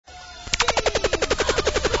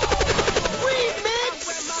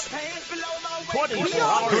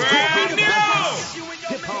Brand new!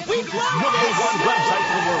 Hip-hop number one website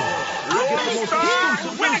in the world. I get the most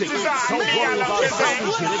exclusive music. Don't worry about it.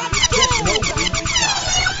 Just know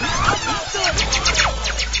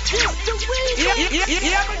we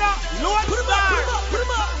Yeah, but now, Lonestar.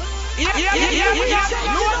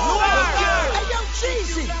 Hey, yo,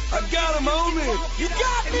 Cheesy. I got him on it. You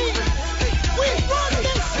got me. We run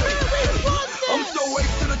this, man. We run this. I'm so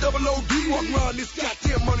wasted to the double OD. Walk around this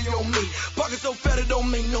goddamn money on me. Pocket so fat it don't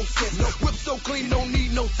make no sense. Whip so clean don't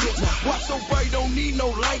need no tips. Watch so bright don't need no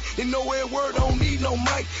light. And nowhere word don't need no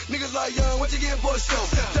mic. Niggas like young, what you get for a show?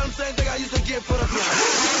 Tell them same thing I used to get for the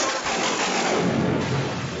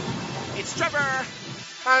It's Trevor.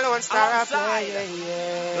 Lonestar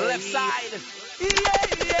Left side.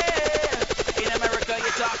 Yeah. In America,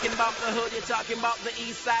 you're talking about the hood, you're talking about the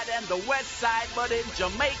east side and the west side, but in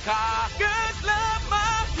Jamaica, girls love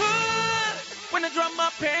my hood. When I drop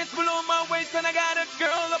my pants below my waist and I got a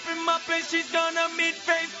girl up in my place, she's gonna meet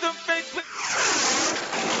face to face with.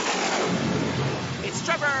 It's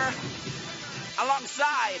Trevor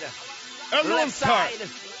alongside left side.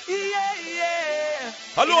 Yeah.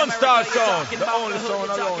 Lonestar Sound, the only hood, sound,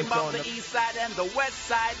 talking about sound. the east side and the west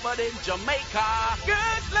side, but in Jamaica,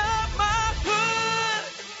 girls love my hood.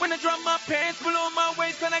 When I drop my pants below my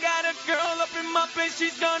waist and I got a girl up in my face,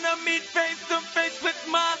 she's gonna meet face to face with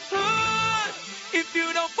my hood. If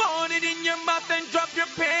you don't want it in your mouth, then drop your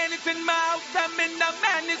panties in my house. I mean, the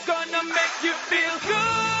man is gonna make you feel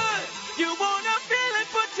good. You wanna feel it,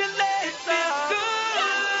 put your legs up.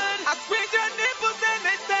 Good. I squeeze your nipples and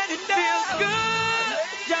they said it feels good.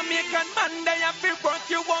 Jamaican man, they have to work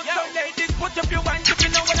you want. So ladies, put up your hands if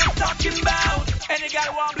you know what I'm talking about. Any guy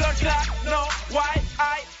want blood clot? No, why?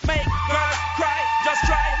 I make girls cry. Just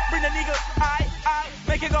try, bring the nigga. I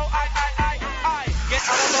make it go. I get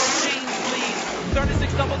out of those jeans, please.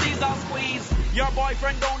 36 double D's I'll squeeze. Your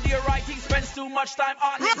boyfriend don't do right, he spends too much time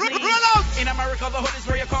on his knees. In America, the hood is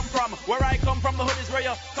where you come from. Where I come from, the hood is where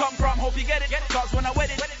you come from. Hope you get it, cause when I wet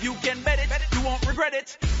it, you can bet it, you won't regret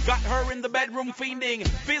it. Got her in the bedroom fiending,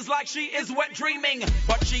 feels like she is wet dreaming,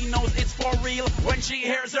 but she knows it's for real when she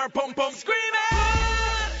hears her pum pum screaming.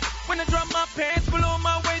 When I drop my pants below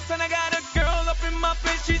my waist and I got a girl up in my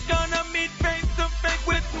face, she's gonna meet face to face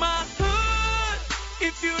with my hood.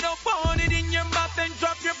 If you don't want it in your mouth, then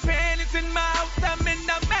drop your panties in my house. I mean,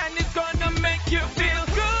 the man is gonna make you feel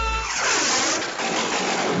good.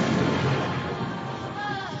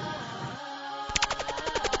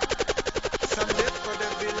 Some live for the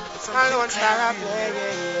bill, some Lonestar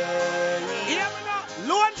Yeah, but now,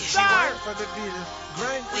 Lonestar. for the bill,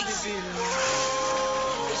 grind for the bill.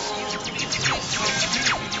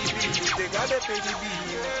 They gotta pay the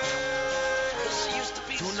bill.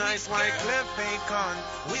 Two nights white clef ain't on,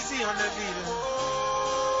 Wizzy on the bill.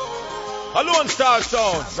 Lonestar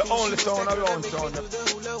Sound, the only sound around sound.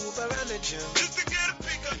 Just to get a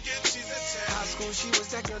pick again, she's a 10. High school, she was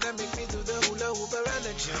that girl that make me do the hula hoop around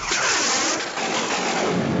the gym.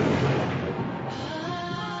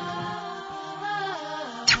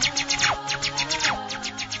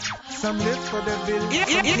 Some live for the bill.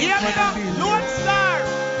 Lonestar.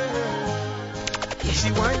 She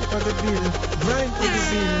whine for the bill, grind for the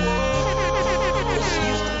bill.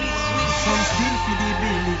 Some steal for the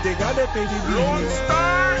bill, they gotta pay the bill.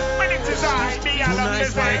 Lonestar. When it is I, the Two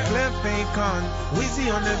nights white clef ain't on, Wizzy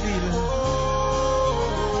on the bill.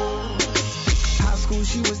 High school,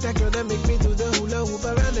 she was that girl that make me do the hula hoop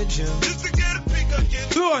around the gym. Just to get a pick again.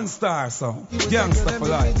 Lonestar Sound, She was gangsta that for girl that make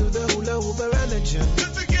life. me do the hula hoop around the gym.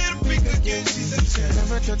 Just to get a pick again, she's a 10.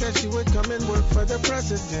 Never thought that she would come and work for the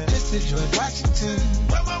president. Mr. George Washington.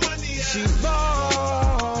 Where my money at? She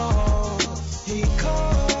bought, he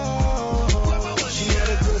called. She had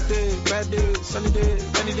a good day, bad day, sunny day,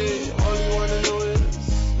 any day. All you wanna know is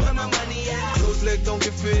where my money at? Close leg don't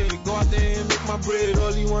get fake. Go out there and make my bread.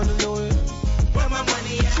 All you wanna know is where my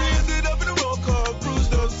money at? She ended up in a roll call,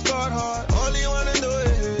 bruised up, scarred hard. All you wanna know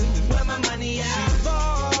is where my money at? She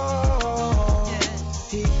bought,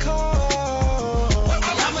 he called.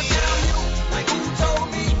 I'ma tell you, like who told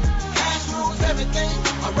me, cash rules everything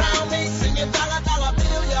around me. Sing your dollar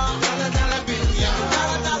bill, y'all. Dollar bill, y'all.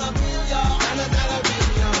 Dollar bill, y'all. Dollar bill,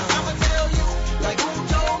 y'all. I'ma tell you, like who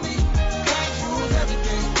told me, cash rules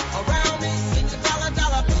everything around me. Sing your dollar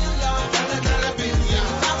bill, y'all. Dollar bill,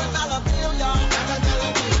 y'all.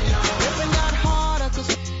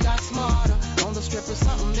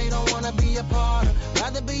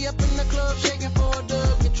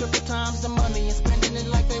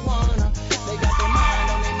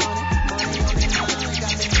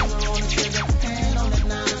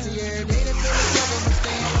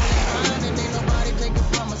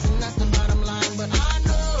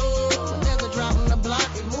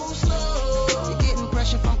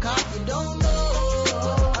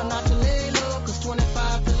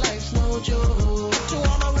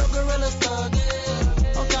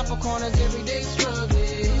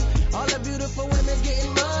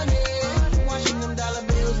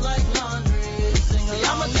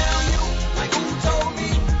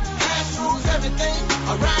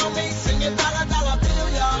 around me singing dollar dollar bill,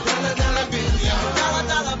 y'all. Dollar dollar bill, y'all. Dollar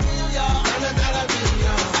dollar bill, y'all. Dollar dollar bill,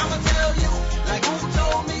 y'all. I'ma tell you, like who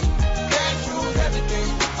told me, cash rules everything.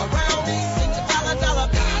 Around me singing dollar dollar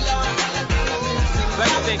bill, y'all. I'd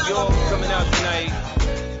like to thank you all for coming out tonight.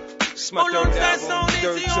 It's my third album,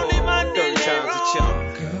 third tour, third time's a charm.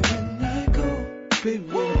 Girl, when I go, baby,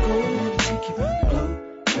 wanna go, wanna take you round the globe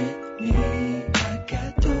with me. I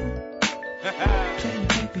got dough. Plenty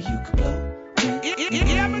paper you could blow with me.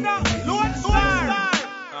 Yeah, me now. Lonestar.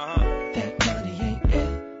 That money ain't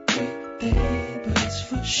everything, but it's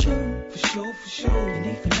for sure, for sure, for sure. And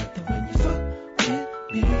even nothing when you fuck with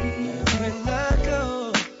me. When I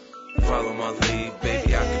go, Follow my lead,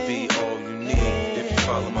 baby, I could be all you need. If you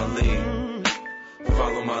follow my lead,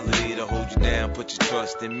 follow my lead, I'll hold you down, put your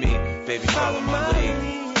trust in me. Baby, follow my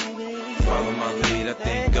lead, follow my lead, I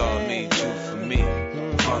think God made you for me.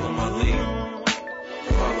 Follow my lead,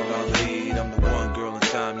 follow my lead, I'm the one girl in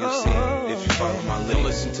time you'll see. If you follow my lead. Don't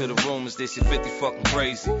listen to the rumors, they say 50 fucking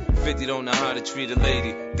crazy. 50 don't know how to treat a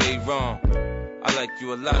lady, they wrong. I like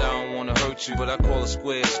you a lot, I don't wanna hurt you, but I call a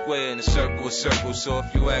square square and a circle. So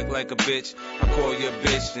if you act like a bitch, I call you a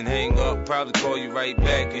bitch, then hang up, probably call you right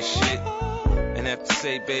back and shit. And have to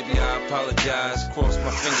say, baby, I apologize. Cross my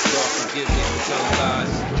fingers off, forgive me for telling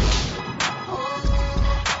lies.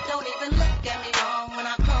 Don't even look at me wrong when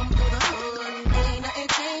I come through the hood. Ain't nothing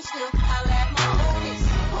changed, still holla at my homies.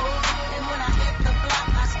 And when I hit the block,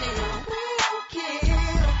 I still will kill.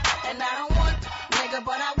 And I don't want nigga,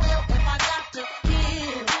 but I will if I got to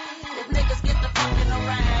kill. If niggas get the fucking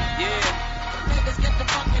around. Yeah. Niggas get the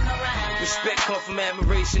fucking around. Respect come from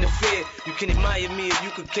admiration and fear. You can admire me if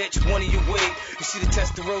you could catch one of your way. You see the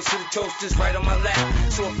Testarossa, the toasters right on my lap.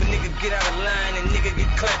 So if a nigga get out of line and nigga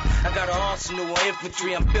get clapped, I got an arsenal of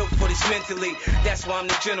infantry. I'm built for this mentally. That's why I'm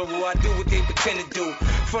the general. I do what they pretend to do.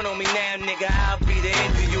 Front on me now, nigga, I'll be the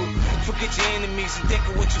end of you. Forget your enemies and think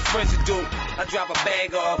of what your friends will do. I drop a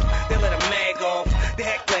bag off, they let a mag off. They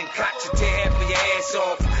act like cops and tear half of your ass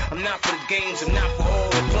off. I'm not for the games, I'm not for all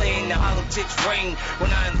the playing. The hollow tips ring when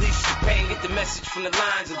I unleash the pain. Get the message from the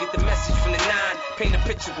lines or get the message from the nine. Paint a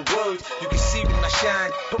picture with words, you can see when I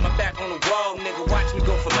shine. Put my back on the wall, nigga, watch me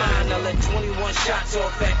go for mine. I let 21 shots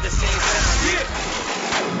off at the same time. Yeah.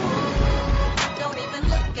 Don't even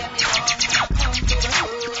look at me wrong when I come through the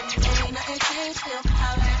hood. Ain't nothing changed, still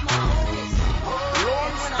holla at my homies.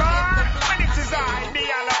 Lonestar, remixes I, the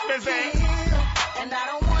ALLSPICE. And I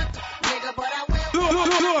don't want nigga, but I will.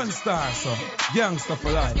 Lonestar Sound, gangsta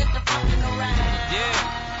for life. Get the fucking around.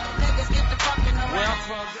 Yeah. Niggas get the fucking around. Where I'm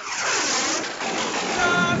from.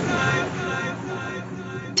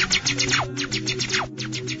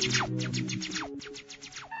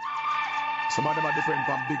 Some of them are different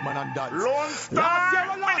from big man and dad. Lonestar,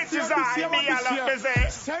 remixes I, the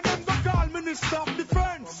ALLSPICE. Send them to call Minister of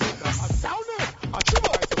Defense. Sound it. My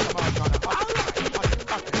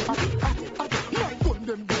gun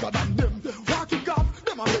them bigger than them. Walk it off,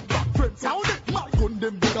 them a make back friends. Sound it. My gun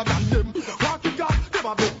them bigger than them. Walk it off, them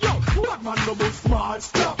a make yo. Bad man no more small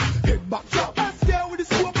stuff. Head back drop. Stay with the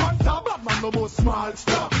scope on top. Bad man no more small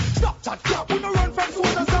stuff. Stop chat clap. We no run from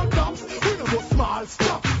soldiers and cops. We no more small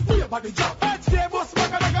stuff. We about the job. Stay bus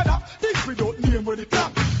back and I got think we don't name with the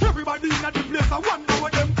clap. Everybody in the place I wonder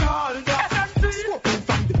what them call that. Smoking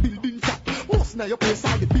from the building top. Most now your place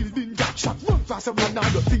on the building jack shot. Run fast and run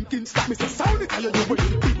out of thinking stop. Mr. Sound it. I you with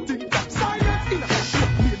the big thing that silence in a shop.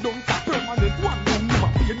 Me don't tap permanent one room.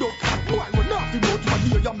 Me don't tap. Why we not you know to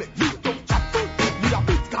hear you make me don't tap. Me a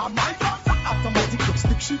bit calm my thoughts. Automatic just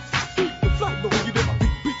stick shit. The fly don't give them a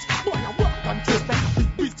big bitch. Boy I walk and taste like a big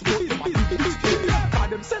bitch. Boy them a big bitch. Cause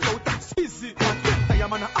them sell out that's busy. And then I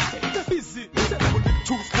am an asset. Busy. Sell out the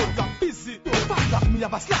truth cause I'm busy. Fuck that me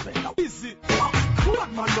have a slap it now. Busy.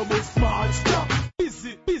 One man no more small stuff.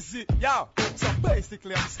 Busy. Yo. So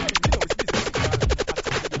basically I'm saying you know it's business.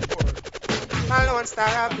 My Lonestar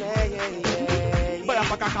I play, But I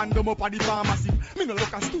pack a condom up at the pharmacy. Me no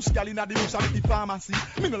look as tush gal inna the bush at the pharmacy.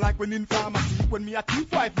 Me no like when in pharmacy. When me a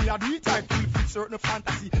T5, me a do it type to fit certain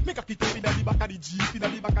fantasy. Make a kit up inna the back of the Jeep, inna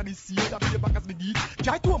the back of the seat, up in the back of the geek.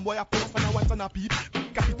 Try to boy a post and a watch and a peep.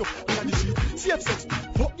 Cut it up inna the sheet. Safe sex.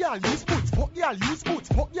 Fuck y'all use boots. Fuck y'all use boots.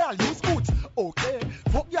 Fuck y'all use boots. Okay.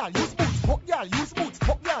 Fuck y'all use boots. Fuck y'all use boots.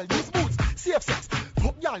 Fuck y'all use boots. Safe sex.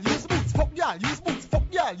 Fuck y'all use boots. Fuck y'all use boots. Fuck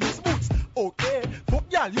y'all use boots. Okay. Fuck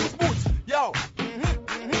y'all use boots. Yo.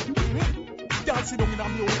 Y'all sit down in a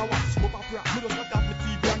me house and watch smoke a rap. Me just not have me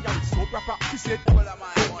TV and y'all so proper. She said, all of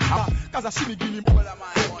my money. Cause I see me give him all of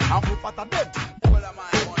my money. I'm no fat and dead. All of my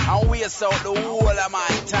money. And waste out the whole of my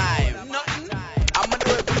time. Nothing. I'ma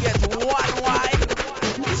do it to get one wine.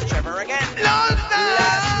 It's Trevor again. Last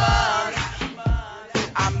month,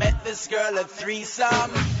 this girl a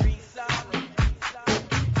threesome.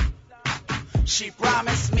 She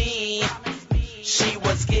promised me she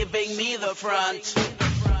was giving me the front.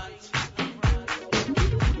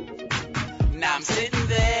 Now I'm sitting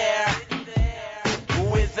there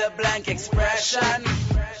with a blank expression,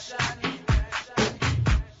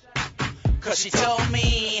 'cause she told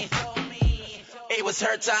me it was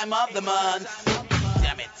her time of the month.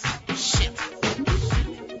 Damn it. Shit.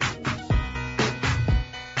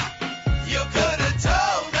 You could have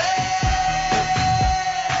told me.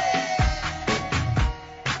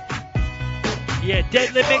 Yeah,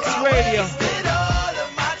 Deadly Mix Radio.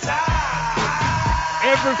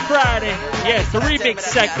 Every Friday. Yes, the remix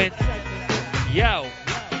segment. Yo.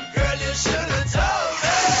 Girl, you should have told me.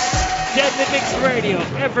 Deadly Mix Radio.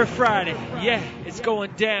 Every Friday. Yeah, it's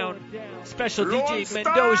going down. Special DJ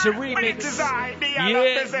Mendoja remix.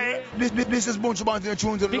 Yeah. This is Bunch of Banty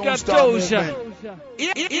tune to the Big up Lonestar Doja. movement.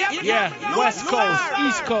 Yeah, West Coast,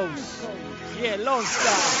 East Coast. Yeah, Lone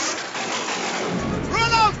Star.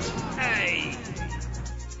 Run out! Hey.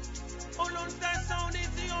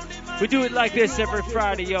 We do it like this every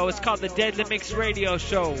Friday, yo. It's called the Deadly Mix Radio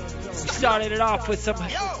Show. We started it off with some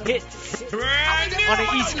hits on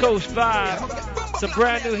the East Coast vibe. Some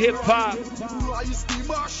brand new hip hop.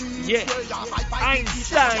 Yeah.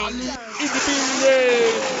 Einstein in the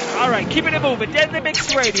building. Alright, keeping it moving. Deadly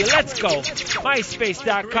Mix Radio. Let's go.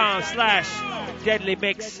 MySpace.com/Deadly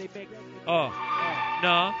Mix. Oh,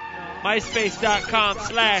 no.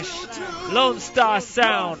 MySpace.com/Lonestar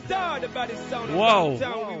Sound. Whoa.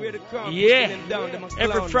 Yeah.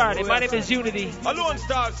 Every Friday. My name is Uni-T.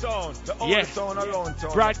 Lonestar Sound. Yeah.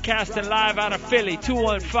 Broadcasting live out of Philly.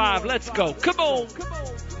 215. Let's go. Come on.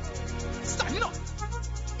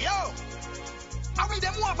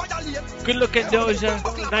 Good looking Doja.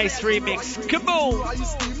 Nice remix. Come on.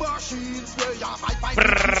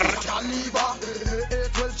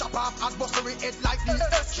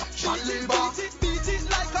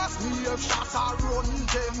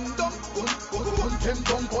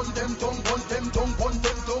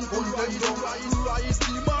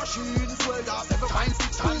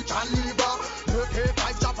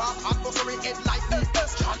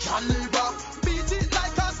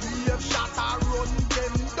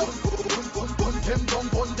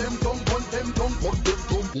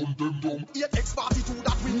 Yet X42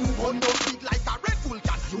 that we move on those big like a Red Bull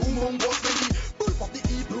can. You move us when we pull up the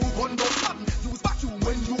E-blue on those button. Use vacuum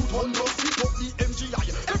when you turn those pick up the MGI.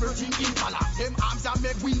 Everything in color. Them arms that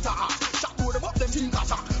make winter hot. Shot to them up them think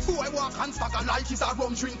attack. Boy walk and stagger like he's a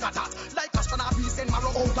rum drink attack. Like astronaut we send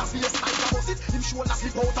marrow out of space. Like a bus it, him shoulder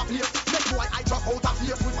slip out of place. Make boy I drop out of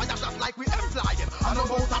place. We fire shot like we employ them. And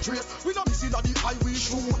about a trace. We not missing on the highway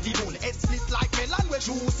shoot the bull. Head split like melon where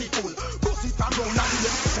juicy full. Bust it and round and left.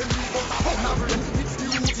 It's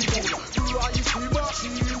beautiful. Rise the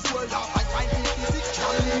machines where you find 86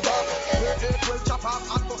 caliber. Well chop off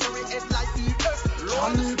and bust away head like the best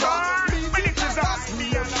caliber. Beat it like a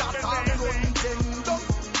spear shot and run them down.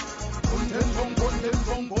 Run them down.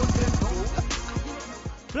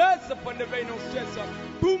 Plus up on the rain, no stress up.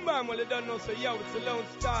 Boom bam, well you don't know, so yo, it's a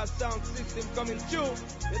Lonestar Sound system coming through.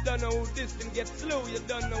 You don't know who this thing gets slew. You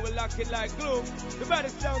don't know we lock it like glue. The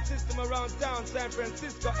baddest sound system around town, San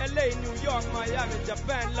Francisco, LA, New York, Miami,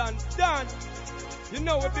 Japan, London. You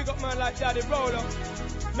know we big up man like Daddy Rolo,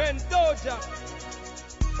 Mendoja.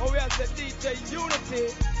 Oh, we have the DJ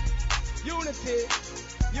Uni-T.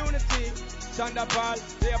 Thunderball,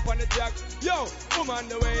 they up on the track. Yo, come on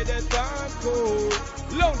the way the time cool.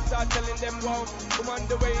 Lonestar telling them wow, come on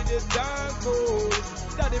the way the time cool.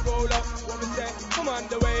 Daddy roll up, what we say? Come on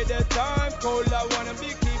the way the time cold. I wanna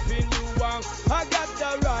be keeping you warm. I got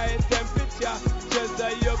the right temperature, just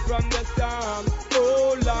say you from the storm.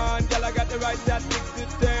 Hold on, girl, I got the right tactics to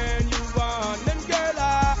turn you on. And girl,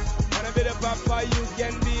 I wanna be the papa, you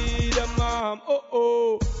can be the mom.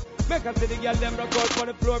 Oh. Make us see the girl them rock out on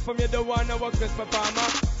the floor. From you the one I work with performer.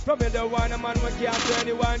 From you the one a man we can't turn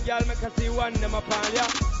the one. Girl make us see one them upon ya.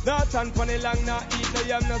 Not stand funny long, not eat no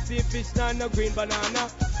yam, no sea fish, no green banana.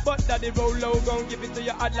 But daddy roll low, gon' give it to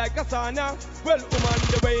you hot like a sauna. Well, on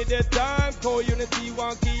the way the time cold, Uni-T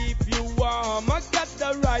won't keep you warm. I got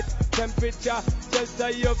the right temperature, just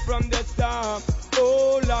say you from the storm.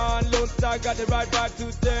 Hold on, Lonestar got the right vibe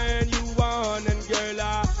to turn you on. And girl,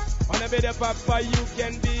 I wanna be the papa, you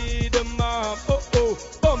can be the mom.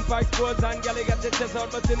 Bump expose and girl, you got the chest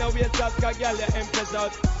out, but in a way, cause girl, you empress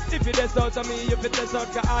out. If you test out of me, if you test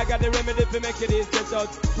out, cause I got the remedy to make it easy out.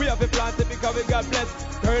 We have to plant it because we got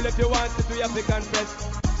blessed. Girl, if you want it, we have to confess.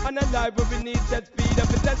 And a life where we need that speed up.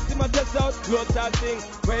 If that's my test out, Lonestar thing.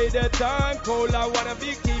 Wait the time, cold, I wanna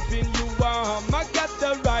be keeping you warm. I got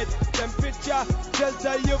the right temperature,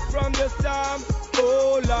 shelter you from the storm.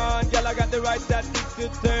 Hold on, girl, I got the right tactics to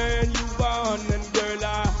turn you on. And girl,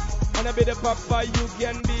 I wanna be the papa, you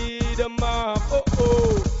can be the mom. Oh,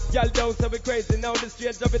 oh, girl, don't say we crazy now. The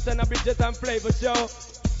straight drop it and a Bridget and flavor show.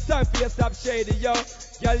 Time for you stop shady, yo.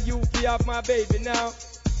 Girl, you feel have my baby now.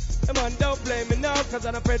 Come on, don't blame me now, cause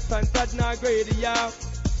I'm a pet fan, that's not greedy, yo.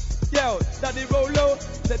 Yo, Daddy Rolo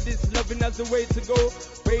said this loving as the way to go.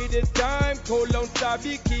 Wait this time, cold Lonestar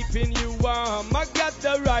be keeping you warm. I got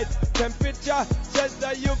the right temperature,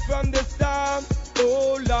 shelter you from the storm.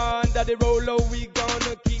 Hold on, Daddy Rolo, we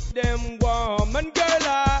gonna keep them warm. And girl,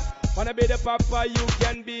 I wanna be the papa, you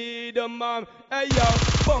can be the mom. Hey yo,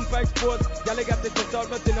 bump export, y'all got the test out,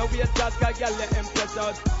 but you know we a chat, cause y'all let him press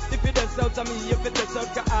out. If it test out, I mean if it test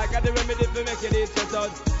out, cause I got the remedy for making it test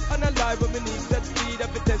out. And alive with me need set speed,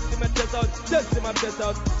 if it test him and test out, test him and test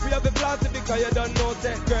out. We have a blast because you don't know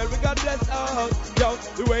that, girl, we got blessed out. Yo,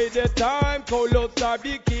 the way the time, cold Lonestar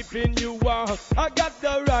be keeping you warm. I got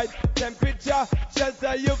the right temperature,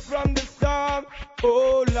 shelter you from the storm.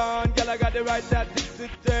 Hold on, girl, I got the right tactics to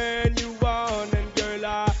turn you on. And girl,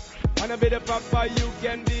 I wanna be the papa, you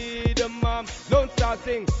can be the mom. Don't start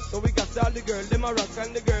sing, so we got all the girl, them a rock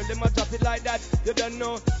and the girl, them a drop it like that. You don't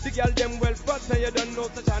know, the girl them well fast and you don't know,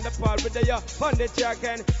 such on the part with the on the track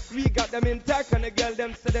and we got them intact and the girl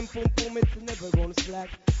them say them boom boom, it's never gonna slack.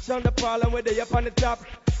 Sound the parlor with the up on the top.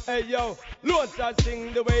 Hey yo, Lonestar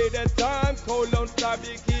sing the way the time, cold Lonestar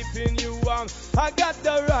be keeping you warm. I got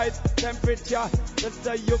the right temperature, just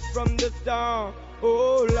so you from the storm.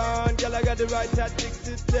 Hold on, girl, I got the right tactics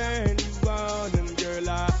to turn you on. And girl,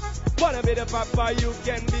 I wanna be the papa, you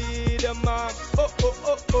can be the mom. Oh, oh,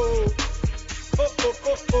 oh, oh. Oh, oh,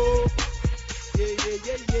 oh, oh. Yeah, yeah,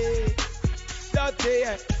 yeah, yeah. That's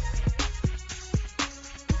it.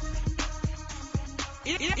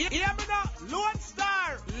 Hear me now,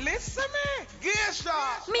 Lonestar, listen me, Geisha.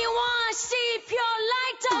 Me want see pure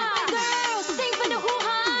lighter. Girls, sing for the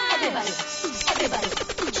hoo-ha. Everybody, everybody,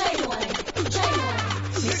 try the wine, try the wine.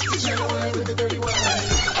 Mix the try the wine with the dirty wine.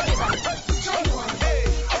 Everybody, try the wine.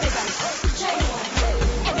 Everybody, try the wine.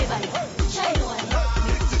 Everybody, try the wine.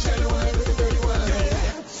 Mix the try the wine with the dirty wine.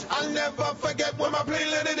 I'll never forget when I played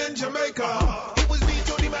Lennon in Jamaica. It was me,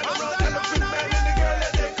 Tony Man, around and a fit man, and the girl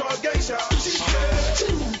that they called Geisha. She said,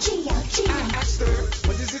 I asked her,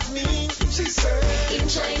 what does it mean? She said, in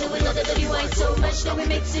China we love the dirty wine so much that we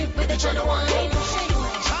mix it with the China wine. China wine,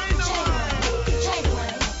 China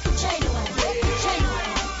wine, China wine, China wine, China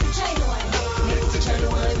wine, China wine. Mix the China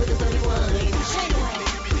wine with the dirty wine. China wine,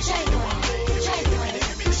 China wine, China wine,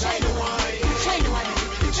 China wine, China wine,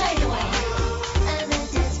 China wine. And then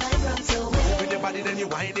dance my rum so well. With your body then you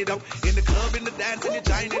wind it up. In the club, in the dance and you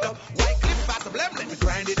join it up. White clip, fast, blem, let me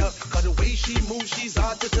grind it up. Cause the way she moves, she's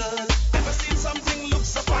hard to touch. Never seen something look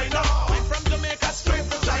so fine now. Went from Jamaica straight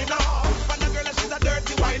to China. Find a girl and she's a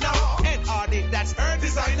dirty whiner. And RD, that's her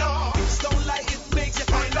designer. Hips don't like it makes you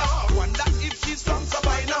find out. Wonder if she's from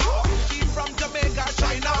Sabina. She from Jamaica,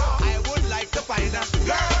 China. I would like to find her.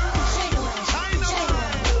 Girl, China wine, China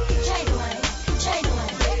wine, China wine, China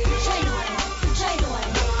wine, China wine, China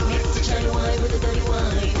wine. Mix the China wine with the dirty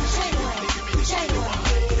wine. China wine, China wine,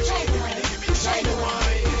 China wine, China wine,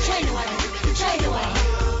 China wine, China wine.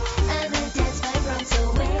 And then dance my rum so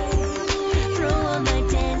well. Throw on my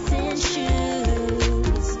dancing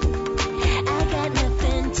shoes. I got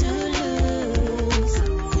nothing to lose.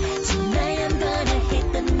 Tonight I'm gonna hit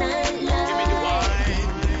the nightlife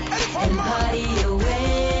and party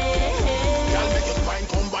away. Y'all make your wine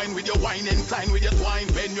combine with your wine, incline with your twine.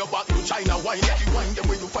 Bend your back to China wine. If you wine the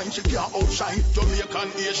way you find, she can't outshine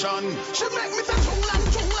Jamaican Asian. She make me say chung lang,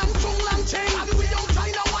 chung lang, chung lang, ching. And with your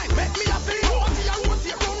China wine, make me a thing.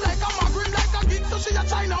 Rotate room like a magrim, like a gig, so she a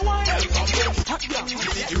China wine. Hot girl,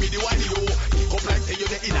 give me the wine, yo. Kick up like say you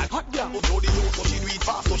the inner. Hot girl, know the yo, so she do it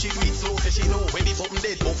fast, so she do it slow, say she know when it's something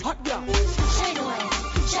dead. Hot girl, China wine,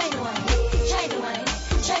 China wine, China wine,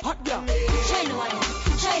 hot girl, China wine,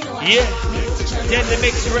 China wine. Yeah, Deadly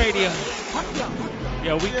Mix Radio.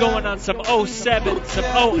 Yo, we going on some 07, some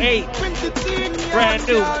 08. Brand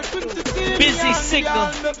new. Busy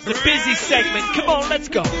signal. The busy segment. Come on, let's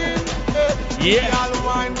go. Yeah.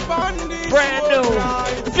 Brand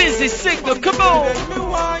new. Busy signal. Come on.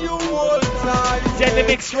 Deadly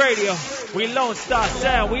Mix Radio. We Lonestar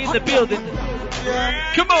Sound. We in the building.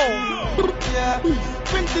 Come on.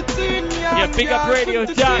 Yeah,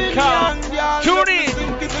 BigUpRadio.com. Tune in.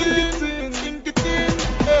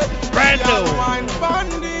 Brand new.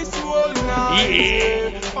 Yeah.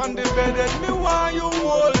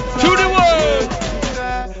 To the world.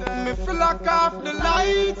 Me feel like off the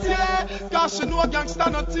lights, yeah. Cause you know gangsta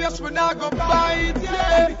no taste when I go bite,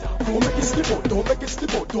 yeah. Don't make it slip out, don't make it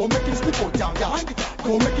slip out, don't make it slip out, yeah, yeah.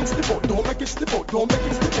 Don't make it slip out, don't make it slip out, don't make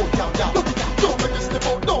it slip out, yeah, yeah. Don't make it slip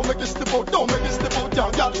out, don't make it slip out, don't make it slip out, yeah,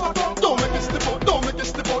 yeah. Don't make it slip out, don't make it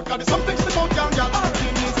slip out, 'cause there's something slip out, yeah, yeah. All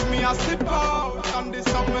you need is me a slip out, and this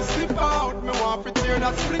song me slip out. Me want to tear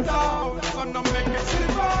that split out, so no make it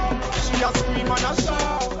slip out. She a scream and a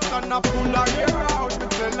shout, and a pull her hair out. Me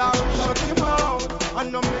tell her shut him out,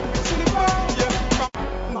 and no make it slip out. Yeah.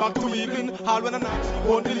 Back to evening, all when I night,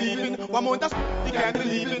 won't believe in. One month that's you can't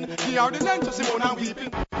believe in. The hour the length, just Simone and weeping.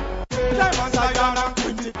 Diamonds like Diana,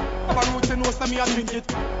 20. Have a root in most of me and drink it.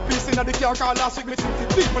 Peace in the car, call last week me think it.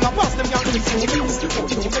 People are past them, young things. Don't make it slip out,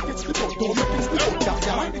 don't make it slip out, don't make it slip out, yeah,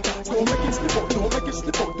 yeah. Don't make it slip out, don't make it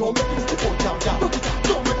slip out, don't make it slip out, yeah, yeah.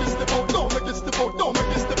 Don't make it slip out, don't make it slip out, don't make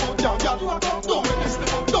it slip out, yeah, yeah. Don't make it slip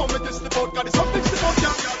out, don't make it slip out, 'cause there's something slip out,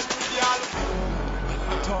 yeah, yeah.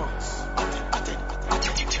 Talks.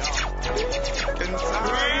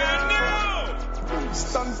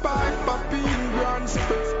 Stand by for being grand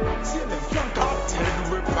space. Tell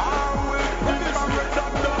we power,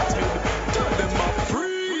 tell them a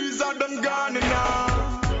freeze and them gone in now.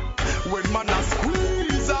 When man a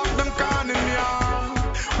squeeze out them can in ya.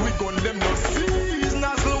 We gon' them no seas,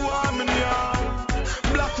 nozzle warm in ya.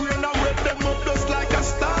 Black rain and wet them up just like a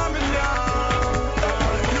storm in ya.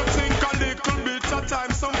 You think a little bit of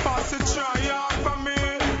time, some pass it try hard for me.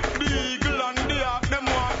 The eagle and the hawk, them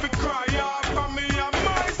want to cry hard for me. And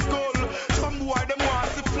my skull, some boy them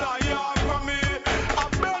want to fly hard for me. I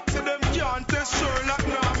bet to them can't test sure like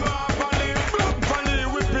no Valley. Black Valley,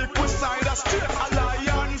 we pick with side a straight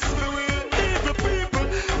alliance for we. Evil people,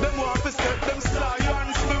 them want to set them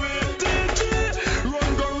science for we. DJ,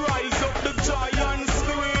 run go rise up the giants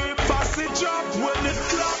for we. Pass it up when it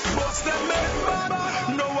clap, bust them head back.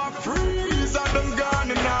 No a freeze and them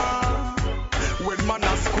gone in now. When man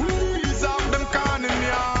a squeeze out them can in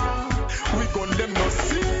ya. We gon' them no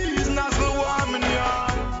seas, nozzle warm in ya.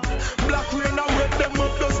 Black rain and wet them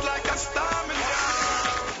up just like a storm in ya.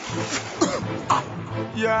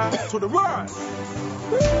 Yeah, to the world.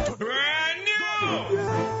 Brand new.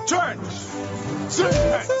 Change.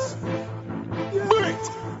 Sentence. Beat.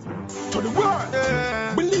 To the world.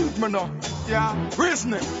 Believe me now. Yeah.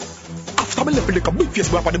 Reasoning. After me left like a big face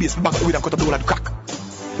boy up on the base, back with and cut up the whole of the crack.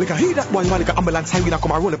 Like a hear that boy, like an ambulance highway and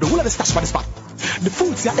come and roll up the whole of the stash for the spot. The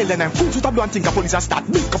fools here, Ellen and fools with a blue and think a police and start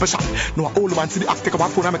big couple shot. No, a old man see the act, take up my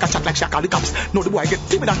phone and make a chat like she call the cops. No, the boy get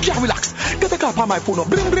timid and can't relax. Get a call on my phone, no,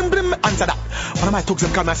 brim, brim, brim, answer that. One of my thugs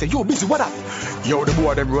them call me and say, yo, busy, what that? Yo, the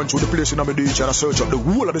boy them run through the place and I'm the and search up the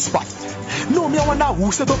whole of the spot. No, me I wonder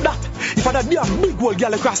who set up that. If I that damn big old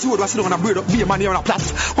girl across the road was sitting on a braid up, be a man here on a plat.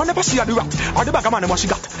 Whenever she had the rat, or the back of man what she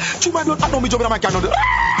got. She my blood, I know me jumping on my can on the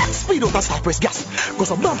speed out and start press gas. Go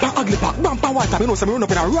some bumper ugly pack, bumper white time, you know, some run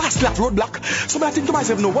up in a rascal roadblock. So I think to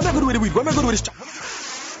myself, no, what am I going to do with the weed? What am I going to do with this chap?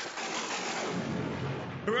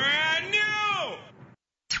 Brand new.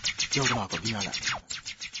 Yo, the mark up, be on that.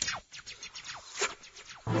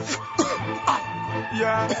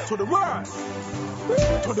 Yeah, to the world.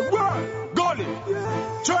 To the world. Golly.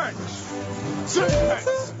 Change.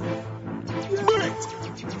 Sentence. Beat.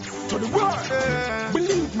 To the world.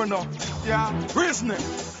 Believe me now. Yeah. Reasoning.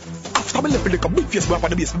 After me left like a big face boy up on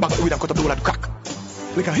the base, back with and cut up the whole of the crack.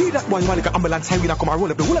 Like a hear that boy, like an ambulance highway and come and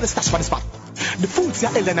roll up the whole of the stash for the spot. The fools here,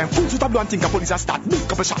 Ellen and fools with a blue and think a police and start big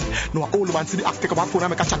couple shot. No, a old man see the act, take up my phone and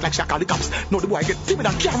make a chat like she call the cops. No, the boy get timid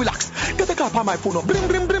and can't relax. Get a call on my phone, no, brim,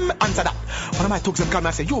 brim, brim, answer that. One of my thugs them call me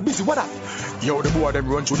and say, yo, busy, what that? Yo, the boy them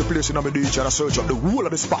run through the place and I'm the and search up the whole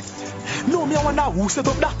of the spot. No, me I wonder who set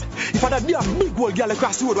up that. If I that damn big old girl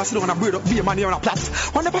across the road was sitting on a braid up, be a man here on a plat.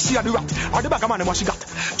 Whenever she had the rat, or the back of man what she got.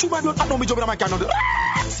 She my blood, I know me jumping on my can on the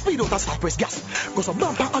speed out and start press gas. Go some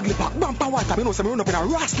bumper ugly pack, bumper white time, you know, some run up in a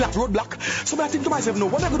rascal roadblock. So I think to myself, no,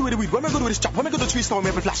 what am I going to do with the weed? What am I going to do with this chap? What am I going to do 3 star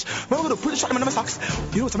maple flash? What am I going to put the shot in my socks?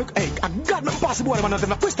 You know, to make egg, and God, not possible, I'm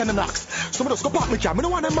not press 10 and knocks. So I just go park my car. I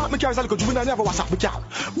don't want to mark my car as a little juvenile, never wash up my car.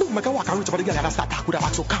 Boom, I can walk and reach over the girl and start talk with her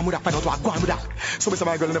back, so calm with her, find out what go on with her. So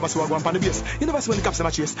my girl never saw her go on the base. You never see when the cops in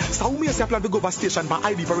a chase. So me say I plan to go over station, my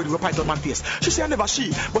ID for ready to reply on my face. She say I never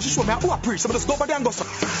she, but she show me who a priest, so I just go over there and go so.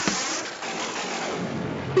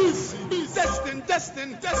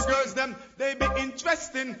 Testing. The girls them, they be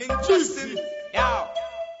interesting. Yeah.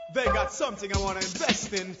 They got something I wanna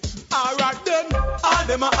invest in. Alright then, all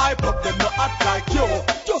them a hype up, them no act like yo.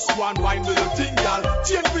 Just one wine do your thing, gal.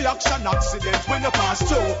 Chain reaction accident when you pass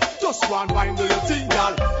through. Just one wine do your thing,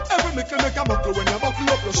 gal. Every mickle make a muckle when you buckle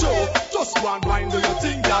up your show. Just one wine do your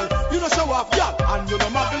thing, gal. You no show off, gal, and you no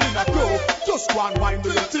muggle in a crow. Just one wine do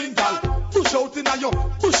your thing, gal. Push push out in your,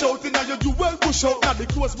 push out in your, you well push out now the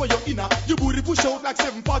clothes where you're inner. You booty push out like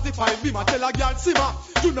 745 Bima. Tell a girl simmer,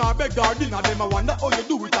 you know beg her dinner. Them I wonder how you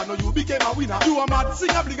do it. I know you became a winner. You a mad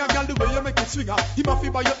singer, bling a girl the way you make it swinger. Him a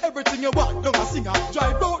fever you everything you want, don't a singer.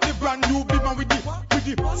 Drive out the brand new Bima with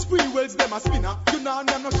the spree wells them a spinner. You know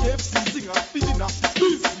I'm no KFC singer, dinner,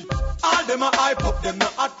 busy. All them a hype up, them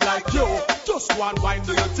not act like yo. Just one wine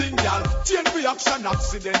do your thing, gal. Chain reaction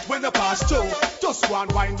accident when you pass through. Just one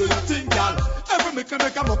wine do your thing, gal. Every make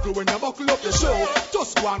a muckle when you buckle up your show.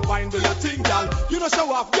 Just one wine do your thing, gal. You know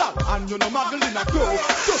show off, gal, and you know muggle in a crow.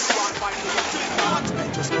 Just one wine do your thing, gal.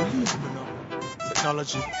 Just believe me now.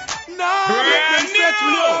 Technology. Nah, make them set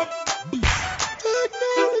me up.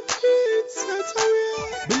 Technology set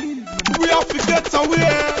away. Believe me. We have to get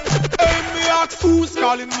away. Hey, me ask who's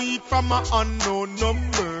calling me from an unknown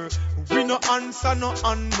number. We no answer no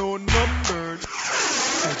unknown number.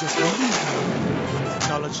 I just believe me.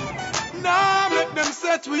 Technology. Nah, make them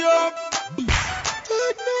set we up.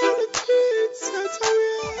 Technology set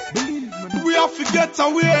away. Believe me. We have to get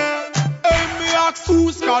away. Hey, me ask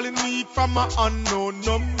who's calling me from an unknown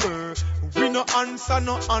number. We no answer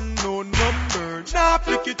no unknown number. Nah,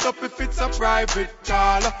 pick it up if it's a private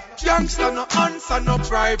call. Youngster no answer no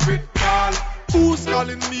private call. Who's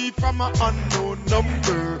calling me from an unknown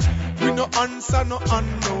number? We no answer no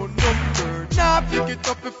unknown number. Nah, pick it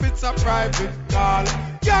up if it's a private call.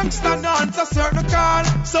 Youngster no answer certain call.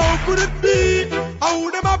 So could it be? How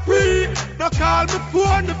them a pre? No call me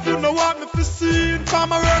phone if you know what me for seen. For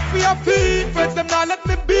my work for your fee. Friends them not let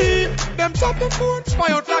me be. Them top of phone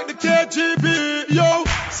spy out like the KGB. Yo,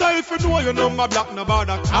 so if you know your number block, no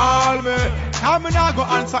bother call me. Call me now go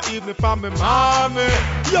answer even if I'm me mommy.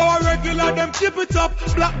 Yo, a regular them keep it up.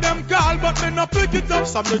 Block them call but me no pick it up.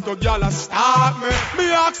 Some little girl a start me.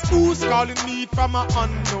 Me ask who's calling me from an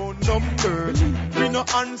unknown number. We no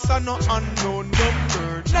answer no unknown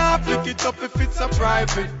number. Nah, pick it up if it's a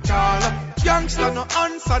private call. Youngster no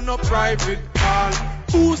answer no private call.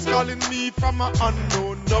 Who's calling me from an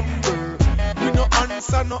unknown number? We no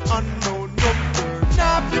answer no unknown number.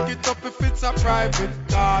 Nah, pick it up if it's a private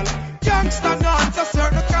call. Youngster no answer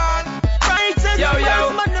certain call.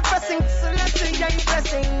 Yo, manifesting, selecting, and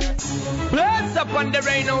pressing. bless up on the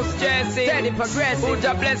rain house Jesse. Steady progressive. Who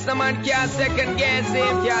just bless the man can't second guess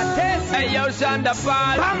him. Can't test. Hey yo, Shonda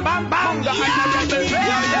Paul. Bam bam bam.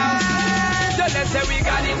 So let's say we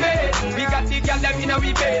got it made. We got the girl them in our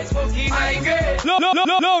base. Fucking high grade.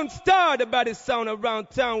 Lonestar, the baddest sound around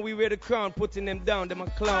town. We wear the crown, putting them down. Them a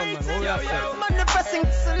clown, man. Manifesting,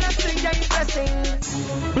 selecting, and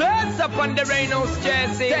pressing. Bless up on the rain house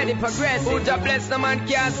Jesse. Steady progressive. Who just bless the man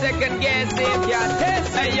can't second guess him. Can't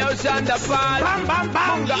test. Hey yo, Shonda Paul. Bam bam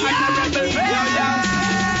bam.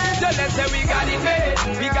 So let's say we got it made.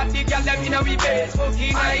 We got the girl them in our base.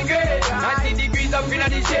 Fucking high grade. 90 degrees up in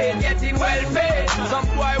the shade. Getting well paid. Some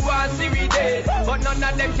boy want see we dead. But none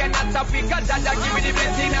of them cannot stop because Jaja give me the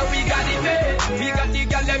blessing and we got it made. We got the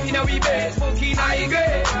girl them in our base. Fucking high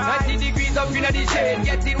grade. 90 degrees up in the shade.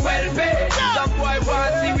 Getting well paid. Some boy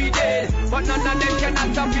want see we dead. But none of them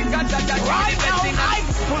cannot stop because Jaja give me the blessing. I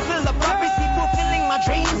fulfill the prophecy, fulfilling my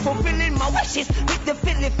dreams, fulfilling my wishes. With the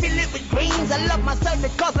fill it with greens. I love myself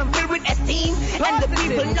because I'm filled with esteem. And the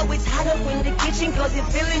people know it's hotter in the kitchen cause you're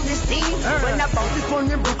feeling the steam. When I bounce this one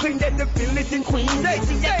in Brooklyn, then they feel it in Queens.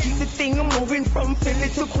 See, I keep the thing moving from Philly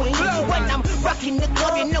to Queens. When I'm rocking the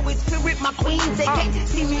club, you know it's filled with my queens. They can't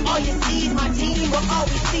see me, all you see is my team. But all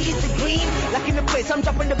we see is the green. Like in the place, I'm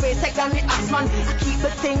dropping the bass, take down the Axman. I keep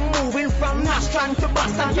the thing moving from Nashtran to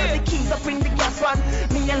Boston. Yeah. The keys up in the gas one.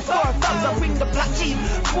 Me and 4 thugs up in the black Jeep.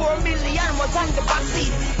 4 million was on the back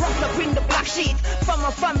seat. Rocked up in the black sheet. From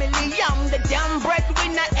a family, I'm the damn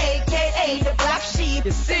breadwinner, aka the black sheep.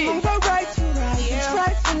 You see? I'm go right to right, yeah.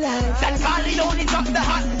 Right for life. That Carly only drop the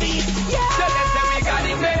hot beat. Yeah. So let's say we got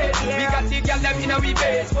it made. Yeah. We got the girl them in our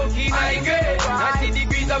base. Fucking high grade. 90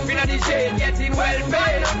 degrees up in the shade. Getting well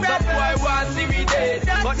paid. Some boy want see we dead.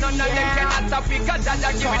 But none of them cannot stop because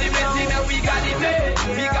Jaja give me the blessing and we got it made.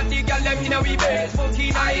 We got the girl them in our base.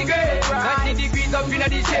 Fucking high grade. 90 degrees up in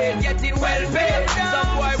the shade. Getting well paid.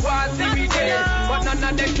 Some boy want see we dead. But none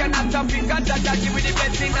of them cannot stop because Jaja give me the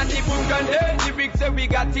blessing and the book and the bricks that we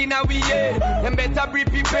got in our head. Them better be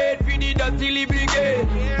prepared for the dirty brigade.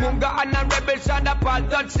 Munga and a rebel Shonda Paul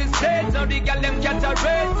touch the stage. Now the girl them catch a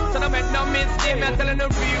race. So no make no mistake. I'm telling the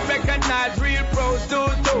real recognize real pros do.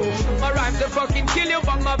 My rhymes will fucking kill you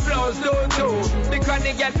but my flows do. The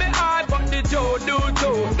chronic get me hard but the Joe, do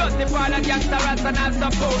too. Does the fall of gangster rats and I'm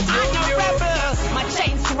supposed to. I'm a rebel, my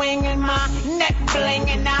chain swinging, my neck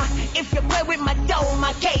blinging. If you play with my dough,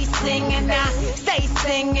 my case singing, stay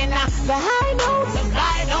singing. The high notes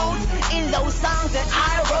in those songs that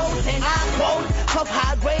I wrote, and I quote, puff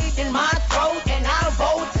high grade in my throat, and I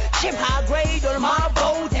vote, chip high grade on my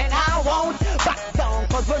boat, and I won't back down,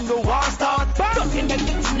 cause when the war starts, something that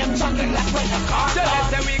gets in them jungle like when the car starts.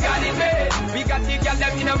 So we got it made, we got the girl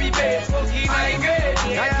them in a we bed, smoking high grade,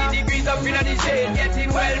 90 degrees up in the shade,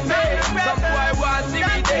 getting well paid. Some boy want to see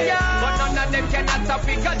me dead, but none of them cannot stop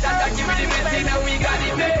me, cause that give me the best thing, and we got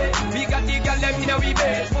it made. We got the girl them in a we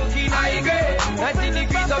bed, smoking high grade, 90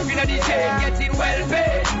 degrees up in the shade, getting well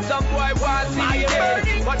paid. Some boy want to see me dead,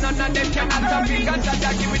 but none of them cannot stop me, cause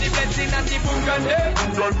that give me the best thing, and the boom gun day,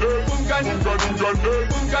 boom gun day, boom gun day,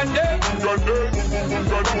 boom gun day, boom gun day, boom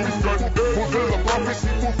gun day. Fulfill the prophecy,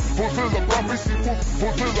 fulfill the prophecy,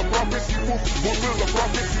 fulfill the prophecy, fulfill the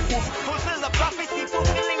prophecy, fulfill the prophecy,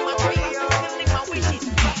 fulfilling my dreams, fulfilling my wishes.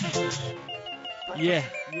 Yeah,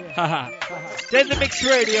 haha. Then the Mix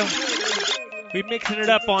Radio. We mixing it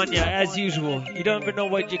up on you as usual. You don't even know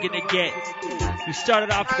what you're gonna get. We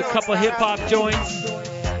started off with a couple hip hop joints.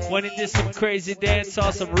 Went into some crazy dance,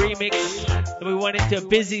 saw some remix. Then we went into a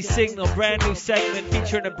Busy Signal, brand new segment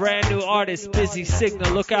featuring a brand new artist, Busy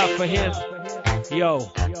Signal. Look out for him.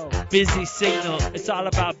 Yo, Busy Signal. It's all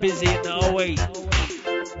about Busy in the 08.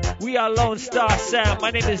 We are Lonestar Sound.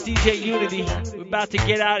 My name is DJ Uni-T. We're about to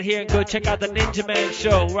get out here and go check out the Ninja Man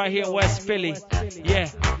show right here in West Philly. Yeah,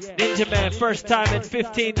 Ninja Man, first time in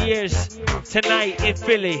 15 years tonight in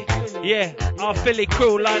Philly. Yeah, our Philly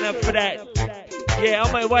crew line up for that. Yeah,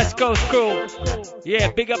 all my West Coast crew.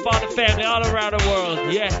 Yeah, big up all the family all around the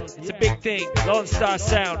world. Yeah, it's a big thing. Lonestar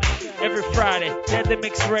Sound every Friday. Deadly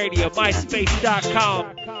Mix Radio,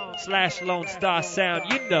 myspace.com/Lonestar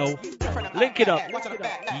Sound. You know, link it up.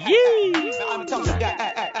 Yee!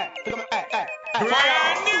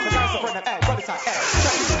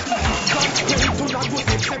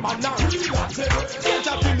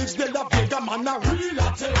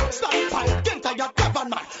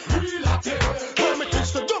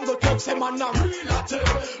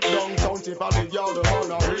 Downtown Tiffany, y'all the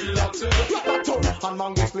honor, relate. Ratatouille and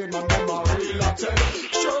Mango Slim and them are relate.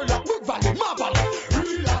 Sherlock, Big Valley, Marble,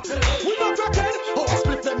 relate. We not pretend, oh, I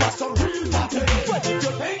split them as some relate. What if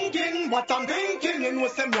you're thinking, what I'm thinking, and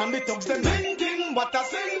with them young bit of them thinking, what I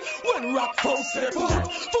sing, when rock folks step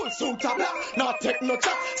up, full suit of black, not take no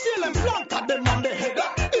chat, still them flank at them on the head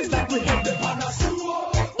up, it's like we head them on a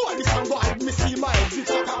sewer. Boy, this one go hide me, see my exit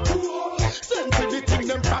like a pool. Send to the thing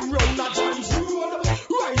them from round a John's road.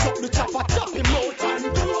 Rise up the chopper, chop him out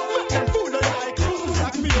and go. Make them fool the like clothes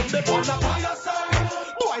like me and them on the fire side.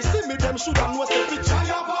 Boy, see me, them should have no step to try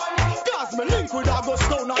a boy. Cause me link with August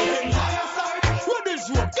down on them higher side. Where this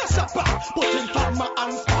road, guess a pack, put in farmer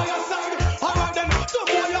and fire side. Alright then, some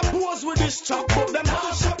boy a pose with this chop, but them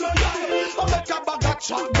not shot no lie. I make a bag of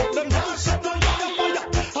chop, but them not shot no lie.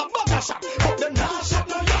 A bag of shot, but them not shot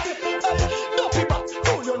no lie. No people,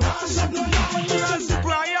 fool you not shot no lie.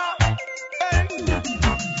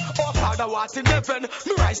 What in heaven,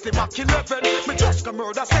 me rise the back 11, me just come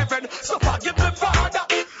murder 7, so forgive me, Father.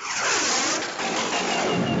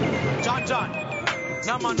 John,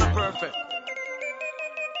 no man not perfect.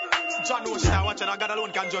 John knows now, watching, I God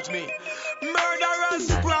alone can judge me.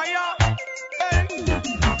 Murderers, prayer.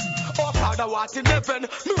 Oh, Father, what in heaven,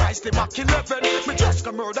 me rise the back 11, me just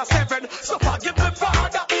come murder 7, so forgive me,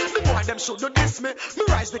 Father. The boy them should do this me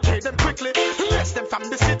rise the kid them quickly, rest them from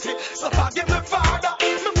the city, so forgive me, Father.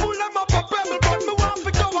 Me fool them up a pebble, but me want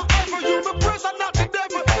to go wherever you, me prison not the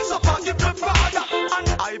devil, so forgive me, Father. An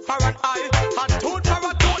eye for an eye, a tooth for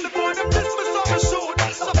a tooth, the boy them miss me so me shoot,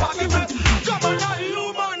 so forgive me. Come on, a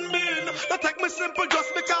human being, they take me simple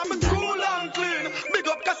just because me cool and clean. Big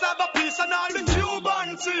up Cassava Peace and all the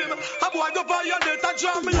Cuban team. A boy go violate and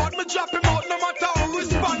jam me out, me drop him out, no matter how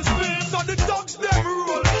response feel. So the dogs them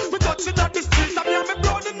rule, me touching at the street, and me and me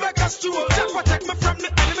blood and make a stroll. Just protect me from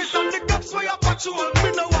the enemies and the cops where I patrol.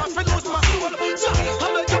 Me no want to lose my soul, Jah, I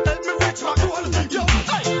make you help me reach my goal. Yo,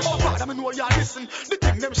 hey, oh Father, me know you listen. The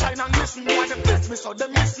thing them shine and glisten, why them diss me so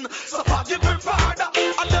them listen. So forgive me, Father,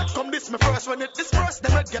 and then come this me first. When it disperse,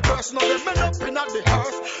 them it get burst. Now them men up in at the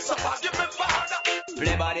hearse. So forgive me, Father.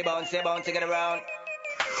 Play body bouncy, bouncy, get around.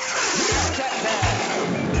 Check that.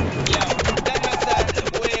 Yo, them I said,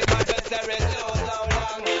 we got to serious so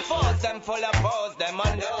long. Force them full of pose, them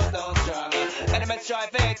and so strong. Enemies try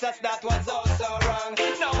fix us, that was so wrong.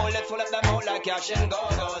 Now let's full of them out like cash and go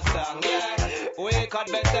song. Yeah, we got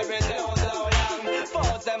to serious so long.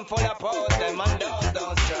 Force them full of pose, them and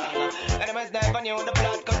so strong. Enemies never knew the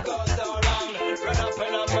blood could go so wrong.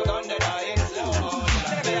 pull up my gun, then I ain't slow.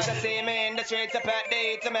 Never had to see me in the streets of Pat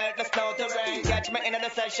D to melt the snow to rain. Catch me in the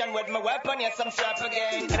session with my weapon, yes, I'm sharp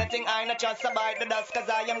again. Anything I not trust about the dust, cause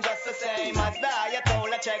I am just the same. As I told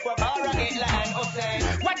a check with Barra, Hitler and Hussein.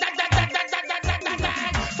 What that?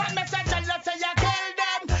 From me say jealous say you kill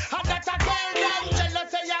them, and that I kill them. Jealous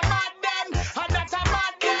say you mad them, and that I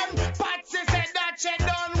mad them. Patsy said that she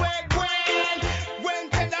done with Gwen. Gwen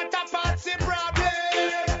said that a Patsy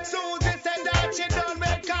problem. Susie said that she done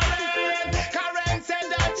with Karen. Karen said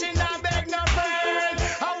that she not beg no friend.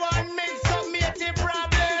 I want mix up matey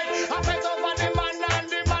problem. I bet over the man and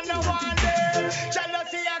the man no want them.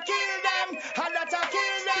 Jealousy I kill them, and that I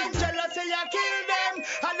kill them. Jealousy I kill them,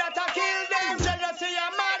 and that I kill them. Jealousy I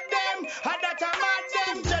mad them, and that I mad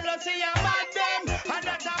them. Jealousy I mad them, and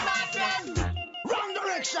that I mad them. Wrong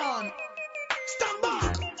direction. Stand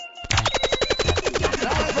back.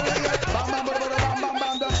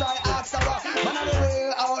 Bam, don't try ask her. Man of the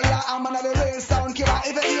real outlaw, and man of the real sound killer.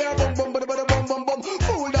 If you hear boom, boom, boom, boom, boom, boom, boom,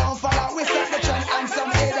 fool don't follow. We set the trend and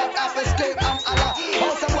some idiot have to escape and Allah.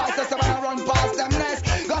 Also why so someone run past them nest.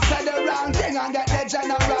 Go say the wrong thing and get the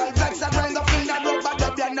general vex and bring up in the rubber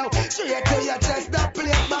dub, you know. Straight to your chest, the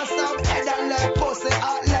plate bust up, head and left pussy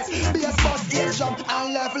heartless. Bass bust, ear jump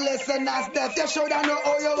and left listeners deaf. You shoulda know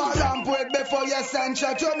who you are ramp with before you send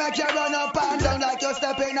check. To make you run up and down like you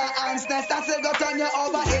step in a ant's nest. And say go turn you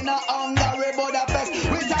over in a Hungary Budapest.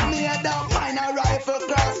 With a made up minor rifle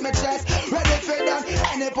cross my chest. Ready for them,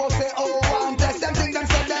 any pussy who want test. Them think them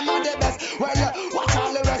say them are the best. Well, watch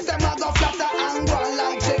all the rest. Them a go flatter and go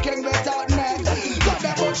like chicken without neck. Got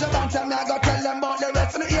them bunch of banter, me I go tell them about the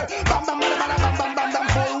rest of the year. Bam, bam, bam, bam, bam, bam, bam, bam,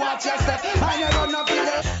 fool, watch yourself. And you run up in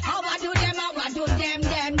the How I do them, how I do them.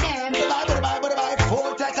 Bye,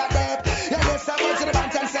 fool, take a dip. You listen to the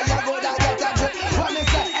banter and say you go down, get a drip. When me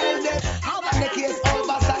say eldest, how I the case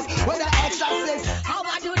oversized with the extra six. How I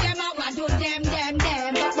do them, how I do them.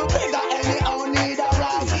 But my bigger anyhow need a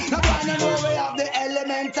rise. No one know we have the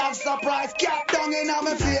element of surprise. Cat down in on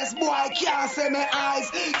my face, boy, can't see me eyes.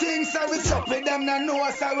 Things so we suck with them, no know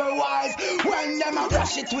so we wise. When them a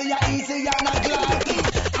rush it, we are easy and a glide.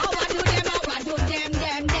 How I do them, how I do them.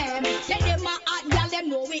 Say them a hot girl, them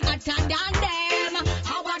know we hotter than them.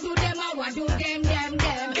 How I do them, how I do them.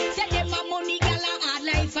 Say them a money girl, a hard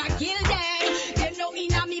life I kill them. Them no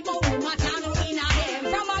inna me, but we matter no inna them.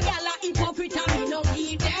 From a girl a hypocrite, and me no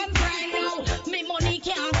give them friend now. Me money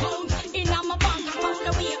can't count inna my bank account.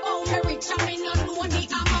 The way how me rich, and me no know the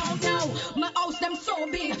amount now. My house them so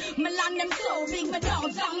big, my land them so big, my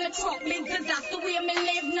dogs and my truck big, 'cause that's the way me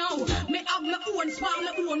live now. Me have my own spa,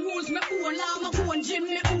 my own rules, my own law, my own gym,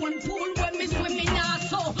 my own pool. When me swimming now,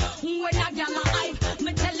 so when a gal a hype,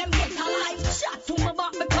 me tell them get a life. Shot to my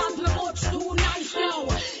back because me much too nice now.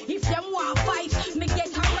 If them want fight, me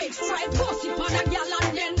get a red stripe, gossip on a gal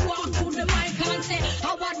and then walk to the mic and say,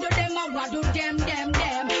 how I do them, how I do them.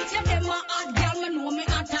 Say them a hot gal, me know me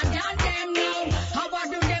hotter than them now. How I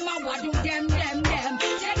do them, how I do them.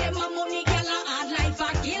 Say them a money gal, a hard life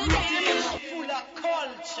I kill them. Full of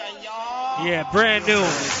culture, y'all. Yeah, brand new.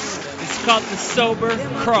 It's called the Sober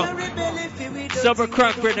Crunk. Sober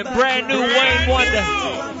Crunk written brand new Wayne Wonder.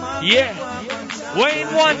 Yeah.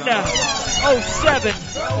 Wayne Wonder. 07.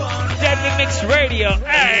 Deadly Mix Radio.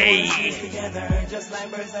 Hey. Just like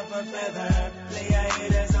birds of a feather. Play a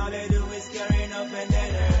haters, all they do is carrying up and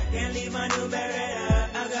deader. Can't leave my new beretta.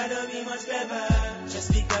 I gotta be much clever.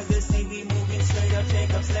 Just because they see me moving straight up,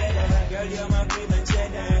 take up sledder. Girl, you're my cream and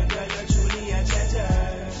cheddar. Girl, you're truly a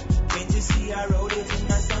treasure. Can't you see I wrote it in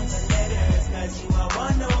my songs and letters? 'Cause you are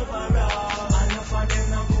one overall. I know for them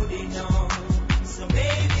no good enough. So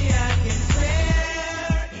baby, I can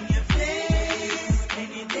swear in your face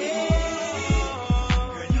any day.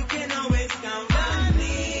 Girl, you can always count on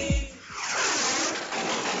me.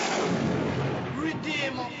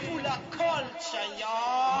 Redeemer full of culture,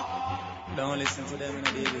 y'all. Don't listen to them in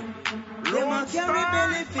a baby. Lonestar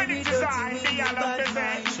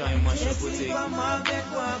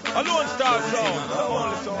Sound.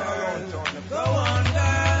 Go on,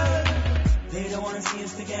 girl. They don't wanna see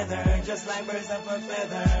us together, just like birds of a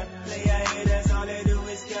feather. Play a haters, all they do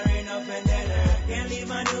is carrying up and deader. Can't leave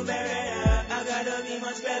my new beretta. I gotta be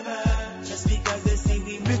much clever. Just because they see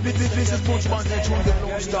me. This is Punchman control the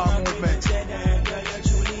Lonestar movement. Girl, you're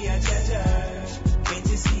truly a treasure. Can't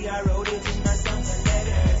you see I wrote it in my songs and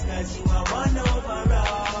letters? 'Cause you are one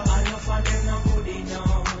overall. I know for them no good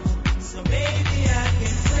enough. So baby, I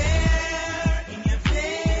can swear in your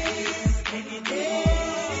face any day.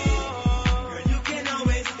 Girl, you can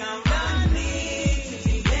always count on me.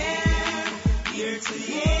 Year to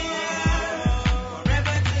year,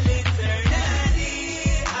 forever till eternity.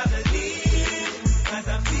 I believe.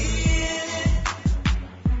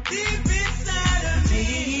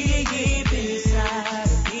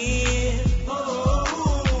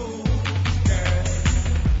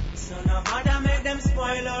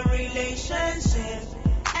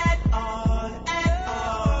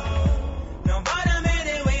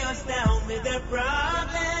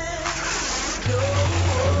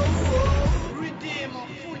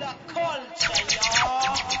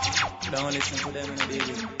 want to listen to them in a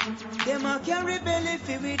baby. Them a carry belly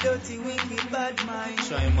fi with dirty wicked bad mind.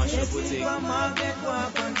 Try and mash up with it. Show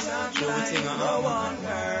everything go on,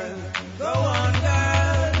 girl. Go on,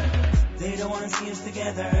 girl. They don't want to see us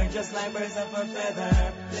together, just like birds of a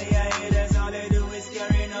feather. Play haters, all they do is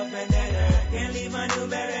carrying up and deader. Can't leave my new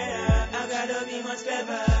beretta, I gotta be much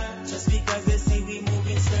clever. Just because they see we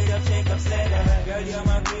moving straight up Jacob's ladder. Girl, you're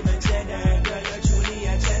my cream and cheddar, girl, you're truly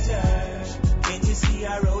a treasure. Can't you see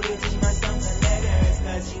I wrote it in my songs and letters?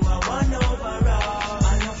 Cause you are one overall,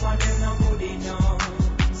 enough for them no good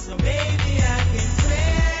enough. So baby, I can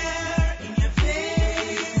swear in your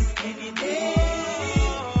face any day.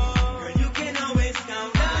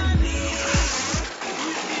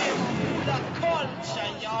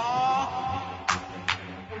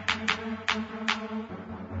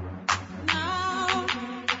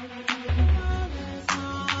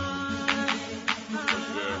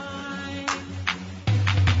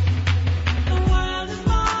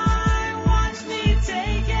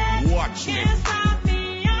 Can't stop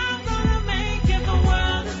me, I'm gonna make it. The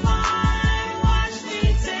world is mine. Watch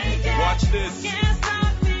me take it. Watch this. Can't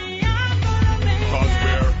stop me, I'm gonna make it. Cause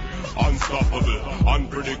we're unstoppable,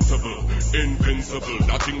 unpredictable, invincible.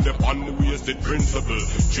 Nothing upon the ways the principle.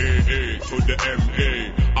 J-A to the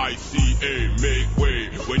M-A-I-C-A. Make way.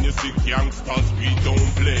 When you see gangsters, we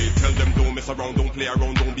don't play. Tell them don't mess around, don't play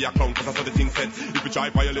around, don't be a clown. Cause that's how the thing said. If we try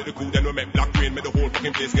violate the cool, then we make black rain, make the whole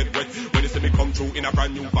fucking place get wet. When you see me come through in a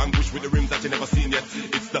brand new vanquish with the rims that you never seen yet.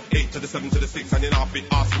 It's the 8 to the 7 to the 6 and then off it.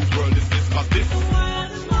 Ask whose world is this? Cause this The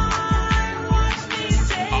world is mine. Watch me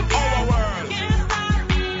take it. our world. Can't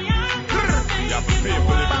stop me, I'm gonna make it. The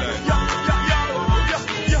world is mine.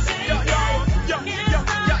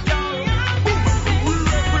 We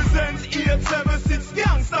represent 876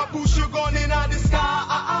 gangsta, push your gun in the sky.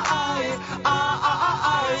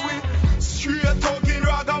 We straight talking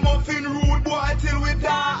ragamuffin rude boy till we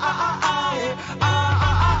die.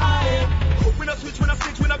 We no switch, we no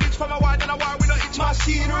stitch, we no bitch from a wide and a war, we no itch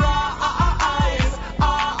machine rise.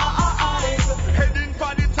 Heading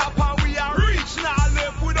for the top and we are rich now,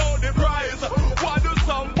 left without the prize. Why do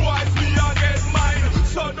some boys me a get mine?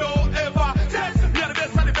 So don't ever test me are the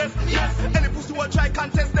best of the best. Yes, any pussy will try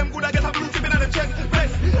contest them good. I get a blue tip in the chest.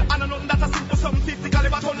 Bless, and I know that I simple some 50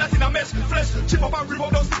 caliber turn that in a mesh. Flesh, chip up and rip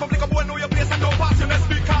up, don't slip up like a boy. Know your place and don't pass your mess.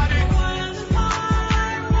 Because The world is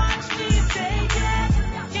mine. Watch me take it.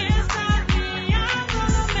 Can't stop me, I'm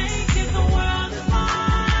gonna make it. The world is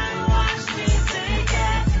mine. Watch me take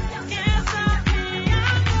it. Can't stop me,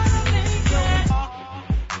 I'm gonna make it.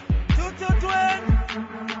 twin.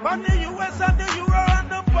 From the US and the Euro and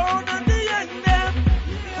the pound and the yen them.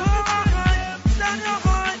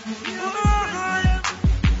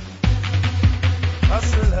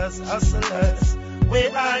 Hustlers, hustlers,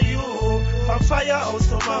 where are you? From Firehouse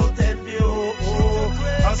to Mountain View.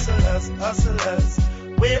 Hustlers, hustlers,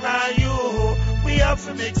 where are you? We have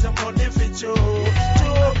to make some money for you.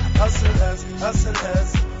 Hustlers,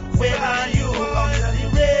 hustlers, where are you? Under the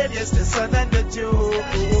rain, yes, the sun and the dew.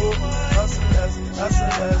 Hustlers,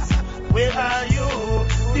 hustlers, where are you?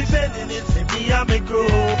 Defending it for me and my crew.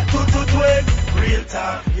 Real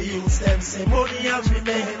talk, you use them, say money as we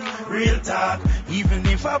make. Real talk, even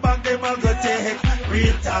if I bang them, I'll go take.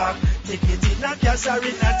 Real talk, take it in a cash or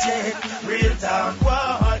in a check. Real talk,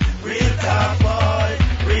 boy, real talk, boy.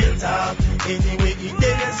 Real talk, anyway, it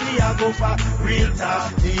is we a go for. Real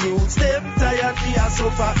talk, the youths them tired, we a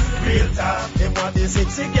suffer. Real talk, them want the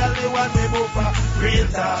sexy girl, they want me move for. Real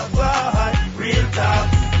talk, boy, real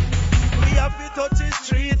talk. We have to touch the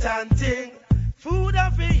street and ting. Food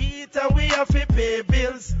have to eat and we have to pay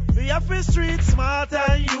bills. We have to street smart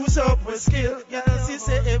and use up with skill. Girls, you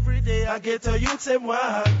say every day I get a youth them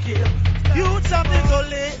want kill. Youths of the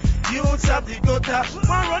gully, youths of the gutter.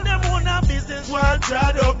 Want run them own a business while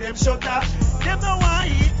trad up them shutter. Them no want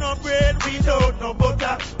eat no bread without no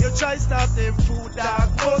butter. You try stop them food dog,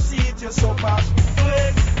 must eat your supper.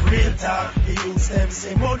 Real talk, the youths them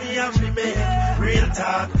say money and we make. Real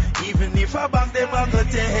talk, even if I bang them I go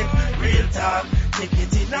take. Real talk, take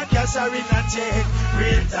it in a cash or in a check.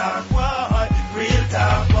 Real talk, boy, real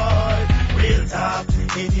talk, boy. Real talk,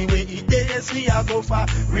 anyway it is we a go for.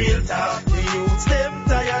 Real talk, the youths them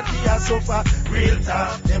tired we a suffer. Real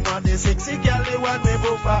talk, them want the sexy girl they want me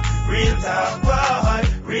go for. Real talk, boy,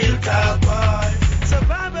 real talk, boy.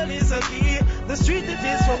 Survival is a key, the street it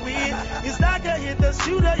is for we. It's not a hit the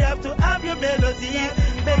studio, you have to have your melody.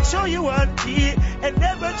 Make sure you want key and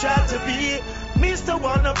never try to be Mr.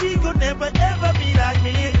 Wannabe could never ever be like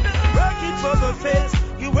me. Rocking for the face,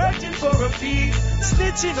 you working for a fee.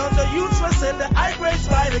 Snitching on the youths will sell the high grades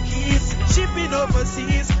by the keys. Shipping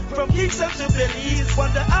overseas from Kingston to Belize.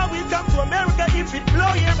 Wonder how we come to America if it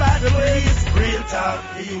blow here by the breeze. Real talk,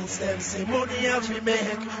 the youths them say money have we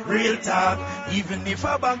make. Real talk, even if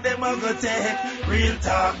I bank them I go take. Real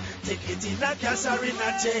talk, take it in a cash or in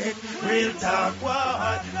a check. Real talk,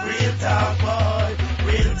 boy. Real talk, boy.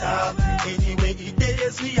 Real talk. Anyway, it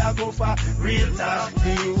is we are go for. Real talk,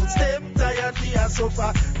 the youths them tired we are so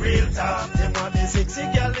far. Real talk, them want the sexy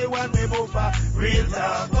girl they want me move for. Real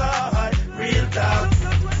talk, boy. Real talk.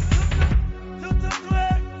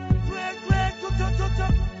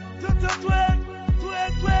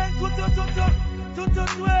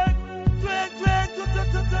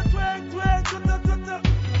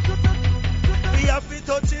 We have to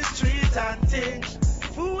touch the street and things.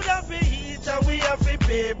 Food have to eat and we have to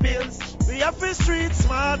pay bills. We have to street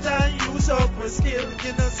smart and use up our skill.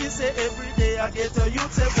 You know, see say every day I get a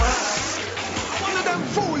youth say why. One of them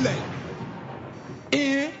fool eh?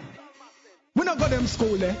 We not got them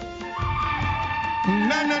school eh?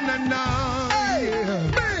 No.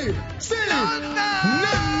 Hey, babe, see, no.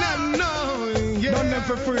 Yeah. Done them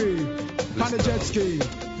for free. On the jet ski.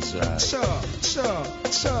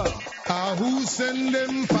 Sure. Who send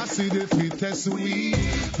them fussy the fittest we?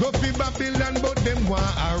 Go fi Babylon but them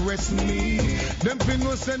want arrest me. Them fi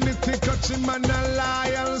no send me to catch him and a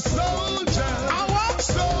loyal soldier.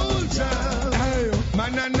 Soldier. Hey.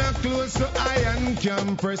 Man and a close so iron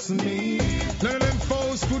can press me. None of them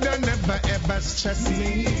foes could never ever stress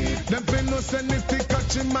me. Them fi no send me to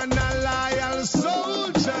catch him and a loyal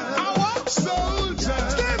soldier.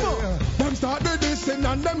 Them start the dissing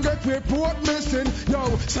and them get report missing.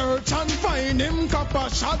 Yo, search and find him, copper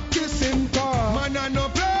shot kissing car. Man a no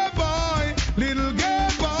playboy, little gay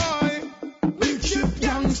boy. Big ship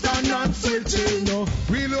youngster not switching. No.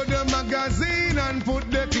 Reload the magazine and put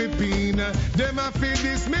the clip in. Them a feel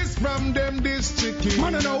dismissed from them this chicken.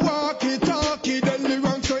 Man a no walkie-talkie, then the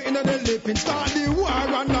wrong straight in the lipping. Start the war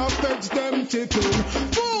and now fetch them chicken.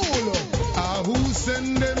 Fool! Who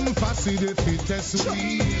send them fussy the fittest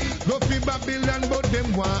we? Go fi Babylon but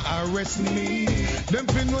them want arrest me. Them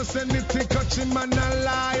fi no send it to catch him and a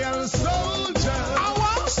loyal soldier.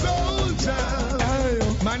 Hey.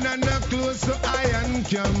 Man and a close so iron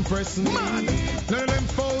can press me. None of them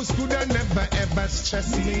foes could never ever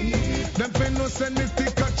stress me. Them fi no send it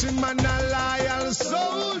to catch him and a loyal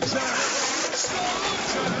soldier.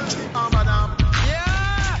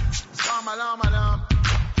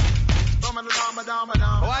 What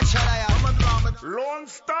shall I have?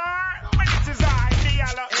 Lonestar, it is I, the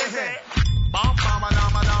yellow.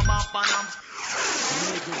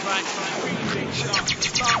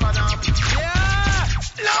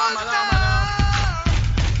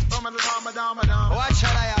 What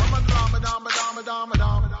shall I have?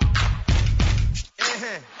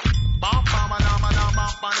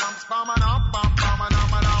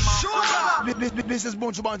 This is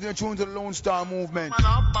Bunch about to tune to the Lone Star movement.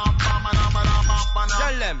 Tell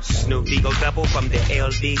them. Snoopy go double from the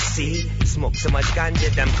LDC. Smoke so much ganja,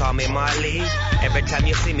 them call me Marley. Every time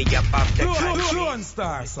you see me up off the country.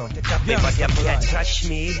 Lonestar Sound. But you can't touch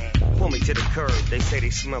me. Pull me to the curb. They say they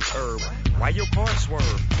smell herb. Why your car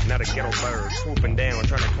swerve? Not a ghetto bird swooping down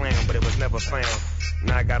trying to clown, but it was never found.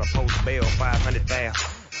 Now I got a post bail, 500 bail.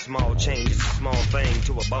 Small change, it's a small thing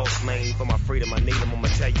to a boss man. For my freedom, I need them, I'ma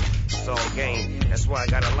tell you, it's all game. That's why I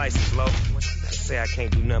got a license, low. I say I can't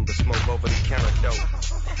do nothing but smoke over the counter dope.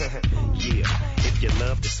 Yeah, if you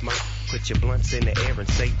love to smoke, put your blunts in the air and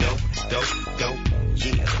say dope.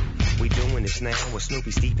 Yeah, we doing this now with Snoopy,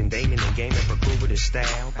 Stephen, Damon, and Game and Prove this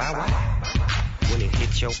style. Bow wow. When it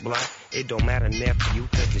hits your block, it don't matter nephew,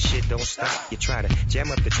 cause the shit don't stop. You try to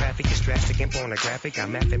jam up the traffic, it's drastic and pornographic. I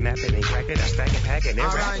map it, and crack it, I stack it, pack it, and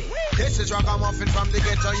rap it. This is Ragamuffin from the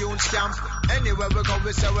ghetto youth camp. Anywhere we go,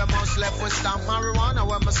 we say we must left with stamp. Marijuana,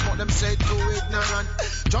 when we smoke them say too ignorant.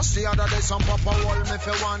 Just the other day, some papa wall me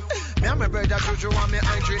for one. Me and my brother Juju and me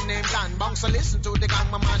Andrew named Dan. Bounce listen to the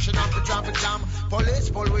gang, my mashing up the traffic jam. Police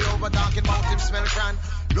pull we over, talking about him smell grand.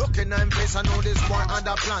 Looking in place, I know this boy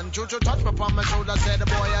under plan. Juju touch me on my shoulder, said the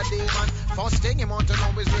boy a demon. First thing he want to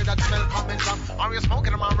know is where that smell coming from. Are you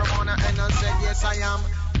smoking marijuana? And I said, yes I am.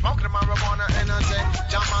 Smoking marijuana, and I said,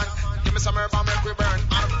 jam on. Give me some herb and make we burn.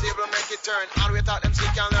 Out of the table, make it turn. All the way thought them still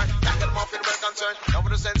can learn. Can't get them off in well concerned. Over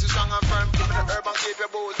the sense is strong and firm. Give me the herb and keep your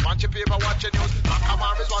booze. Watch your paper, watch your news.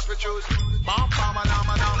 Macabar is what we choose. Bam, bam, bam,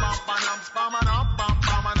 bam, bam, bam, bam, bam, bam, bam, bam,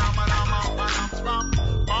 bam, bam, bam, bam, bam, bam,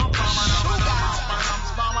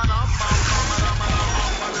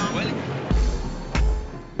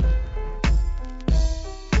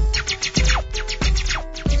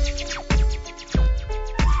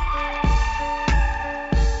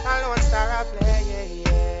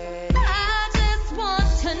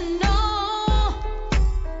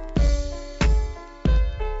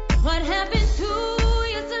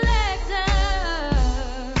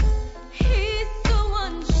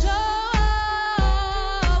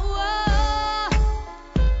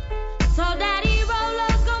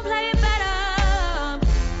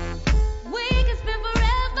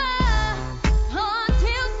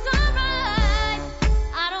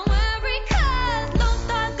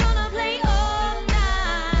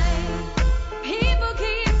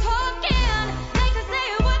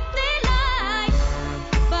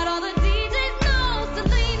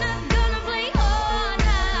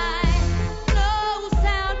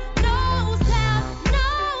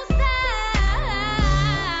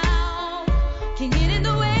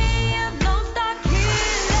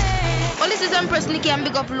 Empress Nikki and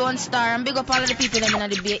big up Lone Star and big up all of the people them in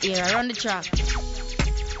the Bay Area. Run the track.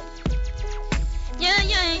 Yeah,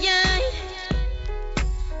 yeah, yeah.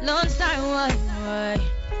 Lone Star, why?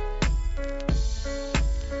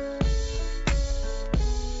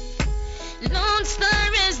 Lone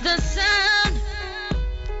Star is the sound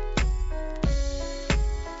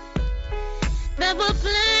that will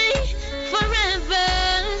play forever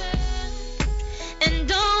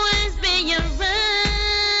and always be around.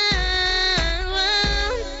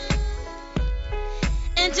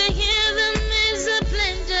 And to hear them is a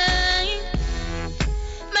pleasure.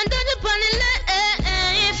 Man, daddy upon the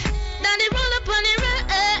life, daddy roll upon the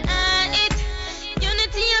right.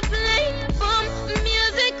 Unity a play, boom,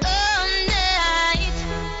 music all night.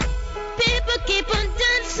 People keep on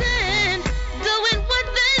dancing, doing what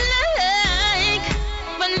they like.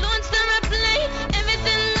 When Lone Star a play,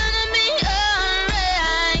 everything gonna be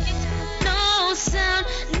alright. No sound,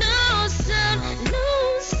 no sound, no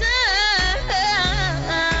sound.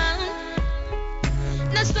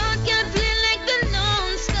 The sound can't play like the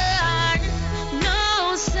Lone Star.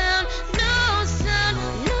 No sound, no sound,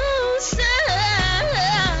 no sound.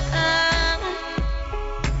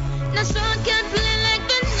 The sound can't play like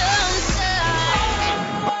the Lone Star.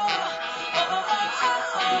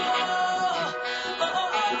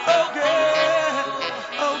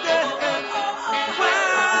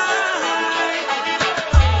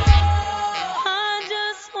 I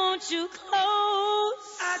just want you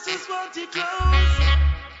close. I just want you close.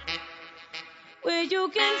 Where you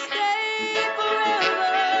can stay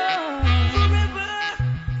forever.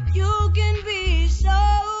 You can be sure.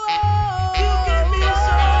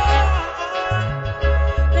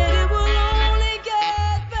 That it will only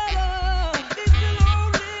get better.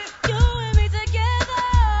 You and me together.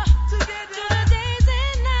 Through the days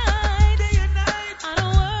and nights. I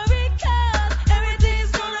don't worry 'cause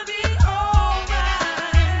everything's gonna be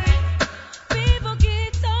alright. People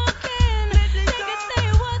keep talking. They can say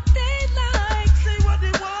what they like.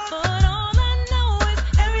 But all I know is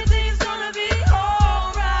everything's gonna be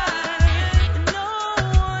alright. No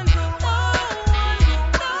one can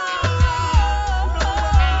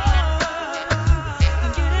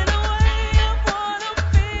get in the way of what I'm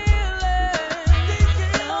feeling.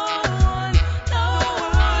 No one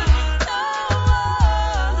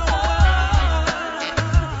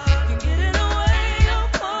can get in the way of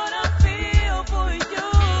what I feel for you.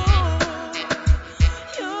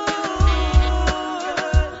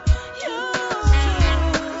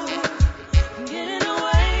 Get in the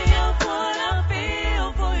way of what I feel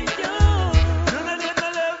for you. None of them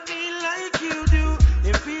love me like you do.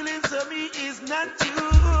 Their feelings of me is not you.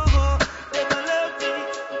 They don't love me.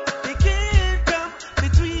 They can't come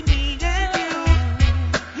between me and you.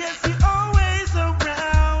 Yes, you're always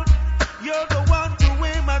around. You're the one to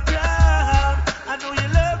wear my crown. I know you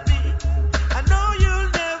love me. I know you'll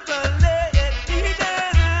never let me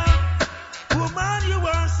down. Woman, you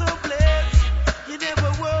are so blessed. You never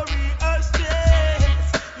worry or stress.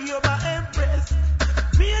 You're my empress.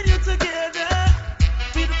 Me and you together,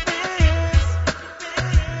 we the best.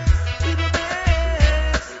 We the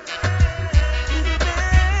best. We the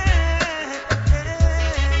best.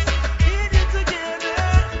 Me and you together,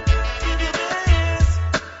 we the best.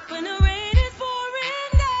 When the rain is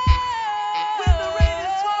pouring down.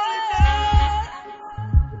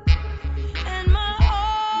 And my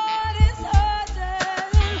heart is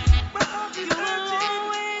hurting.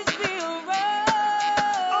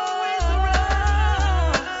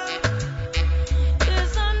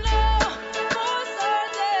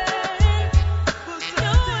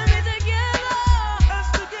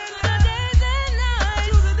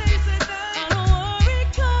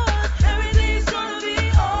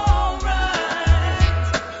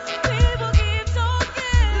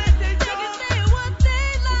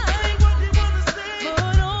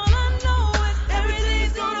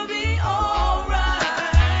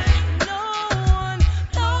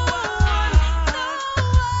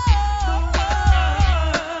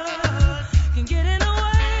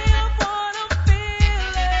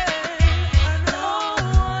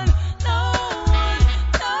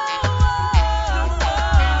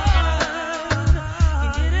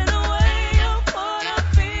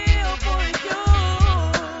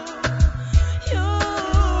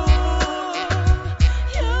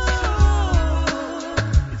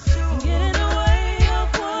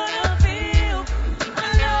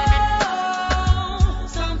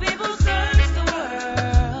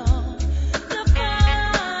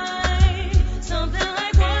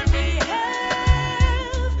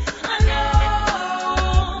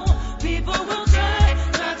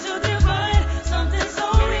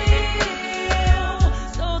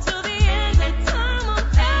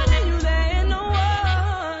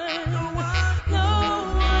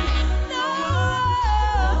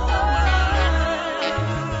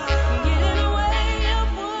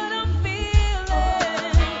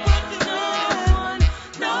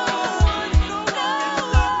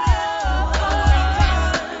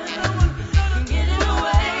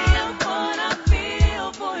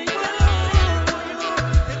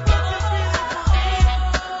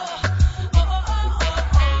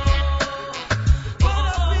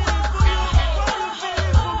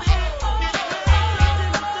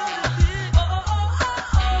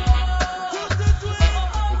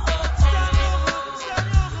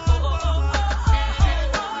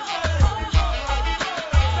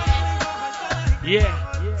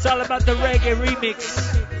 Yeah, it's all about the reggae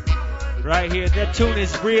remix right here. That tune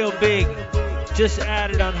is real big. Just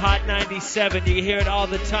added on Hot 97. You hear it all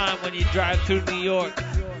the time when you drive through New York.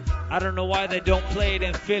 I don't know why they don't play it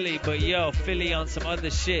in Philly, but yo, Philly on some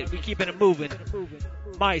other shit. We keeping it moving.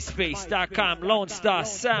 MySpace.com, Lonestar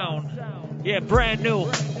Sound. Yeah, brand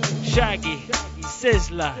new. Shaggy,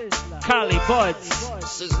 Sizzler, Kali Buds.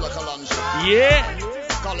 Yeah,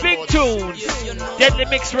 big tunes. Deadly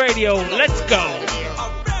Mix Radio. Let's go.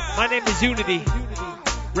 My name is Uni-T.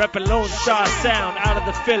 Reppin' Lonestar Sound out of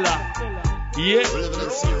the filler. Yeah,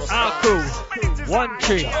 our crew. 1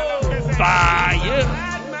 tree. Fire.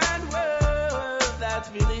 That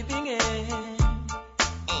we're living in.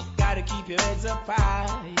 Gotta keep your heads up high.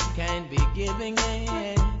 You can't be giving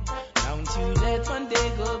in. Don't you let one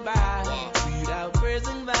day go by without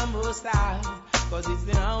praising the Most High, 'cause it's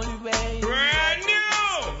the only way. Brand new.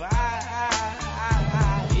 Survive.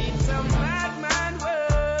 It's a mad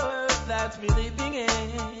world that we're living in.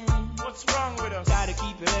 What's wrong with us? Gotta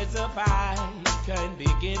keep your heads up high. You can't be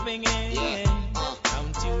giving in.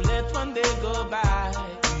 Don't you let one day go by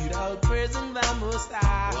without praising the Most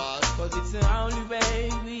High, 'cause it's the only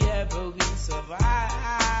way we ever will survive.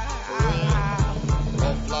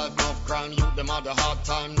 Rough life, enough crime, youth, them had a hard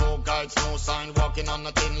time. No guides, no sign, walking on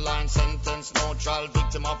a thin line. Sentence, no trial,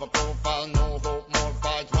 victim of a profile. No hope, more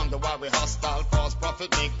fight, wonder why we hostile. False prophet,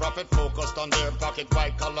 make profit, focused on their pocket.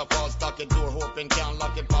 White collar, false docket, door hoping, can't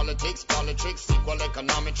lock it. Politics, equal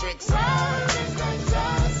economic tricks.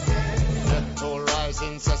 Death toll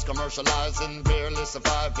rising, cess commercializing, barely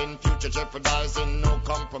surviving, future jeopardizing, no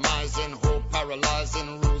compromising, hope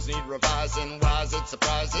paralyzing, rules need revising. Why is it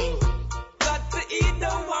surprising? Got to eat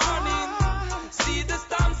the warning. See the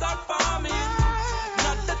storms are forming.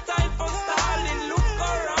 Not the time for stalling. Look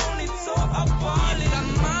around, it's so appalling. It's a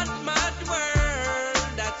mad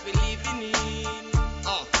world that we living in.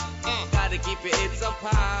 Gotta keep your heads up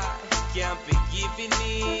high. Can't be giving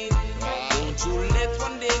in. Don't you let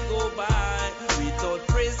one day go by without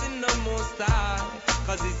praising the Most High,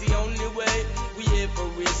 'cause it's the only way we ever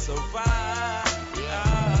will survive.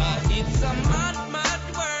 It's a mad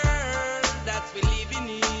world that we living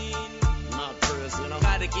in.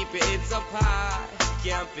 Gotta keep your heads up high,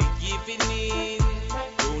 can't be giving in.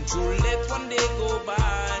 Don't you let one day go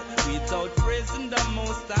by without praising the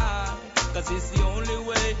Most High, 'cause it's the only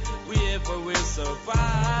way we ever will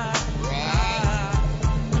survive.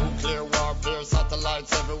 Nuclear warfare,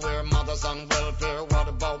 satellites everywhere, mothers on welfare. What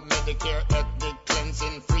about Medicare, ethnic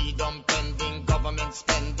cleansing, freedom pending, government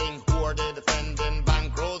spending, who are they defending?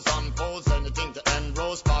 Bankrolls on foes, anything to end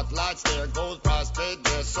row. Spotlights, there goes price paid,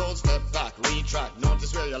 their souls. Step back, retract,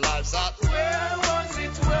 notice where your life's at. Where was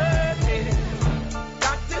it worth it?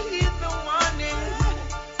 Got to heed the warning.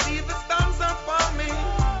 See the storms are forming.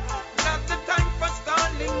 Not the time for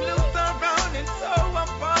stalling. Look around, it's so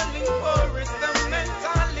appalling. For it's the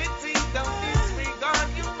mentality. Don't disregard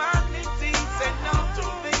humanity. Say no to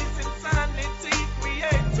this insanity.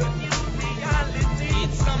 Create a new reality.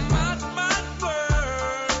 It's a mad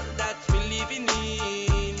world that we're living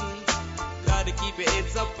in. Gotta keep your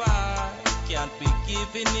heads up high. Can't be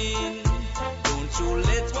giving in. Don't you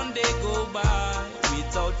let one day go by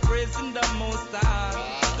without praising the Most High,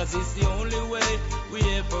 'cause it's the only way we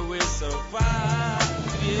ever will survive.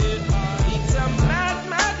 Yeah. It's a mad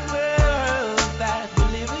world that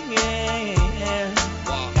we're living in.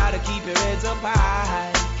 Gotta keep your heads up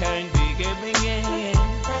high, can't be giving in.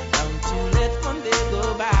 Don't you let one day go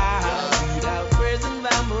by without praising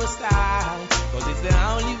the Most High, 'cause it's the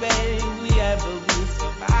only way we ever will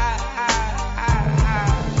survive.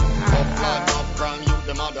 Crime, youth,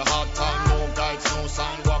 them had a hard time. No guides, no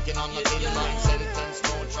sign, walking on a thin line. Sentence,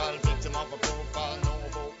 no trial, victim of a profile. No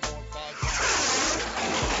hope, more fight.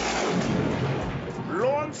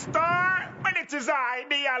 Lone Star, when it is I,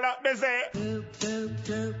 the Allah, they say.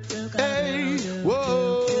 Hey,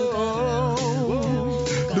 whoa,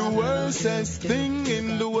 the worstest thing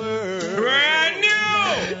in the world. Brand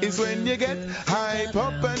new. Is when you get hype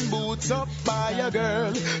up and boots up by a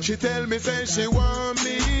girl. She tell me, say she want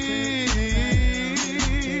me.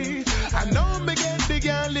 I know me get the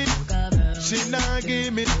girl in. She not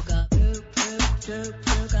give me.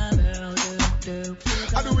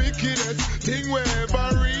 And the wickedest thing will ever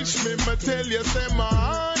reach me, ma tell you, say my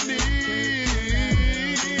honey.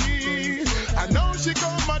 I know she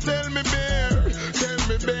come and tell me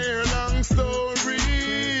bear, long story.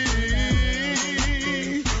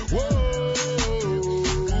 Whoa.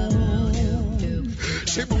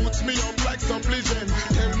 She boots me up like supplicant.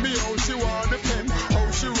 Tell me how she wanna pen,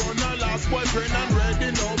 how she run her last boyfriend and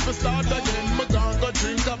ready now to start again. Me gon' go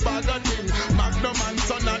drink a bag of thing, Magnum and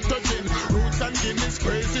son not touching. Roots and Guinness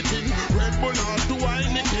crazy thing. Red Bull hard to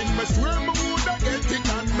wine it in. Me swear me woulda get it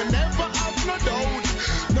and me never have no doubt.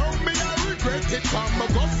 Now me I regret it, cause me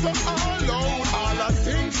go so all out. All I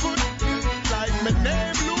sing for like me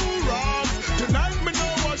name Lou Ross. Tonight me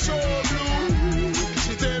know I show blue.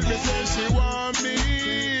 She tell me say she want me.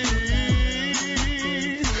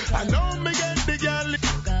 I know me get the girl.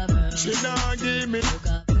 She not give me.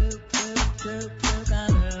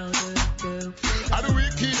 And the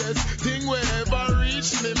wickedest thing will ever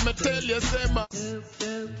reach me. Me tell you say my.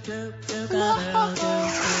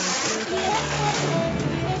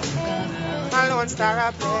 My Lonestar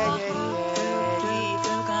I play.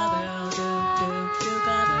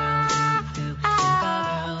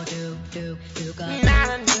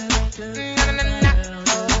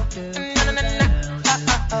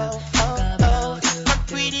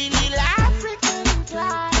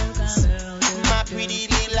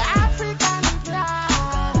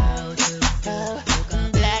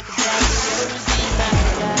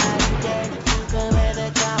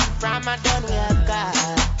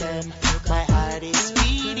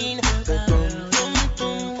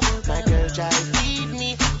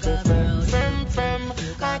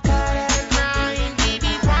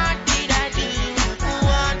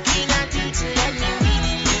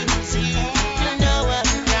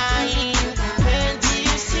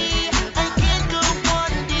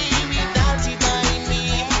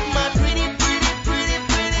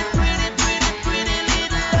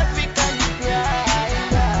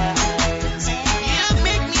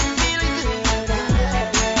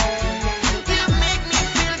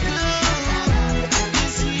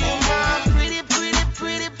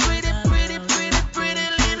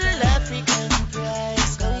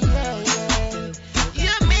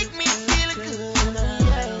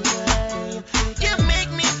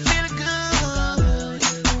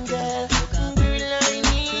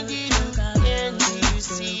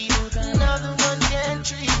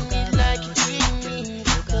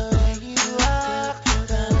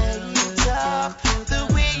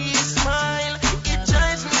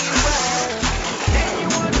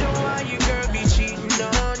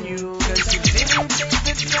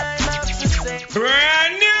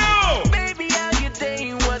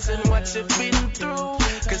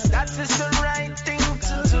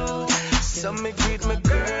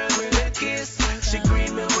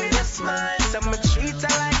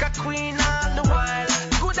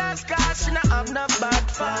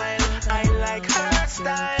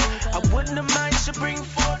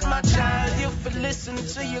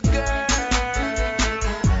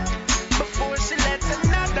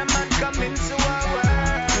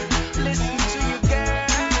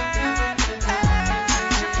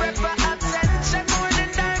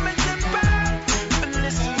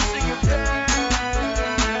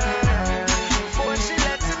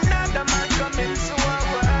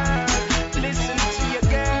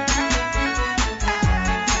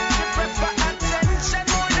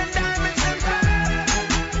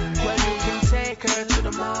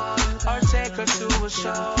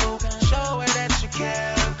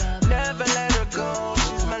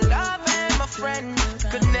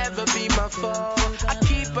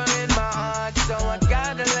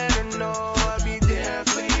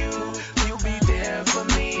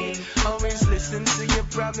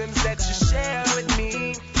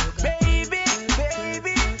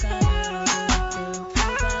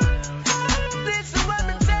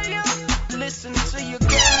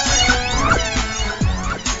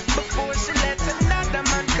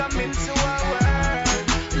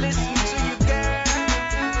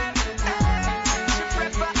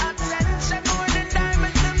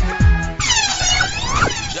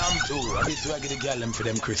 For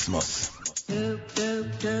them Christmas.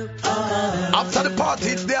 After the party,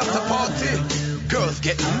 it's the after party. Girls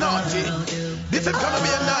get naughty. This is gonna be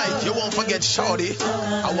a night you won't forget, shorty.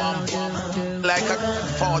 I want like a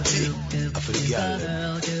 40 for the girl.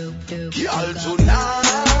 Girl,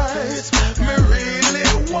 tonight, me really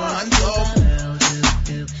want some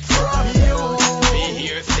from you. Me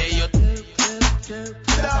here say you.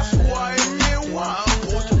 That's why me want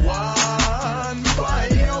put one by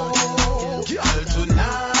you. Girl,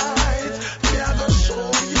 tonight, me a go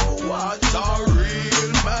show you what a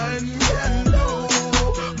real man can do.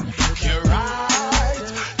 You're right,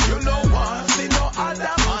 you know want see no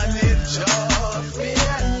other man, it's just me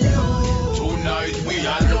and you. Tonight we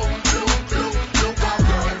are look a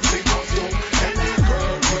girl, think of you. Any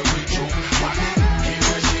girl where we choose,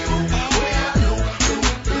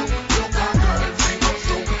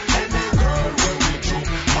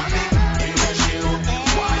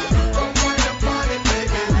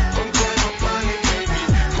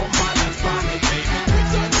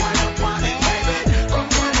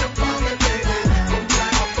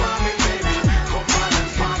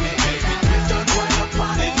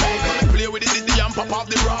 and pop off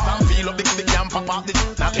the rock. And feel up the stick and pop off the.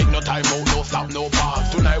 Now take no time out, no stop, no pause.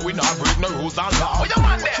 Tonight we not break no rules and laws. Oh, your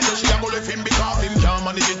man there. She said she a go left him because him can't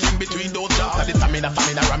manage it in between those jaws. And the stamina,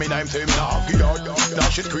 ramming, I'm saying now. Now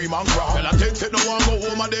she scream and crawl. Well, I take it, no one go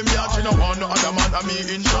home and them yard. She no want no other man and me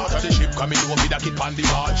in charge. And the ship coming over with a kid on the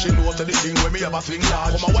bar. She knows the thing when me have a swing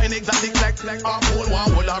large. Come a wine exotic like half whole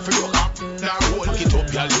one whole half for you up. Now roll it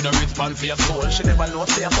up, y'all, you know respond for your soul. She never know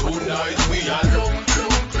say a soul. Tonight we are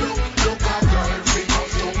look a girl, we go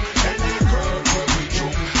so any girl where we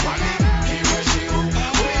choke. Money, give her she hook.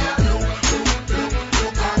 We are look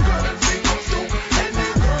a girl, we go so any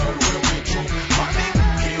girl where we choke. Money,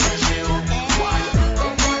 give her she hook. Why?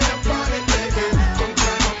 Come find a party, baby. Come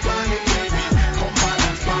climb up on it, baby. Come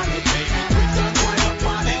balance on it, baby. Twist and wind up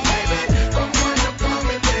on it, baby. Come wind up on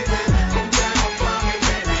me, baby. Come climb up on me,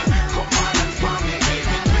 baby. Come balance on me,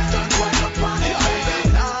 baby. Twist and wind up on it, baby.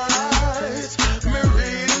 Nice, me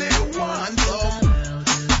really want some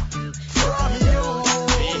from you.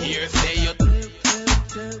 Me hear say you.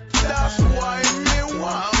 That's why me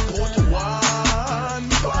want put one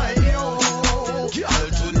by you. Girl,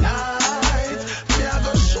 tonight me a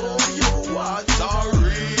go show you what a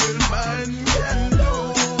real man can do.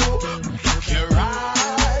 You're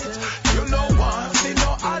right, you know want see no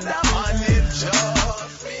other man, it's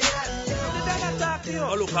just me and you.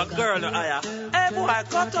 Oh, look, a girl no higher. Hey, boy,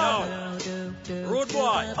 cut out. Rude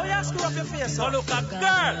boy. Oh, yeah, screw up your face. Oh, look, a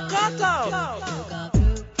girl. Cut out.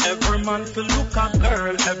 Every man fi look a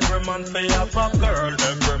girl, every man fi have a girl,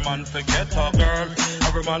 every man fi get a girl,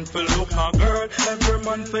 every man fi look a girl, every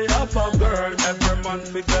man fi have a girl, every man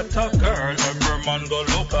fi get a girl, every man go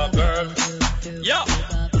look a girl. Yeah.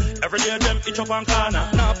 Every day them itch up on corner.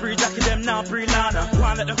 Now free Jackie them, now free Lana.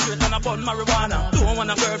 Wanna let them straight and a bun marijuana. Don't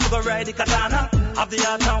want a girl to go ride the katana. Have the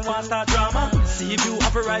heart and want start drama. See if you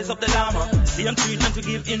have to rise up the llama. Same treatment to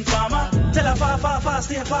give informer. Tell her far,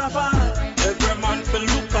 stay far. Every man fi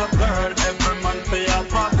look a girl, every man fi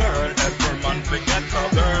have a girl, every man fi get a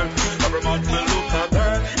girl, every man fi look a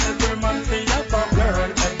girl, every man fi have a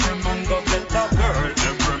girl, every man go get a girl,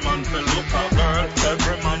 every man fi look a girl,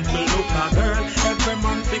 every man fi look a girl, every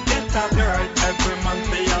man fi get a girl, every man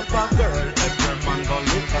fi have a girl, every man go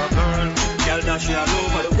look a girl. Girl dash all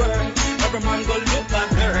over the world, every man go look a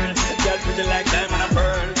girl. Girl pretty like diamond and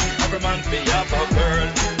pearl, every man fi have a girl.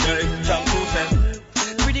 Yeah, jump to them.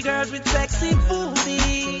 Pretty girls with sexy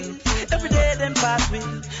booties. Every day them pass with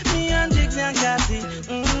me and Jigs and Cassie.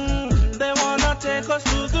 They wanna take us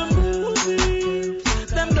to the movies.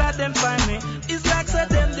 Them glad them find me. It's like said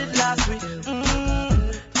them did last week.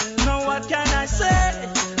 Now what can I say?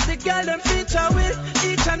 The girl them feature with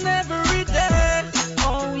each and every day.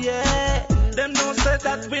 Oh yeah, them don't say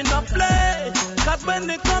that we not play. Cause when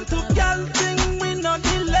they come to girl thing, we not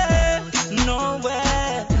delay. No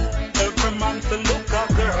way. Every man fi look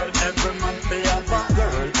a girl, every man fi have a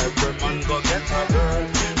girl, every man go get a girl,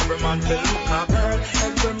 every man fi look a girl,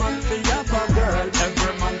 every man fi have a girl,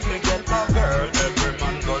 every man fi get a girl, every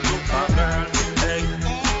man go look a girl. Hey,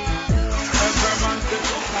 every man fi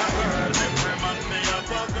look a girl, every man fi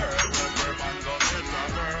have a girl, every man go get a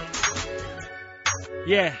girl.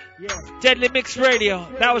 Yeah. Deadly Mix Radio.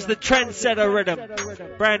 That was the trendsetter rhythm.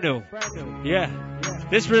 Brand new. Yeah.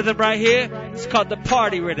 This rhythm right here is called the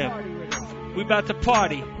party rhythm. We about to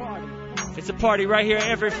party. It's a party right here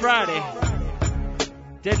every Friday.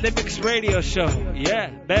 Deadly Mix Radio Show. Yeah.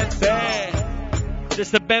 Bembe.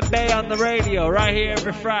 Just a Bembe on the radio right here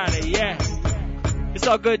every Friday. Yeah. It's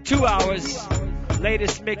all good. 2 hours.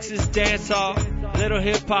 Latest mixes, dancehall, little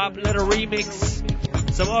hip hop, little remix,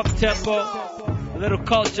 some up tempo, a little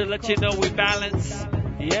culture. Let you know we balance.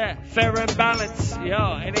 Yeah, fair and balance.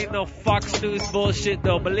 Yo, it ain't no Fox News bullshit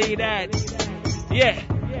though. Believe that. Yeah,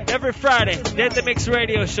 every Friday, Deadly Mix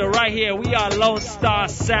Radio Show right here. We are Lonestar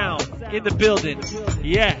Sound in the building.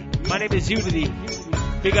 Yeah, my name is Uni-T.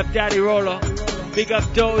 Big up Daddy Rolo. Big up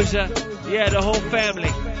Doja. Yeah, the whole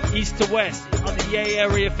family. East to west. On the Yay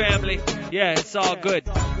area family. Yeah, it's all good.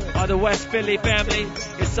 On the West Philly family.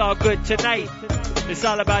 It's all good. Tonight, it's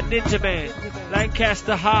all about Ninja Man.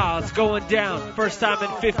 Lancaster Halls going down. First time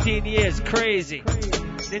in 15 years. Crazy.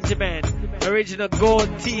 Ninja Man. Original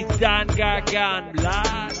gold teeth. Don Gargan.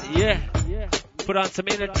 Blood. Yeah. Put on some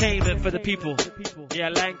entertainment for the people. Yeah,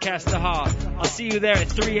 Lancaster Hall. I'll see you there at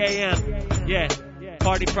 3 a.m. Yeah.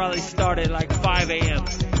 Party probably started like 5 a.m.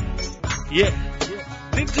 Yeah.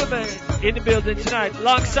 Ninja Man in the building tonight.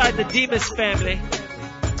 Alongside the Demas family.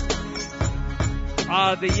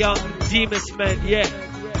 The young Demas men. Yeah.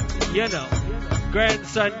 You know.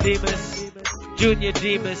 Grandson Demas, Junior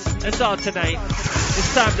Demas, it's all tonight.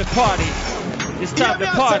 It's time to party. It's time to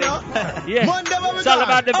party. Yeah. It's all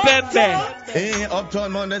about the bembe. Hey,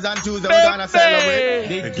 Uptown Mondays and Tuesdays, we're gonna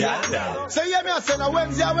celebrate the girl. So yeah, me I say now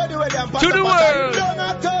Wednesday, I'm to the world.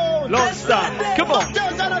 Lonestar, come on.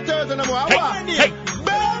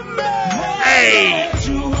 Hey, hey.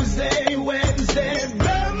 Tuesday, Wednesday,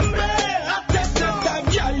 bembe. At the time,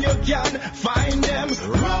 girl, you can find them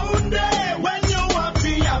round there. When you want to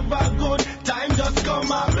have a good time, just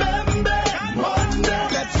come and bembe. Monday,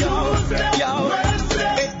 let's go.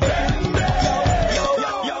 Wednesday, bembe.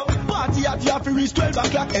 Yo. Party at your free reach 12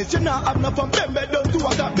 o'clock. Else you not have no fun. Bembe don't do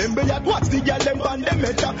what bembe yet. Watch the girl them band them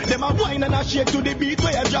better. Them a wine and a shake to the beat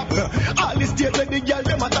where you drop. All the state where the girl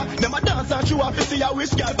them attack. Them a dance and show off to see how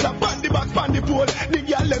which girl clap. On the back, on the pole, the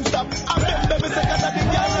girl them stop. And bembe second of the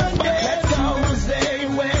girl them back. Let's go. Tuesday,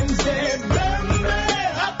 Wednesday, bembe.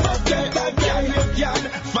 Okay, that girl you can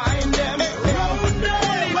find them round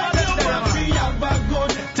there. When you want to have a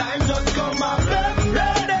good time, just come and bembe.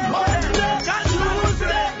 Monday,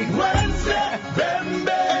 Tuesday, Wednesday,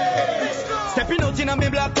 bembe. Stepping out in a me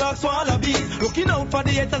black clocks wallabies. Looking out for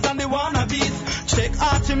the haters and the wannabes. Check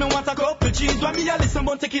Archie, me want a couple cheese. When me a listen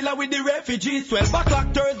about tequila with the refugees. 12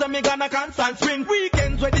 o'clock Thursday, me gonna constant swing.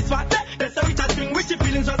 Weekends where this fat, that's a Richard swing. With your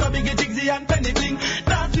feelings was a big Jigsy and Penny Bling.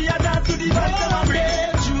 Dance we a dance to the vibe and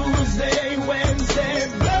bring. Tuesday, Wednesday,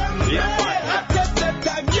 bembe. At the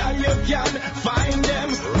time, girl, you can find them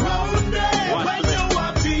round there. When you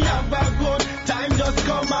want to have a good time, just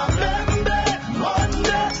come and bembe.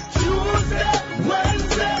 Monday, Tuesday,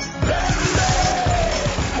 Wednesday, bembe.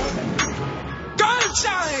 Girl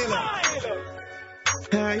child,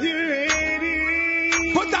 are you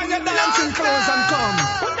ready? Put on your dancing clothes and come.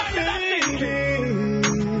 Put on your dancing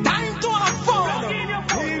clothes. Time to have fun.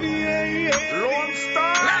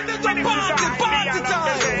 Lonestar. Let the party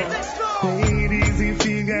time. Ladies, if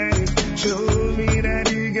you got it, show me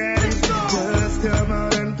that you got it. Just come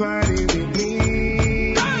out and party with me.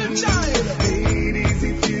 Ladies,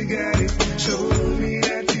 if you got it, show me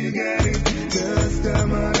that you got it. Just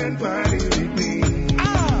come out and party with me.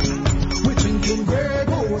 We're drinking Grey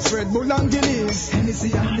Goose, Red Bull and Guinness,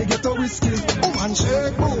 Hennessy and the ghetto whiskey. Oh man,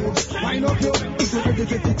 shake moves, wind up yo. If you're ready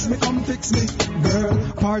to fix me, come fix me.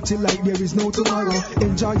 Girl, party like there is no tomorrow.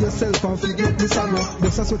 Enjoy yourself and forget the sorrow.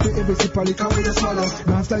 Just a sweat to every sip of liquor with a swallow.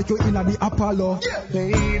 Dance like you're in the Apollo.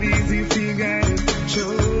 Ladies, if you got it,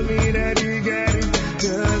 show me that you got it.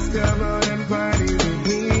 Just come out and party with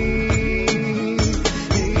me.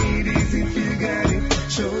 Ladies, if you got it,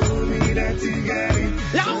 show me that you got it.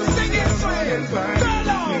 Now sing it straight. Burn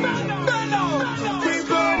on. We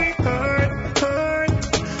party hard, hard.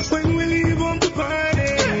 When we leave home to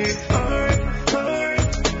party hard, hard.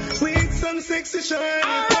 With some sexy shine.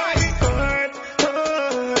 Party hard,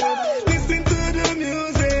 hard. Listen to the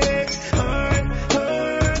music. Hard,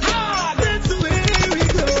 hard. That's the way we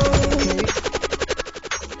go.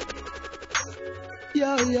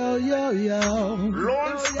 Yo.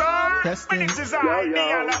 Lonestar. This is I.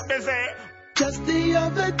 Just the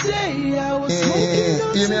other day I was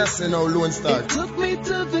smoking Hear me I say now, Lonestar. It took me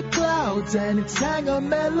to the clouds and it sang a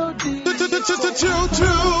melody.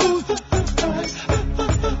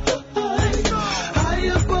 High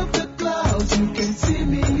above the clouds, you can see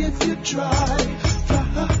me if you try.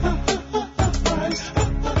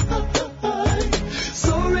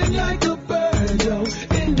 Soaring like a bird, yo,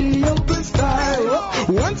 in the open sky.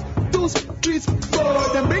 1, 2, 3,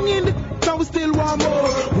 4, then bring in the we still want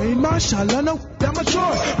more. Wayne Marshall, I know, damn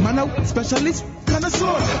sure. Man, a specialist,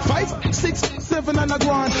 connoisseur. 5, 6, 7, and a go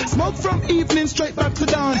on. Smoke from evening straight back to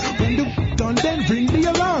dawn. When the done, then bring the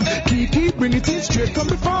alarm. Kiki, bring it in straight from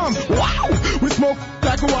the farm. Wow! We smoke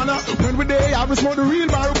like we wanna. When we there, I we smoke the real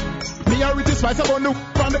barrel. Me a Richie Spice, I on the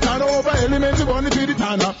from the corner over elementary, on the to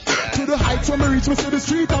Tana. To the heights when we reach, we see the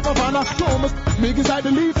street of Havana. Thomas, make inside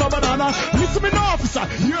the leaf of banana. Listen me no officer,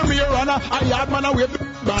 hear me a runner. I yard man, I wave the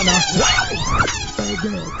banner. Hey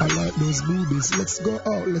girl, I like those boobies. Let's go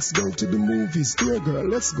out, let's go to the movies. Here girl,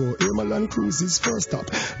 let's go. Here my land cruises. First stop,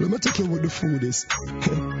 let me take you where the food is.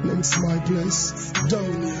 Next my place.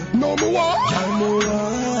 Down here. No more.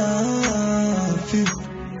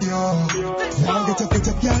 Wanna get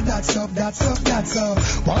up, yeah, that's up.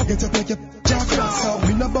 Wanna get up, make your jack cross up.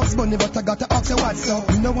 Me no box bunny, but I got to ask you what's up.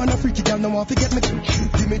 Me no wanna freaky girl, no want to get me.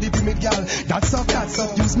 Give me the girl, that's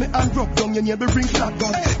up. Use me and rub down your neighbor, bring flat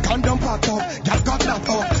gun. Condom pack up, girl got that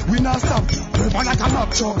up. We not stop, move on like a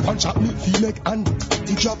knock truck. Punch up me, feel make and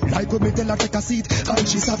teach up. Like when me tell her take a seat, and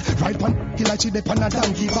she sat right on, he like she dip on a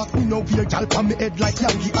donkey back. Me no fear, girl on me head like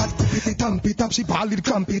Yankee hat. Pit it up, she ball it,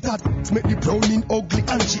 cramp it at. Make the browning ugly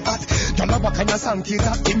and she hot. Girl a walk in a sand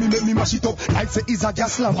theater, give me, make me mash it up. Like say is a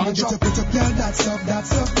gas lamp. Wanna get up, girl, that's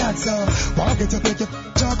up. Wanna get up, make your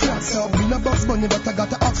jaw cracks up. Me no Bugs Bunny, but I got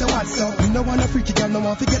to ask you what's up. Me no wanna freaky girl, no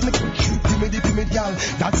want to get me. Give me the timid girl,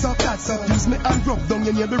 that's up. Use me and rub down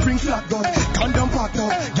your neighbor, bring flat gun. Condom packed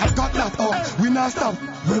up, girl got locked up. We not stop,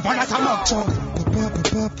 we got a knock chop.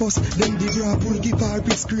 Purpose, then the girl pull, give her a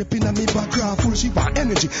big scraping and me back full. She want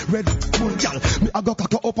energy, red full girl. Me I go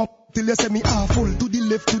cock up till you say me half full. To the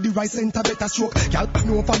left, to the right, center, better stroke. Girl,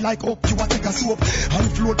 no if I like up, you a take a soap.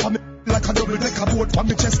 And float for me like a double decker boat. For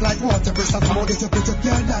me chest like water, breast of more. Get up,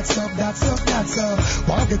 girl, that's up.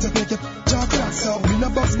 Wanna get up, make your jaw cracks up. Me no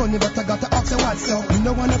Bugs Bunny, but I got to ask you what's up. Me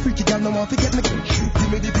no wanna freaky girl, no want to get me.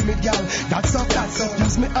 Give me the timid girl, that's up.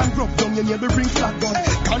 Use me and rub down your neighbor, bring flat gun.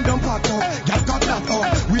 Condom packed up, girl got locked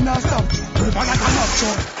up. We not stop, we got a knock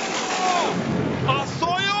chop. I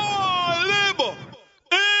saw you on labor.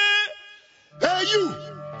 Hey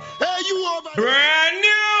you over there. Brand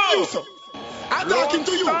new. You, sir. I'm talking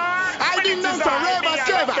to you. I didn't know from Reba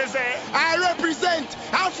Skeva. I represent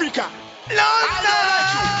Africa. I don't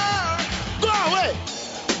like you. Go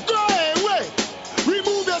away.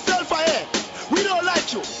 Remove yourself from here. We don't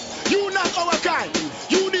like you. You not our kind.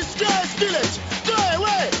 You disgrace village. Go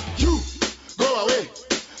away. You. Go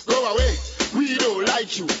away. We don't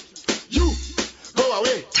like you. You. Go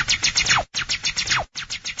away.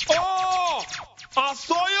 Oh, I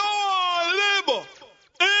saw you on labor.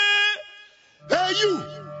 Hey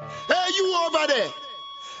you over there.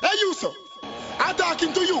 Hey you, sir. I'm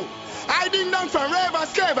talking to you. I didn't know from Reba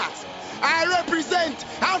Skevas. I represent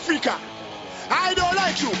Africa. I don't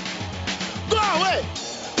like you. Go away.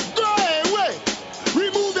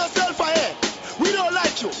 Remove yourself from here. We don't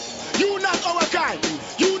like you. You not our kind.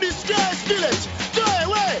 You disgrace village. Go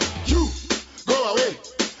away. You. Go away.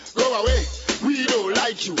 We don't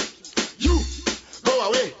like you. You. Go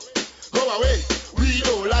away. We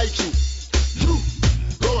don't like you. You.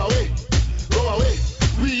 Go away.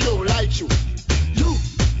 We don't like you. You.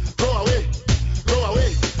 Go away.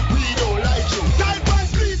 We don't like you. Type and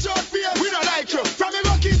screech out fear. We don't like you. From the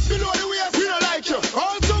buckets below the waist. We don't like you.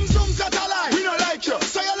 All some satellite. We don't like you.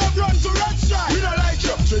 So you love run to red stripe. We don't like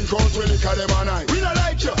you. Drink out when you call them a night. We don't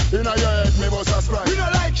like you. In your head, me bust a sprite. We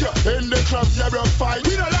don't like you. In the club, you broke fight.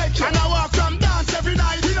 We don't like you. And I walk from dance every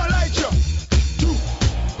night. We don't like you. You.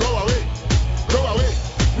 Go away.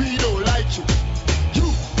 We don't like you. You.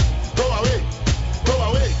 Go away.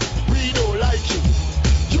 We don't like you.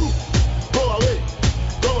 You. Go away.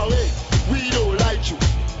 We don't like you.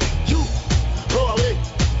 You. Go away.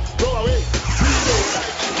 We don't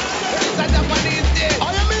like you. It's a Japanese day.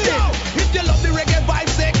 Oh, you mean? Yo, if you love the reggae vibe,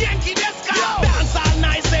 say Genki desu ka. Dance all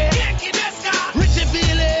night, say Genki desu ka. Richie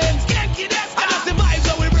feelings, Genki desu ka. And that's the vibes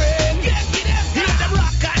that we bring. Genki desu ka. Hear them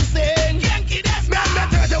rock and sing. Genki desu ka. Man,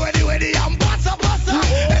 better the and bossa.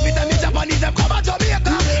 Every time the Japanese them come to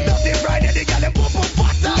Jamaica, nothing Friday the girl them pop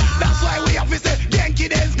faster. That's why we have to say Genki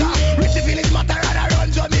desu ka. Richie feelings matter and I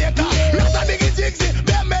run Jamaica. Rasta biggie jigsy,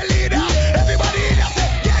 them me leader. Everybody in there say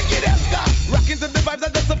Genki desu ka. Rocking to the vibes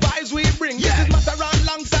and that's the vibes we bring. This is matter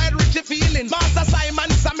alongside Richie feelings. Master Simon,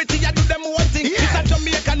 Samity, I do them one thing. It's a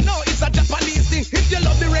Jamaican, no, it's a Japanese thing. If you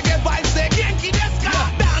love the reggae vibe, say Genki desu ka.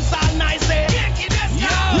 Dance all night, say Genki desu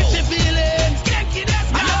ka. Richie feelings, Genki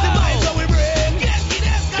desu ka. And that's the vibes that we bring. Genki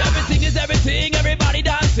desu ka. Everything is everything, everybody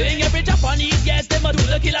dancing. Every Japanese, yes, they must do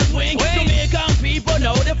the killer swing. Jamaican people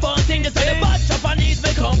know the fun thing. They say the bad Japanese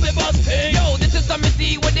make up the bus pay. Yo, this is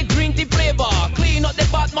Samity with the green tea flavor. Clean up the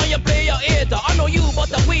Batman, you play your hater. I know you, but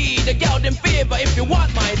the weed, the girl them favor. If you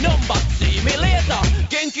want my number, see me later.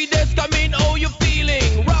 Genki desu ka mean how you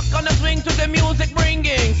feeling. Rock on the swing to the music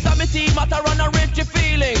bringing. Samity matter on a Richie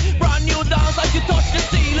feeling. Brand new dance as you touch the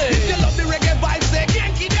ceiling. If you love the reggae vibe, say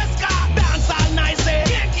Genki desu ka. Dance all night, say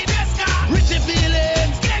Genki desu ka. Richie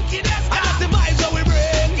feelings, Genki desu ka. And that's the vibes that we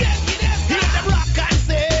bring. Genki desu ka. Hear them rock and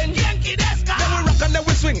sing. Genki desu ka. Then we rock and then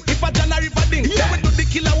we swing. If a Jana river ding, then we do the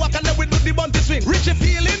killer walk and then we do the bunty swing. Richie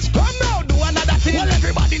feelings, come now, do another thing. Well,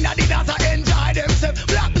 everybody in the dance enjoy themselves.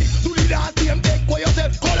 Black do the dance, them take for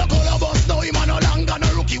yourself. Color,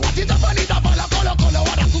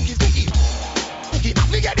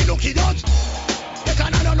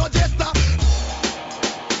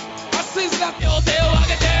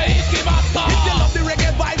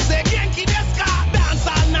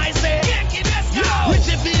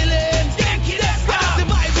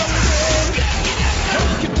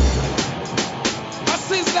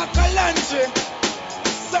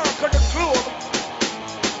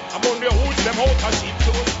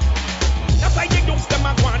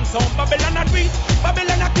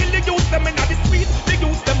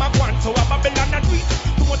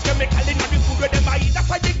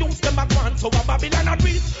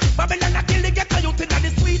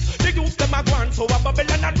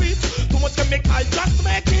 chemical, just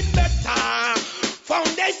make it better.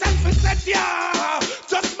 Foundation for set ya,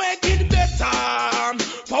 just make it better.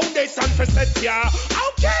 Foundation for set ya.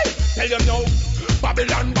 Okay, tell you now,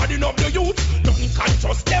 Babylon bagging up the youth. Nothing can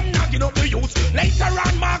trust them, nagging up the youth. Later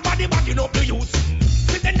on, Mark body bagging up the youth.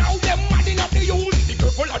 See them now, them madding up the youth. Be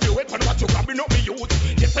careful of the weapon, what you grabbing up the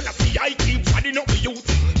youth. Yes, and I see I keep madding up the youth.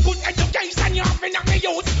 Good education, you having up the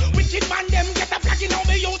youth. Wicked man, them get a flagging up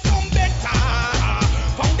the youth. Some better.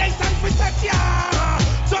 Foundation for set ya,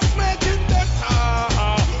 just make it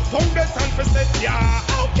better. Foundation for set ya.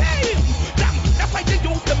 Okay, that's why the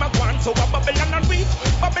youth them a go on. So a Babylon and reach.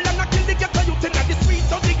 Babylon a kill the ghetto youth in the streets.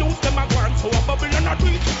 So the youth them a go on. So a Babylon and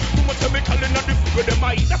reach. Too much chemical in the food with them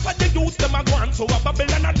eye. That's why the youth them a go on. So a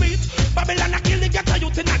Babylon and reach. Babylon a kill the ghetto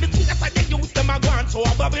youth in the streets. That's why the youth them a go on. So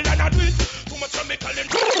a Babylon and reach. Too much chemical in.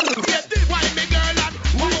 Yes, why me girl and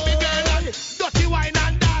why me girl and dirty wine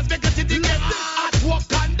and dance make it get. Hot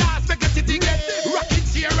walk and dance make it get. Rocking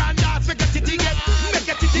chair and dance make it get. Make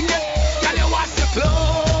it get. Girl you wash your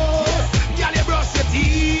clothes. Girl you brush your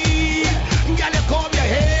teeth. Girl you comb your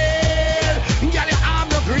hair. Girl your arm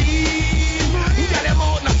no green. Girl your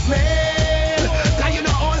mouth no smell. Cause you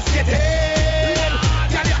know all skating.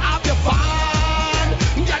 Girl you have your fun.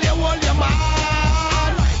 Girl you hold your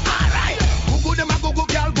man. Alright. Gugu dem a gugu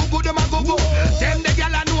girl. Gugu dem a gugu. Them the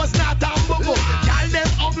girl a know snot and bugu. Girl them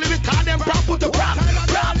ugly we call them prop. Put the prop.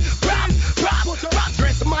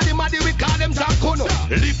 Dress maddy we call them Jankono.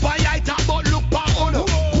 Lip a eye top but look pa ono.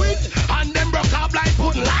 Quit and them broke up like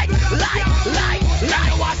pudding. Like.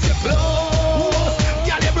 Wash your clothes.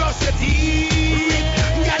 Girl you brush your teeth.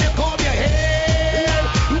 Girl you comb your hair.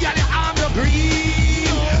 Girl your arm no green.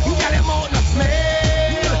 Girl your mouth no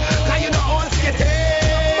smell. Cause you know all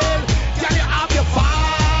skating. Girl you have your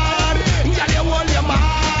fun. Girl you hold your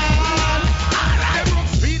man. Alright,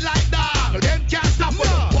 speed like dog. Them can't stop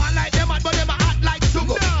us. One like them but them a hot like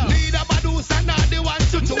sugar. Need a badoo and not the one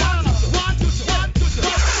to one.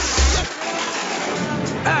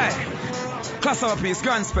 Hey, class of a piece,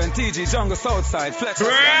 Grand Spend, TG, Jungle, Southside, Fletcher.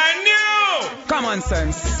 Brand new! Common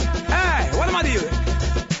sense. Hey, what am I doing?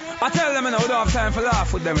 I tell them, you know, we don't have time for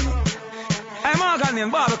laugh with them, you know. Hey, Morgan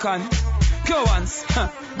and Barbican, pure ones,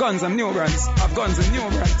 guns and new brands, have guns and new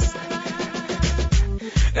brands.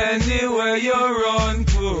 Anywhere you run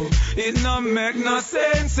to, it no make no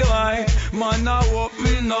sense why. Man, I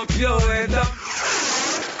open up your head up.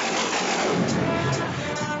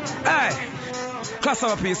 Hey, class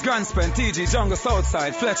of a piece, Grand Spend, TG, Jungle,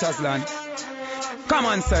 Southside, Fletcher's Land.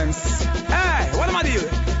 Common sense. Hey, what am I doing?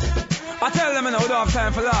 I tell them, you know, we don't have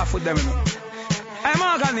time for laugh with them, you know. Hey,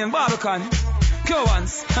 Morgan and Barbican, pure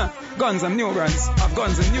ones, guns and new brands, have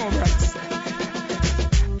guns and new brands.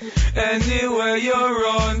 Anywhere you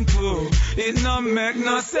run to, it no make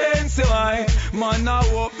no sense why. Man, I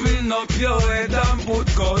open up your head and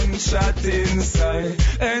put gunshot inside.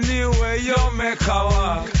 Anywhere you make a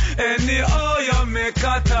walk, anyhow you make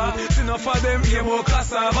a talk. See enough of them here about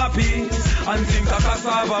cassava peas and think a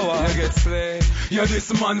cassava walk. You get slayed. You're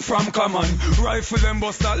this man from common. Rifle them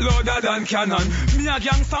bust that loader than cannon. Me a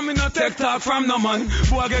gangster, me no take talk from no man.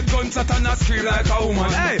 Boy get gunshot and a scream like a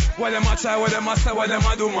woman. Hey, what them a try, what them a say, what them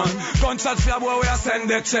a do, man. Gunshot for a boy, we a send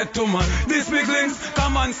that shit to man. These big links,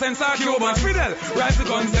 common sense are Cuban. Fidel, rifle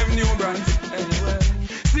guns, them new brands. Anyway.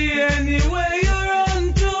 See anywhere you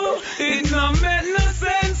run to, it no make no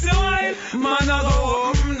sense, why? Man a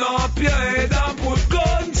go open up your head and put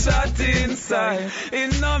gunshot inside.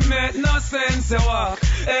 It no make no sense, walk.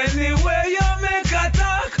 Anywhere you make a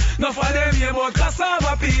talk, no for them here but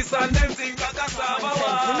cassava peace and them think a cassava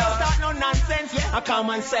walk. You don't start no nonsense, yeah? A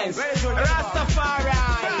common sense. Rastafari.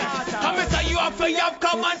 Come and say you have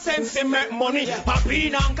common sense to make money.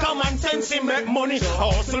 Papi and common sense to make money.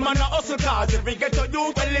 Hustle man a hustle cause if we get to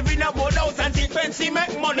you, we live in a boat house and think fancy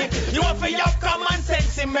make money. You have common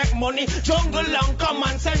sense to make money. Jungle and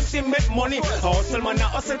common sense to make money. Hustle man a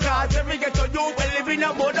hustle cause if we get to you, we live in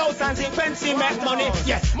a boat house and think fancy make money.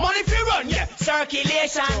 Yes, money fi run, yeah.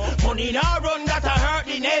 Circulation. Money now run that a hurt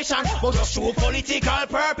the nation. But just show political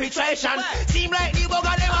perpetration. Seem like the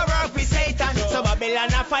bugger them a work with Satan. So Babylon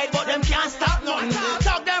a fight but them can't stop nothing.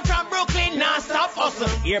 Talk them from Brooklyn, not stop hustle.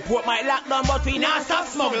 Airport might lock down but we not stop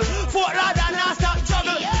smuggle. Fort Lauderdale not stop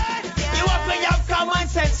juggle. You have to have common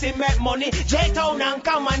sense he make money. J-Town and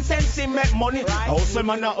common sense he make money. Hustle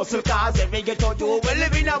man a hustle cause every ghetto you will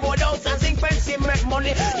live in a board house and sing fence he make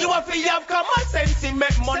money. You have to have common sense he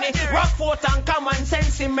make money. Rockfort and common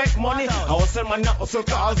sense he make money. Hustle man a hustle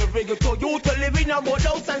cause every ghetto you to live in a board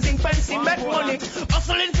house and sing fence he make money.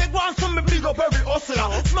 Hustling for one so me big up every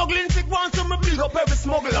hustler. Smuggling for one so me big up every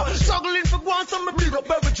smuggler. Struggling for one so me big up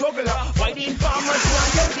every juggler. Why the farmers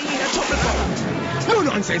want to be in a trouble? No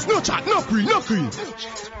nonsense, no chat, no pre, no cream,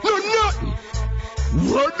 no nothing.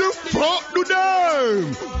 What the fuck do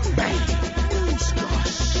them? Bang.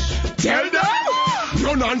 Tell them.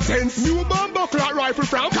 No nonsense. New bomber clock rifle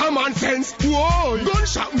from common sense. Whoa.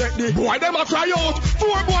 Gunshot make the boy them a cry out.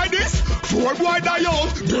 4 boy this, 4 boy die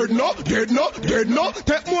out. Dead no, dead no, dead no.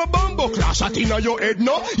 Take more bomber clock shot in your head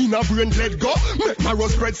no. In a brain let go. Make my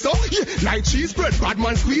roast spread so. Yeah, like cheese bread. Bad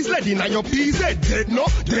man squeeze lead in your peas head. Dead no,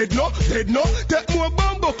 dead no, dead no. Take more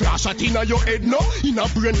bomber clock shot in your head no. In a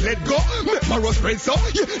brain let go. Make my roast spread so.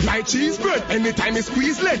 Yeah, like cheese bread. Anytime you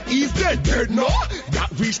squeeze lead, he's dead. Dead no. That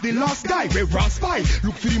reach the last guy. We rock spy.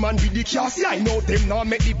 Look for the man with the chassis. I know them now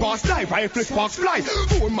make the boss die. Rifle sparks fly.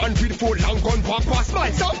 4 man with 4 long gun walk past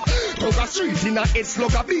by. Some tongue a street in a head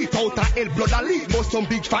slug a beat. Out a hell blood a leak. Most some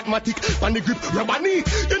big fat matic. And the grip rubber knee.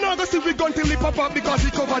 You know go see we gun till he pop up because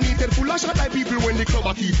he cover neat. And full of shot like people when they club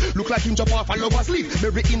a keep. Look like him jump off and love sleep.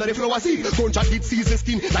 Bury in the flower seed. Gunshot did season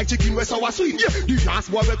skin like chicken with sour sweet. Yeah, the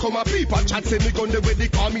last boy will come a peep. And chat say me gun the way they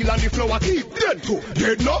call me and the flower keep. Dead to,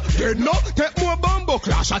 dead no, dead no. Take more bumbo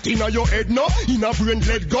clash shot in your head no. In a brain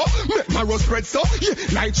let go. Make my roast spread so. Yeah,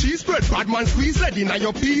 like cheese spread. Bad man squeeze lead in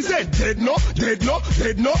your peas head. Dead no, dead no,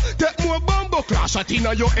 dead no. Take more bumbo clash shot in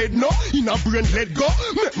your head no. In a brain let go.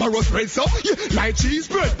 Make my roast spread so. Yeah, like cheese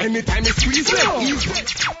spread. Anytime you squeeze lead.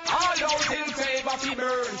 All those in favor fi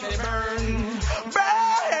burn, say burn,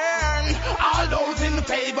 burn. All those in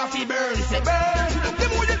favor fi burn, say burn. The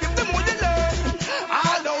more you live, the more you learn.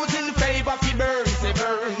 All those in favor fi burn, say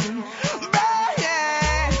burn, burn.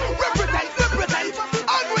 Represent,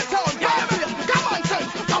 unreturn. Come on, son.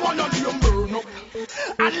 Come on, you burn up.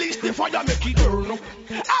 At least the fire make it burn up.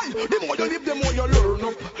 Aye, the more you live, the more you learn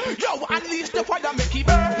up. Yo, at least the fire make it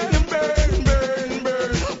burn, burn, burn,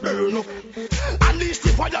 burn, burn up. At least the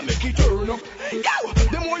fire make it turn up. Yo,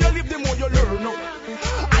 the more you live, the more you learn up.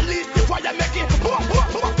 At least the fire make it.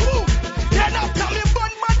 Then after me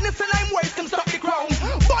burn madness and I'm wasting stop the crown.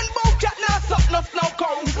 Burn bow cat now suck no snow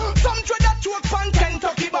cone. Some dread that choke pan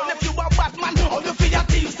Kentucky bound. If you a Batman, all you feel your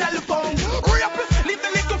thief cell phone. Rapist, leave the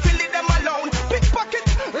little filly them alone. Pickpocket,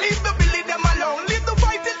 leave the billy them alone. Leave the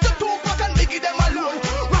fight into Tupac and Biggie them alone.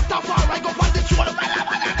 Rastafari go on the throne.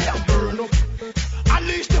 Burn up. At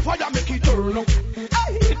least the fire make it turn up.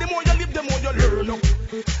 Hey, the more you live, the more you learn up.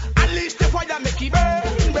 At least the fire make it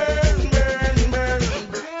burn, burn, burn, burn.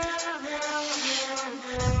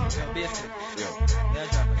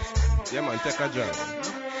 Yeah, man, take a drive.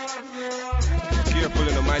 Careful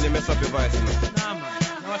in the mind, you mess up your voice. Nah, man.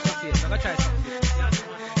 No, watch your face. I'm gonna try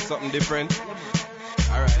something. Something different?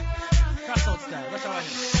 Alright. Cross out style. Watch out.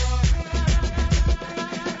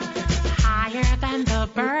 Higher than the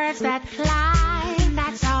birds that fly,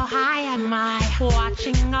 that's how high am I.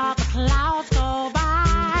 Watching all the clouds go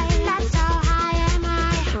by, that's how high am I.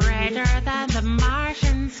 Redder than the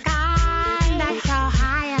Martian sky, that's how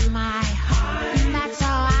high am I. That's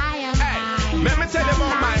how high am I. Let me tell you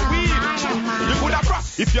about my weed. You could have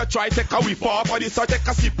crossed. If you try take a whip off or this or take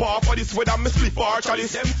a sip off or this whether me slip or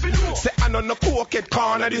chalice. Say I on the cokehead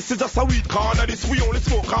corner, this is just a weed corner, this we only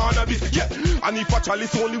smoke cannabis. Yeah, and if a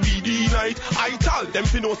chalice only weed night, I tell them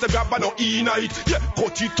fi know say grab a no E night. Yeah,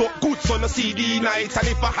 cut it up good so no CD night. And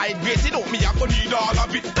if a high grade it don't me I go need all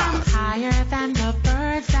of it. Higher than the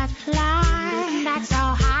birds that fly, that's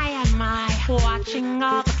how high am I. Watching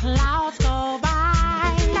all the clouds go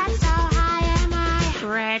by, that's how high am I.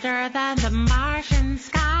 Redder than the Martian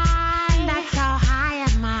sky, that's how high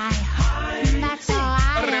am I. That's how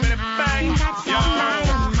high am I. That's how high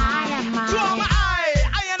am I. To all my eye,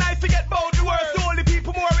 I and I forget about the worst. The only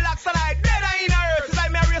people more relaxed and I dead in earth. As I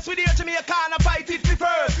married with the Jamaican and fight it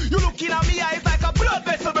first. You looking at me eyes like a blood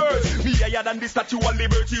vessel burst. Me higher than the Statue of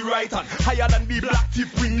Liberty right hand. Higher than the black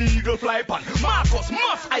tip wing eagle fly pan. Marcus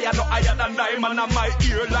Muff, higher no higher than diamond. And my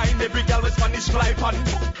earline every girl with Spanish fly pan.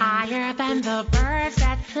 Higher than the birds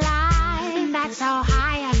that fly, that's how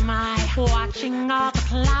high am I. Watching all the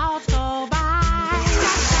clouds go by,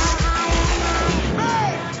 that's how high am I.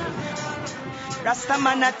 Rasta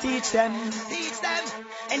man I teach them.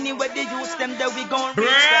 Anyway they use them, there we gon' reach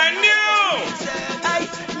Brand them. new. Hey,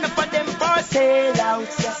 enough of them for sale out,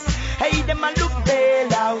 yes. Hey, them a look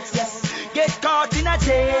bail out, yes. Get caught in a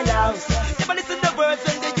jailhouse. Never listen to words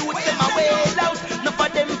when they use them a wail out. Enough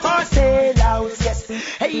of them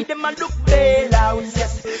see them a look bailouts,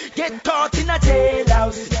 yes. Get caught in a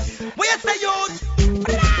jailhouse, yes. Where say youth?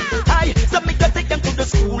 Aye, so me go take them to the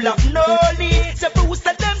school of knowledge. So Bruce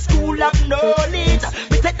and them school of knowledge.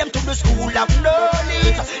 We take them to the school of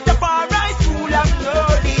knowledge. The far right school of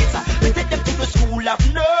knowledge. We take them to the school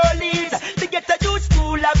of knowledge. They get the youth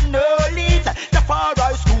school of knowledge. The far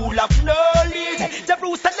right school of knowledge. The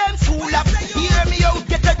Bruce and them school of. Hear me out,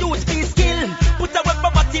 get the youth be skill. Put away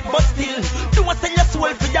poverty but still. Do not sell your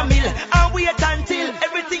soul for your meal. And wait until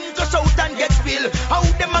everything just out and get spilled. How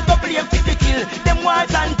them a go blame for the kill? Them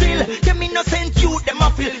wars and drill. Them innocent youth, them a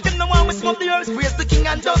feel. Them no one we smoke the earth, praise the king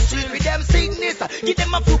and just chill. With them sickness, give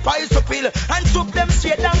them a few pies to fill. And took them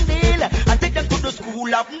straight down the hill. And take them to the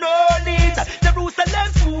school of knowledge.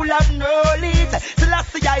 Jerusalem school of knowledge.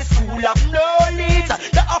 Selassie High school of knowledge.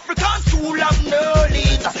 The African school of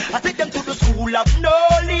knowledge. I take them to the school of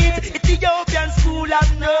knowledge. Ethiopian school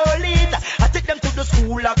of knowledge. I take them to the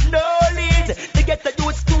school of knowledge. They get the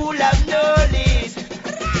youth school of knowledge.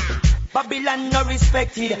 Babylon no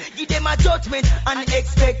respected. Give them a judgment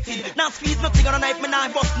unexpected. Now squeeze nothing on a knife, man, I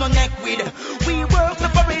bust no neck with. We work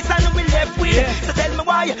for race and we left with. So tell me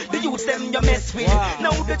why the youth them you mess with.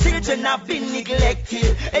 Now the children have been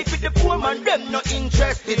neglected. Hey, for the poor man, them not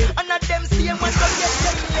interested. And not them same ones don't get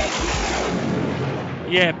elected.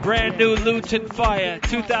 Yeah, brand new Luton Fire,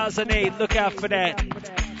 2008. Look out for that.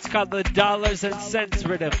 It's called the Dollars and Cents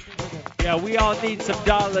Rhythm. Yeah, we all need some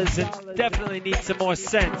dollars and definitely need some more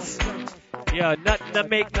cents. Yeah, nothing to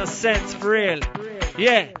make no sense for real.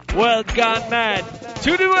 Yeah, world gone mad.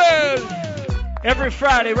 To the world! Every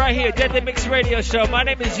Friday right here, Deadly Mix Radio Show. My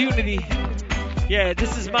name is Uni-T. Yeah,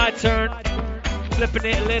 this is my turn. Flipping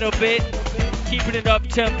it a little bit. Keeping it up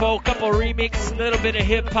tempo. Couple remix, a little bit of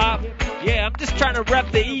hip hop. Yeah, I'm just trying to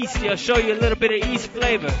rep the East. Yeah, show you a little bit of East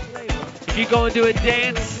flavor. If you go and do a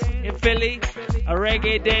dance in Philly, a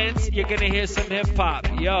reggae dance, you're gonna hear some hip hop.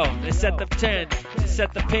 Yo, they set the 10, they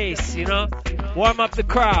set the pace, you know? Warm up the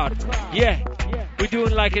crowd. Yeah, we're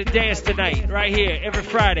doing like a dance tonight, right here, every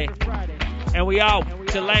Friday. And we out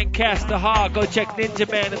to Lancaster Hall. Go check Ninja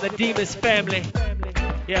Man and the Demas family.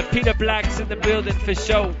 Yeah, Peter Black's in the building for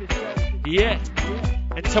show. Yeah.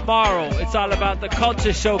 And tomorrow, it's all about the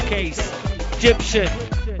culture showcase. Egyptian,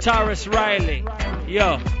 Taurus Riley.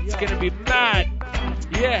 Yo, it's gonna be mad.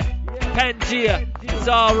 Yeah. Pangea. It's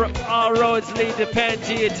all roads lead to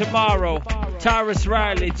Pangea tomorrow. Taurus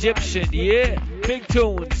Riley, Egyptian. Yeah. Big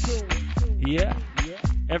tunes. Yeah.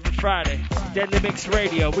 Every Friday. Deadly Mix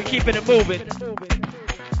Radio. We're keeping it moving.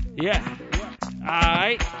 Yeah.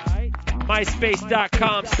 Alright.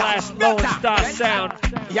 MySpace.com/Lonestar Sound.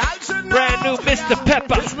 Brand new Mr.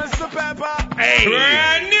 Pepper. Hey.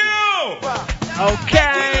 Brand new.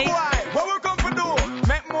 Okay. What we come for do?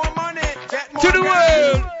 Make more money, get more to the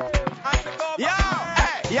world. Yeah,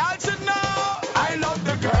 hey, y'all should know. I love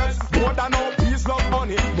the girls. More than no peace, love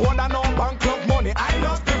money. More than no bank club money. I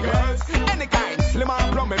love the girls. Any kind, slim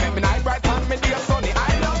and plummy, make me night bright and me dear sunny.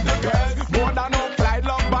 I love the girls. More than no Clyde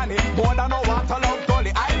love bunny. More than no water love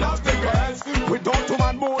gully. I love the girls. Without two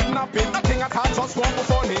man more than a pin. Nothing at all, just one for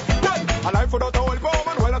funny. A life without a whole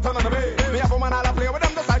woman, well I turn on the bay. Me have a man all I play with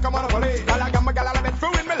them just like a monopoly. Gala gamma gala bet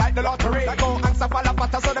through in me like the lottery. I go answer for la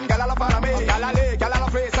pata so them gala follow me. Gala lay, gala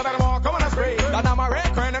play so them all come on a spray. Then I'm a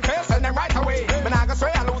red curtain and face and them right away. When I go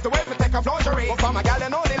stray I lose the way to take a flogery. But for my gal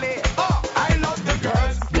no delay. Oh, I love the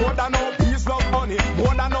girls. More than no peace love money.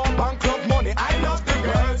 More than no bank club money. I love the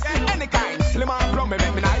girls. Any kind, slim and plummy,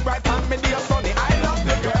 make me night bright and me dear sunny. I love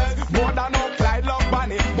the girls. More than no Clyde love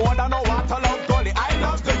bunny. More than no water love gully. I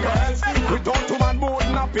love the girls. We don't two man more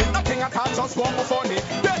than a pin. Nothing at all, just one for funny.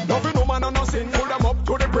 Dead nothing no man on no sin. Pull them up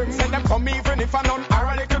to the brim. Send them come even if I none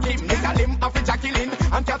are a little Kim. Nick a limb, off Jacqueline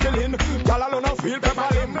and Kathleen. Y'all alone no feel pepper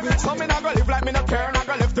limb. So me not go live like me no care. Not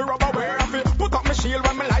go lift the rubber wear. I feel put up my shield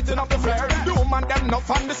when me lighting up the flare. The woman them no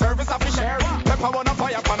fund the service of the share. Pepper wanna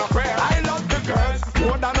fire for no prayer. I love the girls.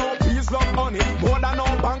 More than no peace love money. More than no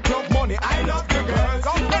bank club money. I love the girls.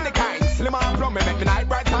 Any kind, slim and plummy, make me night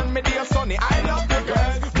bright and me dear sunny. I love the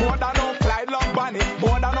girls. More than no Clyde love bunny.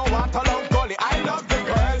 More than no water love gully. I love the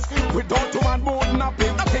girls. We don't two man more than a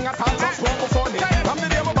pin. Nothing at all, just one for funny. From the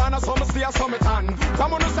day my banner, so me stay a summit on.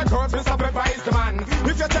 Come on, you say girls, Mr. Pepper is the man.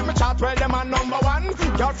 If you check my chart, well, the man number one.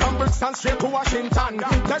 Girl from Brixton straight to Washington.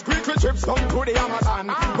 Take weekly trips down to the Amazon.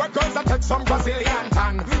 Where girls that take some Brazilian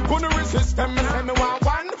tan. Couldn't resist them, me say me want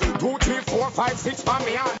 1, 2, 3, 4, 5, 6 for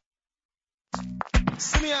me on.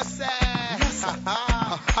 See me, I say,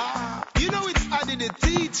 you know it's Addy the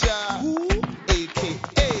teacher. Who?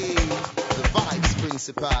 AKA the Vibes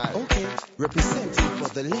Principal. Okay. Representing for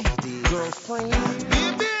the ladies. Girlfriend.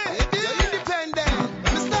 Baby, you're independent.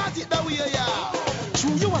 Let me start it that way, yeah.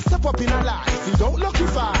 True, you are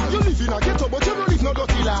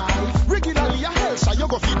you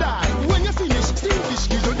go fi die. When you finish, steam fish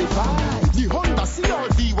give you the vibe. The Honda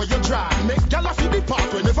CRV where you drive, make gala fi the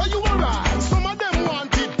park whenever you arrive. Some of them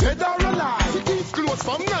want it dead or alive. It is clothes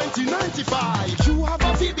from 1995. You have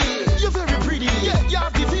a Phoebe, you're very pretty. Yeah, you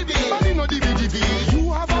have the Phoebe, but you know the BDB.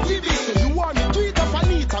 You have a Phoebe, so you want me tweet of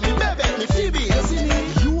Anita, me baby, me Phoebe. You see me?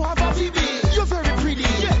 You have a Phoebe, you're very pretty.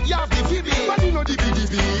 Yeah, you have the Phoebe, but you know the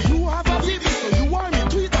BDB. You have a Phoebe, so you want me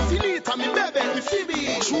tweet of Anita, me baby, me Phoebe.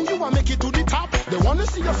 True, you want make it to the top. They wanna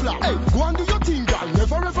see you flop. Hey, go and do your thing, girl.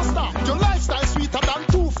 Never ever stop. Your lifestyle sweeter than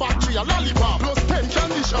 2 factory a lollipop plus 10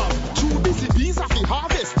 candy shop. True busy bees have the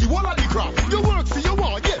harvest. The wall of the crop. You work for your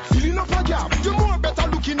war, yeah. Filling up a gap. You're more better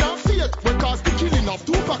looking than fake. Because the killing of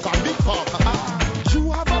Tupac and Big Pop.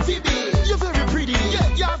 You have a Phoebe. You're very pretty.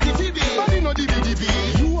 Yeah, you have the Phoebe. But you know the BDB.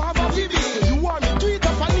 You have a Phoebe. So you want me tweet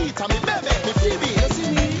of Anita, me baby, me Phoebe. You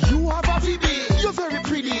see me? You have a Phoebe. You're very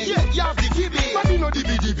pretty. Yeah, you have the Phoebe. But you know the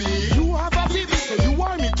BDB. You have a Phoebe. So you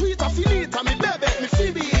want me tweet of Anita, me baby, me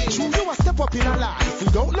Phoebe. True, you a step up in a life. You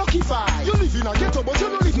don't lucky fight. You live in a ghetto, but you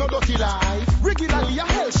don't live no dirty life. Regularly a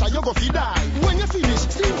hell shot, you go fi die. When you finish,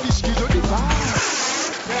 steam fish give you the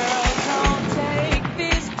vibe. Girl, don't take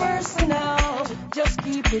this personal. Just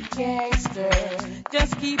keep it gangster.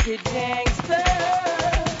 Just keep it gangster.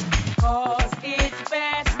 Cause it's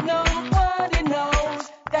best nobody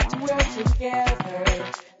knows that we're together.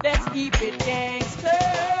 Let's keep it gangster.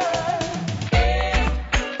 Hey,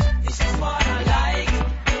 this is what I like.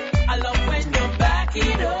 I love when you back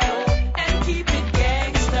it up and keep it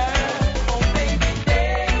gangster. Oh baby,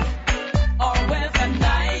 day or weather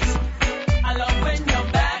night. I love when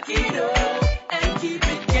you back it up and keep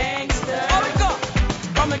it gangster. Oh my God,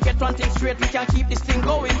 come and get one thing straight. We can keep this thing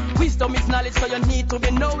going. Wisdom is knowledge, so you need to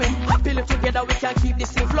be knowing. Happily together, we can keep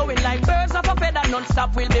this thing flowing like birds of a feather.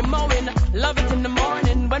 Non-stop, we'll be mowing. Love it in the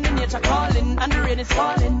morning when the nature calling and the rain is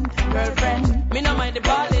falling. Girlfriend, me no mind the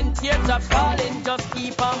balling, teardrops falling. Just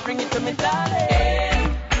keep on bring it to me, darling. Hey,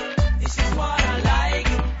 this is what I like.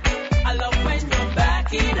 I love when you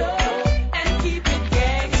back it up and keep it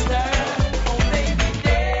gangster. Oh baby,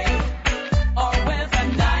 day or weather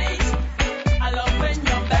night. I love when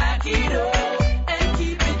you back it up and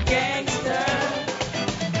keep it gangster.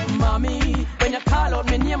 Mommy, when you call out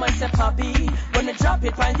my name and say papi, when you drop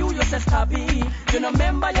it on you say stabby. You know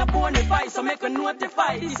remember your bonify, so make you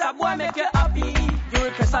notify. This a boy make you happy. You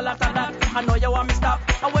request a lot of that. I know you want me stop.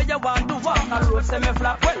 And where you want to walk the road, say me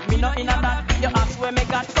flap. Well, me not in a that. You ask where me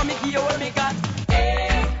got, so me give you what me got.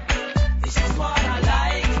 Hey, this is what I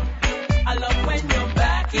like. I love when you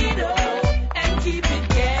back it up and keep it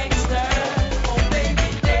gangster. Oh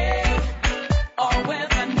baby, day or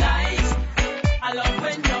weather night. I love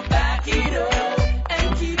when you back it up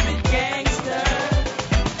and keep it gangster.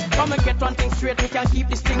 Come and get one thing straight, we can keep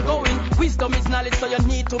this thing going. Wisdom is knowledge, so you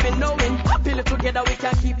need to be knowing. Happily together, we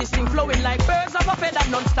can keep this thing flowing like birds of a feather.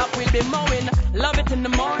 Non-stop, we'll be mowing. Love it in the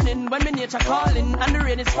morning when me nature calling and the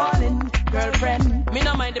rain is falling. Girlfriend, me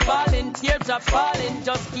no mind the balling, teardrops falling.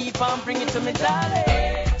 Just keep on bring it to me,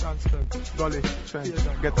 darling. Dolly,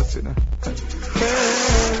 Trent, get us in.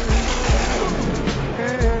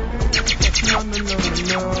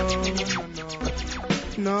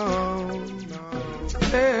 No.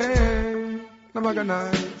 Hey, no maga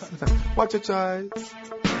nice. Watch your choice.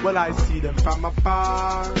 Well, I see them from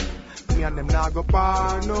afar. Me and them now go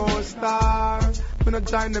far, no star. We not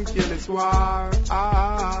join them careless war.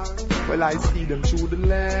 Well, I see them through the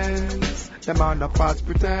lens. Them on the false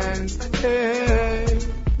pretense. Hey,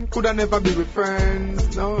 coulda never be with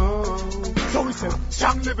friends, no. So we say,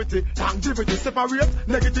 strong liberty, longevity, separate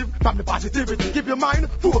negative from the positivity. Keep your mind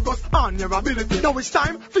focused on your ability. Now it's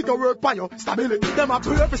time, figure work by your stability. Them a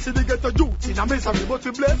purpose to get a youth in a misery, but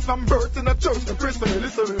we blessed from birth in a church, the Christian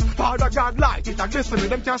listening. Father God light, it a glistening.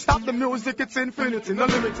 Them can't stop the music, it's infinity, no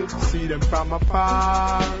limited. See them from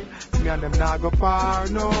afar, me and them not go far,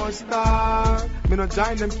 no star. Me no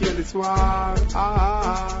join them careless war.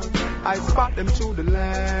 I spot them through the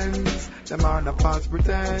lens. Them on the false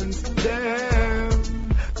pretense. Them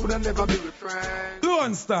coulda never be with friends.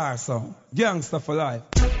 Lonestar Sound, gangster for life.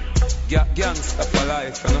 Gangster for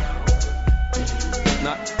life, you know.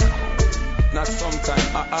 Not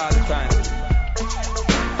sometime, all the time.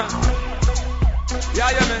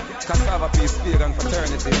 Yeah, man. Cassava peace, speak and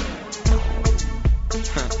fraternity. To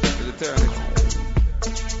eternity.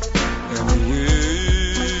 Anyway.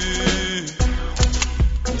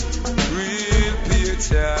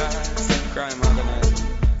 Crime organized.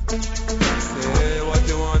 Say what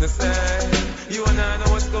you wanna say. You and I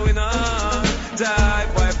know what's going on.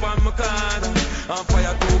 Dive wipe on my corner. I'm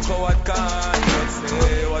fire too coward can. But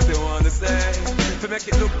say what you wanna say. To make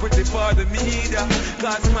it look pretty ready for the media.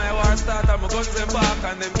 Cause my war start and my guns them back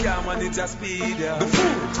and them can't manage a speed, yeah. The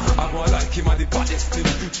fool, I'm more like him and the baddest thing.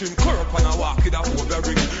 Trim curb and I walk in a over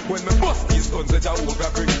ring. When me bust these guns with a over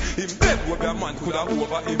bring. Him bed where a man could have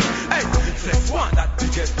over him. Hey, flex one that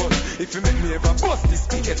ticket but if you make me ever bust this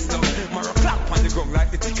ticket stuff. Mara clap on the ground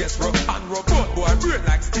like the tickets rock. And robot boy brain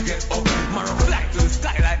like ticket up. Mara fly to the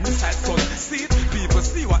sky like missile sun. See it? People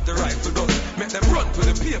see what the rifle does. Make them run to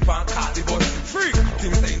the paper and call the bus. Free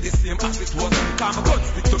things ain't the same as it was. Cause my gun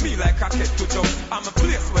stick to me like a cat to jump. I'm a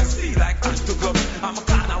place where see like hand to glove. I'm a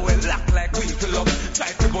corner where lock like wheel to love.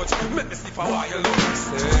 Try to budge, make me see for why you love.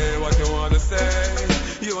 Say what you wanna say.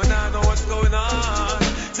 You and I know what's going on.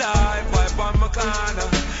 Tie pipe on my corner.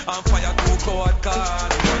 I'm fire too coward can.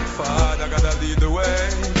 But Father gotta lead the way.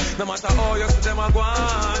 No matter how you see them a go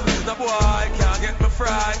on. No boy can't get me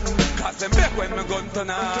frightened. Cause them back when me gun turn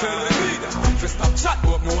on. Tell the leader, if you stop chat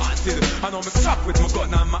what me wanted. I know me strapped with my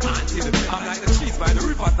gun and my aunted. I'm like the trees by the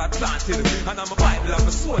rivers that planted. And I'm a Bible and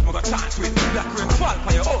my sword me got chant with. Black rain fall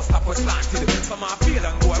for your house that was slanted. Some are feel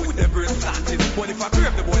and boy with them brain slanted. But if I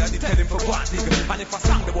grab the boy I did tell him for one dig. And if I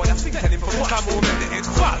sang the boy I sing tell him for one. Come on make the head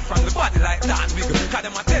fall from the body like Dan Big. Cause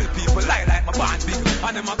them I tell people lie like my band big.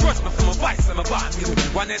 And them I grudge me for my vice and my band big.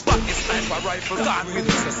 One head back is sniper rifle gone with.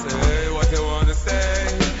 So say what you wanna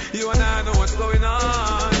say. You and I know what's going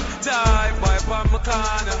on. Die pipe on my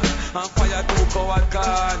corner. And fire too coward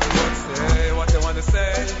can. But say what you wanna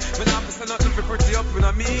say. Me not say nothing for pretty up in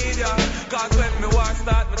the media. Cause when me war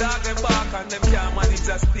start, me dog them back and them can't manage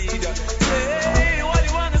the speed. Say what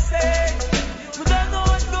you wanna say. Me don't know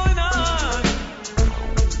what's going on.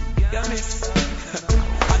 Yeah, miss.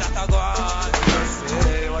 And that I go on. Just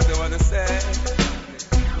say what you wanna say.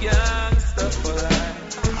 Gangsta for life.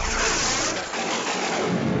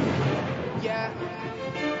 Yeah.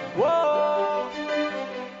 Whoa.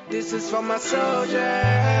 This is for my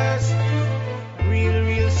soldiers.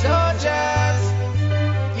 Real soldiers.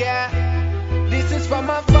 Yeah. This is for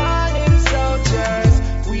my fallen soldiers.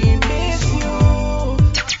 We miss you.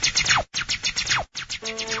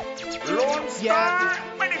 Lonestar, yeah.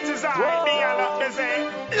 when it is I, the other busy.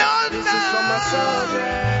 This is for my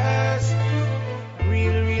soldiers.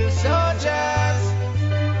 Real soldiers.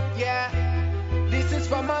 Yeah. This is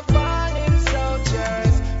for my fallen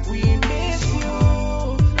soldiers. We miss you.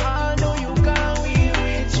 I know you can't be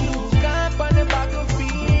with you. Camp on the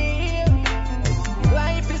battlefield.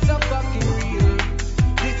 Life is so fucking real.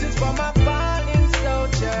 This is for my fallen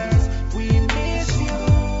soldiers. We miss you.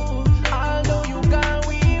 I know you can't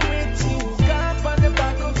be with you. Camp on the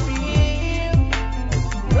battlefield.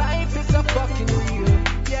 Life is so fucking real.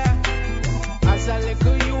 Yeah. As a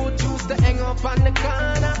little youth used to hang up on the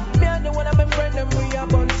corner. Me and the one of my friend them we a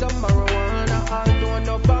bun some marijuana. Although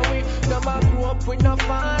enough of we never grew up with no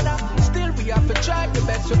father. Still we have to try the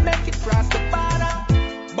best to make it cross the border.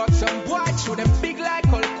 But some boys shoot them big like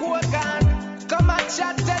Hulk Hogan. Come and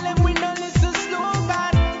chat, tell them we no listen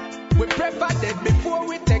slogan. We prefer dead before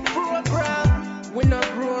we take program. We no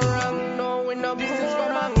grow wrong, no we no grow wrong. This is for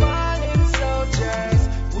my fallen soldiers.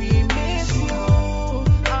 We miss you.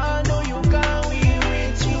 I know you can't be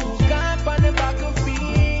with you. Camp on the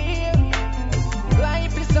battlefield.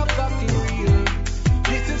 Life is so fucking real.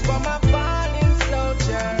 This is for my fallen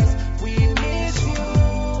soldiers. We miss you.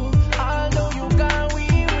 I know you can't be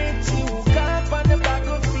with you. Camp on the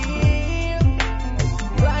battlefield.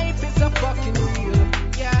 Life is so fucking real.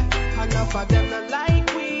 Yeah, enough of them not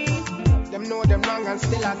like we. Them know them wrong and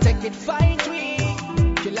still I take it fight we.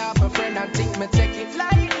 Kill off a friend and think me take it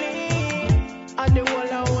lightly. And the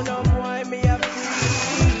whole I wanna boy me a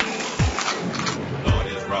free. Lord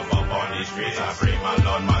is rough up on these streets. I bring my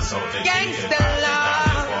Lord, my soul to Gangsta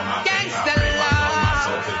love, gangsta love.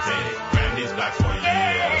 Randy's black for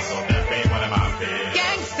years, so that ain't one of my fears.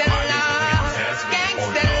 Gangsta love,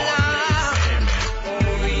 gangsta love.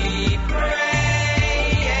 We pray,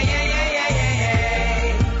 yeah, yeah, yeah, yeah, yeah,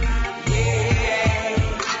 yeah, yeah.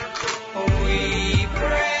 We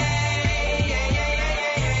pray, yeah, yeah,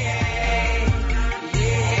 yeah, yeah,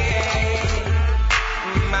 yeah.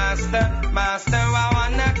 Master, I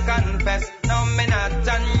wanna confess. No, me not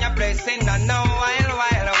on your place in a no wild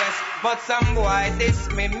west. But some boy diss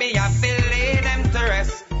me I feel lay them to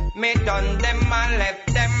rest. Me done them and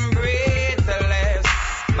left them breathless.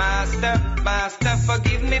 Master,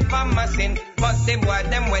 forgive me for my sin. But the boy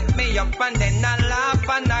them wet me up and then I laugh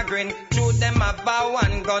and I grin. Shoot them about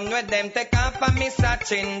one gun with them take off of me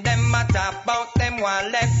searching. Them a talk about them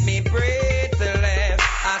one left me breathless.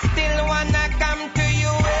 I still wanna come to you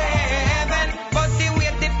heaven, but the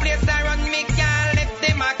way the place around me can't let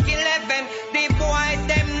them a kill heaven. The boy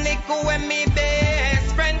them nickel when me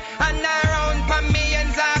best friend and around for me and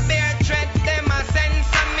Zabe.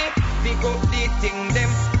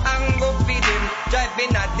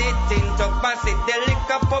 sit the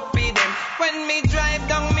liquor puppy them. When me drive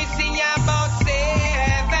down, me see about 7.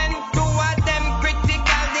 2 of them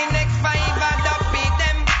critical, the next 5 are dumpy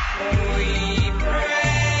them. We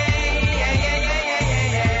pray, yeah, yeah, yeah, yeah,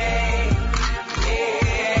 yeah, yeah.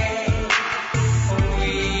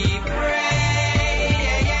 We pray,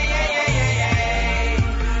 yeah, yeah, yeah,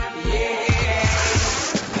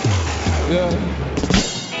 yeah, yeah,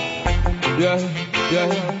 yeah. Yeah.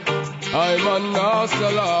 I'm a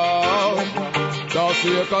Nassau, that's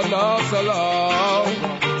it, a Nassau,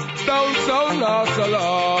 down south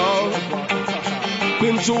Nassau.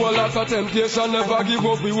 Been through a lot of temptation, never give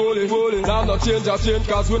up, we holy. Now no change, I change,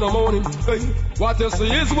 cause we no mourning. Hey, what you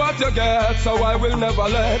see is what you get, so I will never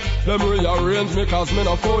let them rearrange me, cause me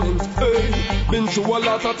no phoning. Hey, been through a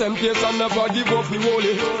lot of temptation, never give up, we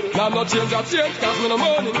holy. Now no change, I change, cause me no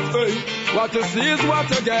mourning. Hey, what you see is what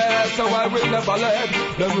you get, so I will never let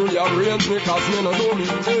them rearrange me, cause me no know me.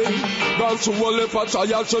 Hey, gone through a heap of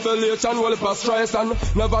trial, tribulation, a heap of stress, and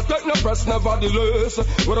never take no press, never delays.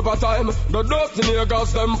 Whatever time, the dirty niggas,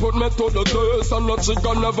 them put me to the test, and no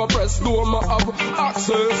chicken never press, do me have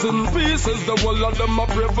access in pieces. The whole of them I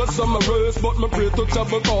pray for some race, but me pray to Jah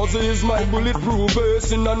because he is my bulletproof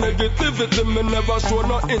base. In a negativity, me never show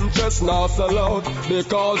no interest, now sell out,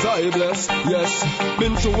 because I bless. Yes,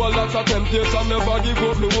 been through a lot of temptation, never give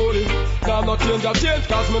up me worry. Now no change, I change,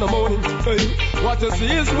 cause me no mourning. Hey, what you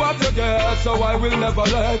see is what you get, so I will never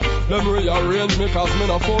let them rearrange me, cause me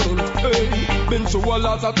no phoning. Hey, been through a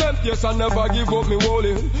lot of temptation, never give up me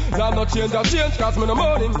worry. Now no change, I change, cause me no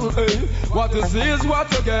mourning. Hey, what you see is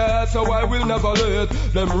what you get, so I will never let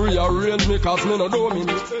them rearrange me, cause me no doing.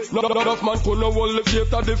 Not enough man could no hold the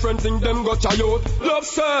faith, a different thing, them go try out. Love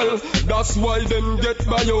sell, that's why them get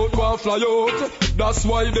by out, want fly out. That's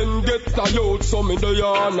why them get tired, so me there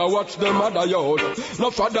and I watch them other out.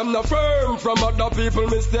 No for them no firm, from other people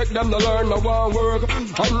mistake them no learn, no want work,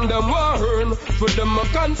 and them want earn, for them a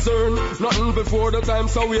concern. Nothing before the time,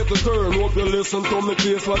 so wait to turn. Hope you listen to me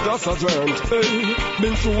case for just a journey. Hey,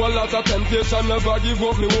 been through a lot of temptation, never give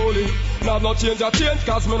up me holy. Now no change, I change,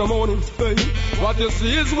 cause me no mourning. Hey, what you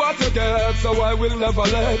see is what you get, so I will never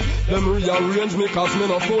let them rearrange me, cause me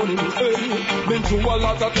no phoning. Hey, been through a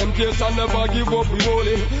lot of temptation, never give up me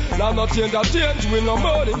holy. Now no change, I change, we no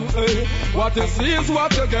mourning. Hey, what you see is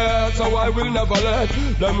what you get, so I will never let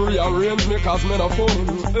them rearrange me, cause me no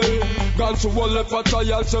phoning. Hey, gone through all the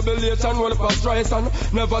trial, tribulation, all the stress, and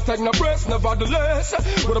never take no breaks, nevertheless.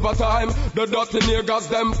 Whatever time, the dirty niggas,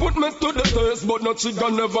 them put me to the test, but no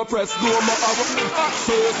chicken never press. No more have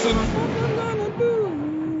access in.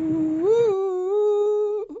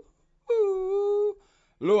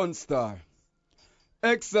 Lonestar.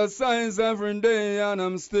 Exercise every day and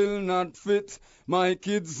I'm still not fit. My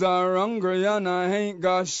kids are hungry and I ain't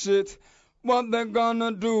got shit. What they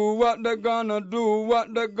gonna do? What they gonna do?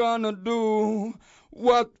 What they gonna do?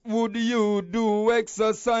 What would you do?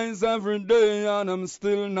 Exercise every day and I'm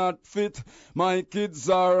still not fit. My kids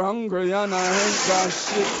are hungry and I ain't got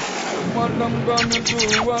shit. What I'm gonna do?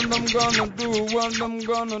 What I'm gonna do? What I'm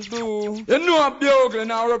gonna do? You know I'm Bugle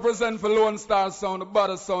now represent for Lonestar Sound, the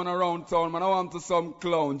better sound around town, man. I want to some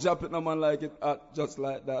clown. Jump it no man like it hot, just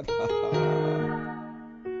like that.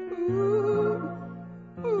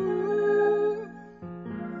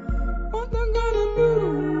 What I'm gonna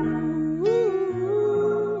do?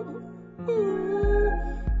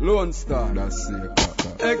 Lonestar, that's it.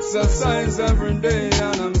 Exercise every day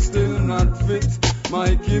and I'm still not fit.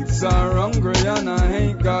 My kids are hungry and I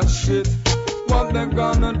ain't got shit. What they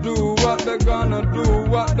gonna do? What they gonna do?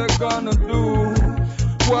 What they gonna do?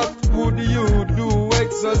 What would you do?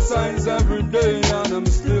 Exercise every day and I'm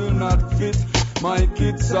still not fit. My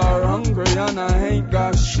kids are hungry and I ain't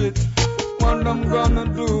got shit. What I'm gonna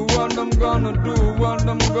do? What I'm gonna do? What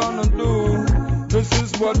I'm gonna do? This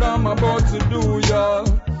is what I'm about to do, y'all.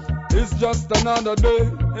 It's just another day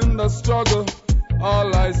in the struggle.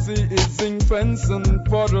 All I see is zinc fence and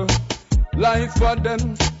puddle. Life for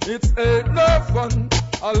them, it's ain't no fun.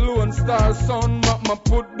 A Lonestar Sound, ma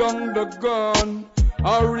put down the gun.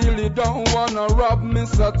 I really don't wanna rob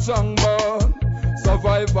Mr. Changba.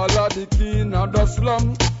 Survival of the key, not the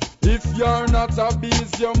slum. If you're not a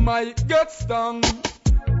beast, you might get stung.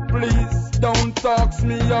 Please don't talk to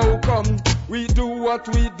me, how come? We do what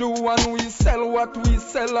we do and we sell what we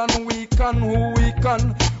sell and we can who we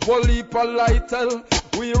can. We'll heap a light tell.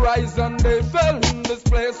 We rise and they fell in this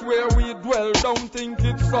place where we dwell. Don't think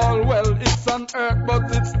it's all well. It's on earth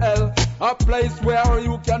but it's hell. A place where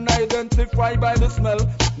you can identify by the smell.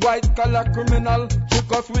 White collar criminal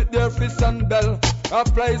trick us with their fist and bell. A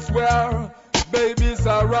place where babies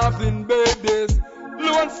are having babies.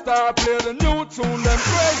 Lonestar play the new tune, them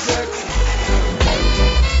projects.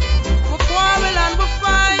 quarrel and we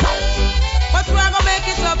fight, but we're gonna make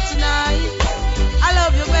it up tonight. I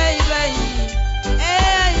love you, baby.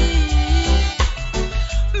 Hey.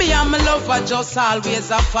 Me and my lover just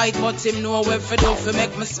always a fight, but him know where for do for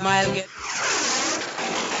make me smile get.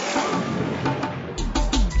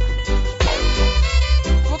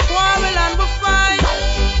 We quarrel and we fight,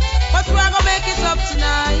 but we're gonna make it up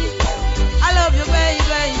tonight. I love you,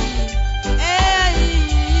 baby. Hey.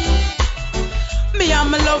 Me and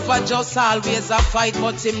my lover just always a fight,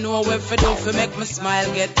 but him know where for do for make me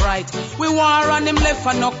smile get bright. We war on him left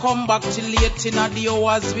and no come back till late in the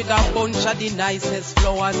hours with a bunch of the nicest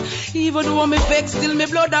flowers. Even though me vex, still me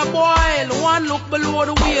blood a boil. One look below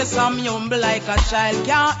the waist, I'm humble like a child.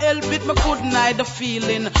 Can't help it, me couldn't hide the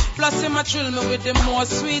feeling. Plus him a thrill me with the more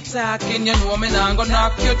sweet talking. You know me not gonna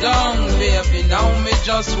knock you down, baby. Now me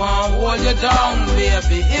just want hold you down,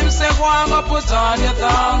 baby. Him say go and go put on your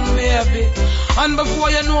tongue, baby. And before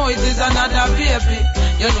you know it is another baby.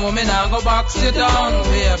 You know me now go box you down,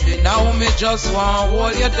 baby. Now me just want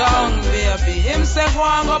hold you down, baby. Him say go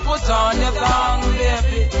and go put on your tongue,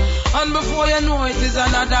 baby. And before you know it is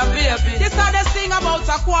another baby. This hardest thing about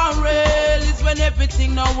a quarrel is when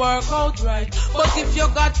everything don't work out right. But if you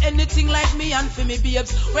got anything like me and for me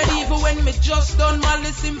babes, when even when me just done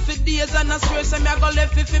malice him for days, and I swear say me I go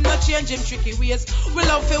left if him not change him tricky ways. We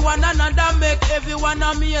love for one another, make everyone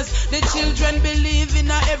amazed. The children believe in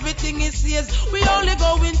everything he says. We only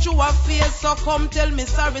going through a phase, so come tell me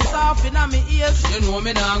sorry soft in my ears. You know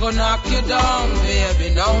me now gonna knock you down,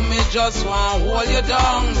 baby. Now me just want hold you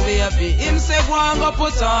down, baby. Him say go and go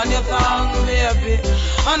put on your tongue, baby.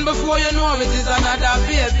 And before you know it is another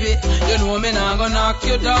baby. You know me now gonna knock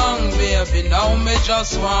you down, baby. Now me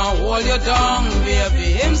just want hold you down,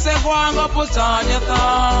 baby. Him say go and go put on your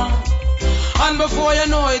tongue. And before you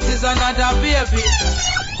know it is another baby.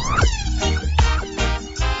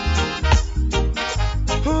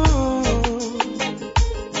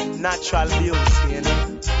 Natural beauty, you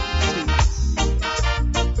know.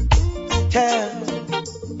 Yeah,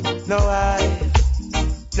 no, I've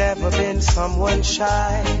never been someone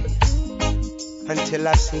shy until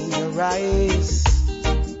I seen your eyes.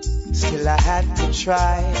 Still I had to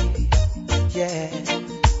try, yeah.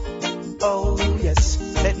 Oh yes,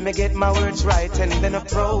 let me get my words right and then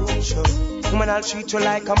approach you. Woman, I'll treat you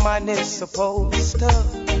like a man is supposed to.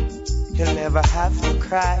 You'll never have to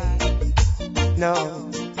cry, no.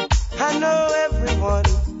 I know everyone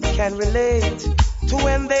can relate to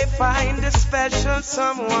when they find a special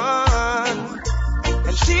someone.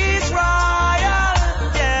 And she's royal,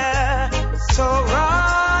 yeah, so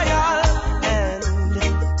royal. And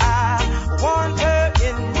I want her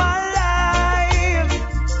in my life.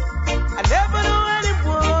 I never knew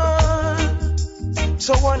anyone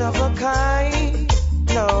so one of a kind,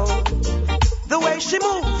 no. The way she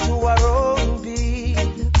moves to her own beat,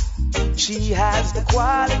 she has the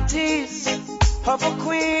qualities of a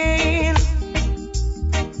queen.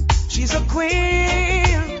 She's a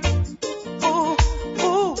queen. Ooh,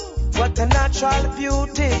 ooh, what a natural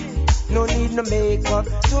beauty. No need no makeup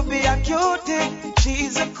to be a cutie.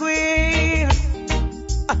 She's a queen.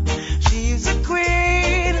 She's a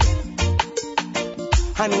queen.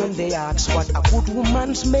 And when they ask what a good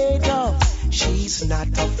woman's made of, she's not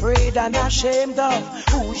afraid and ashamed of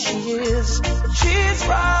who she is. She's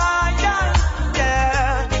royal,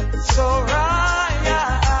 yeah, so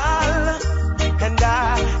royal. And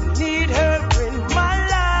I need her in my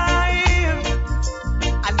life.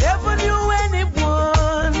 I never knew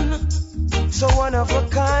anyone so one of a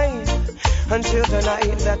kind until the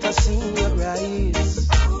night that I seen your eyes.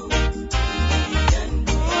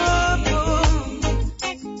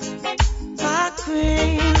 My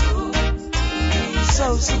queen,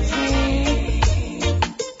 so supreme.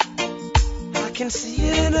 I can see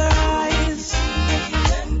it in her eyes,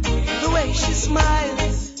 the way she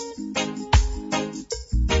smiles.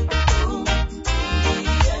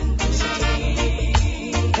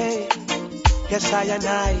 Hey, yes I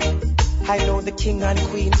know the king and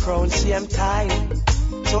queen crown same time,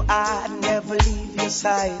 so I'd never leave your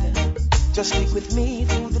side. Just stick with me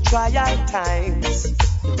through the trial times.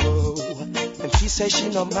 Oh, and she says she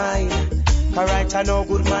no mind. Alright, I know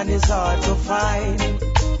good man is hard to find,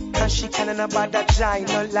 and she can't about that giant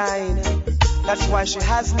no line. That's why she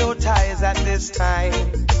has no ties at this time.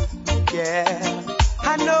 Yeah,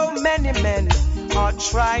 I know many men are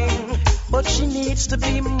trying, but she needs to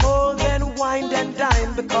be more than wine and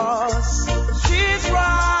dine, because she's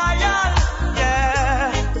royal,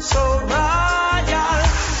 yeah, so royal,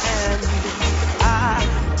 and I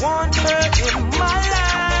want her in my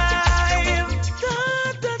life. Da,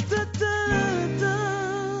 da, da, da, da.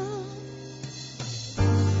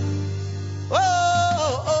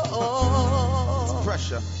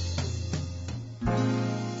 pressure.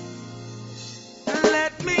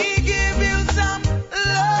 Let me give you some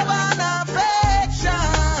love and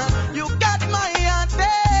affection. You got my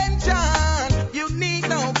attention. You need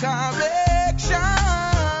no correction.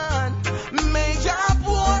 May your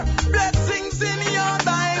pour blessings in your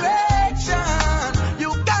direction.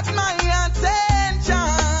 You got my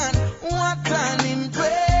attention. What an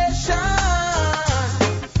impression.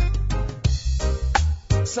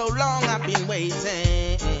 So long I've been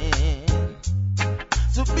waiting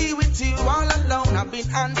to be with you all alone. I've been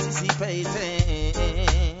anticipating.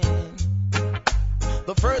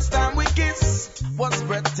 The first time we kissed was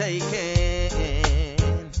breathtaking.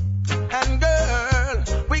 And girl,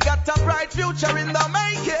 we got a bright future in the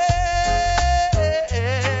making.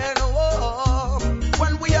 Oh,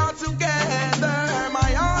 when we are together,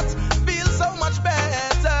 my heart feels so much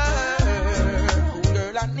better. Oh,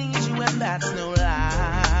 girl, I need you and that's no lie.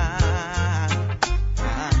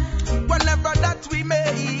 Whenever that we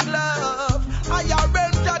make love, I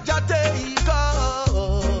arrange Jaja take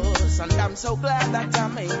us. And I'm so glad that I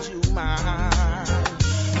made you mine.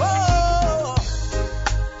 Oh,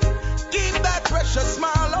 keep that precious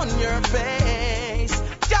smile on your face.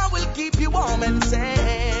 Jah will keep you warm and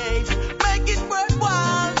safe. Make it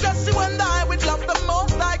worthwhile, just you and I with love the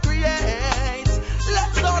most I create.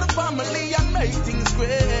 Let's start a family and make things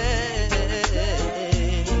great.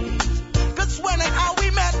 Cause when and how we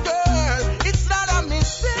met, girl, it's not a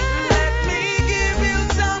mistake. Let me give you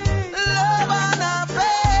some love and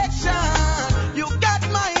affection. You got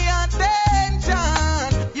my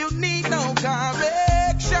attention. You need no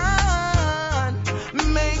correction.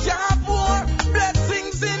 May your pour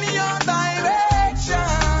blessings in your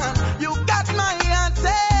direction. You got my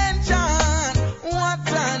attention.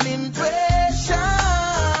 What an impression.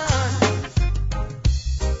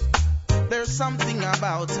 There's something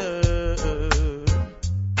about her.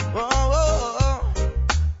 Oh,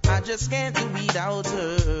 I just can't do without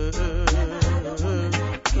her.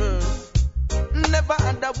 Never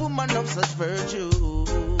had a woman of such virtue.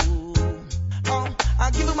 Oh,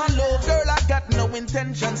 I give you my love, girl. I got no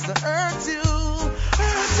intentions to hurt you.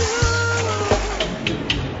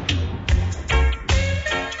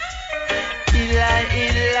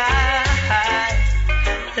 Eli,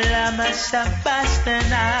 lama sa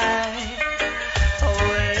pastanay. Oh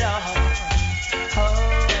Lord,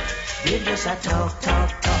 oh, baby, just a talk.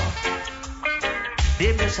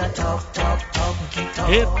 Baby, just a talk, keep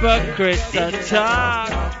talking. Hypocrites talk.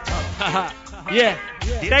 Yeah,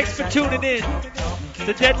 thanks for tuning in. It's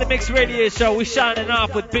the Deadly Mix Radio Show. We shining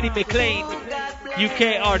off with Benny McLean,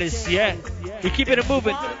 UK artist. Yeah, we keeping it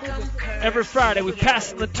moving. Every Friday, we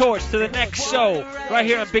passing the torch to the next show right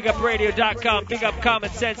here on BigUpRadio.com. Big Up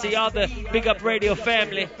Common Sense, all the Big Up Radio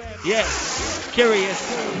family. Yeah, curious.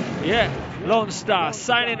 Yeah, Lone Star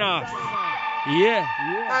signing off. Yeah.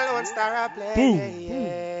 Lonestar, I play.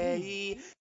 Boom.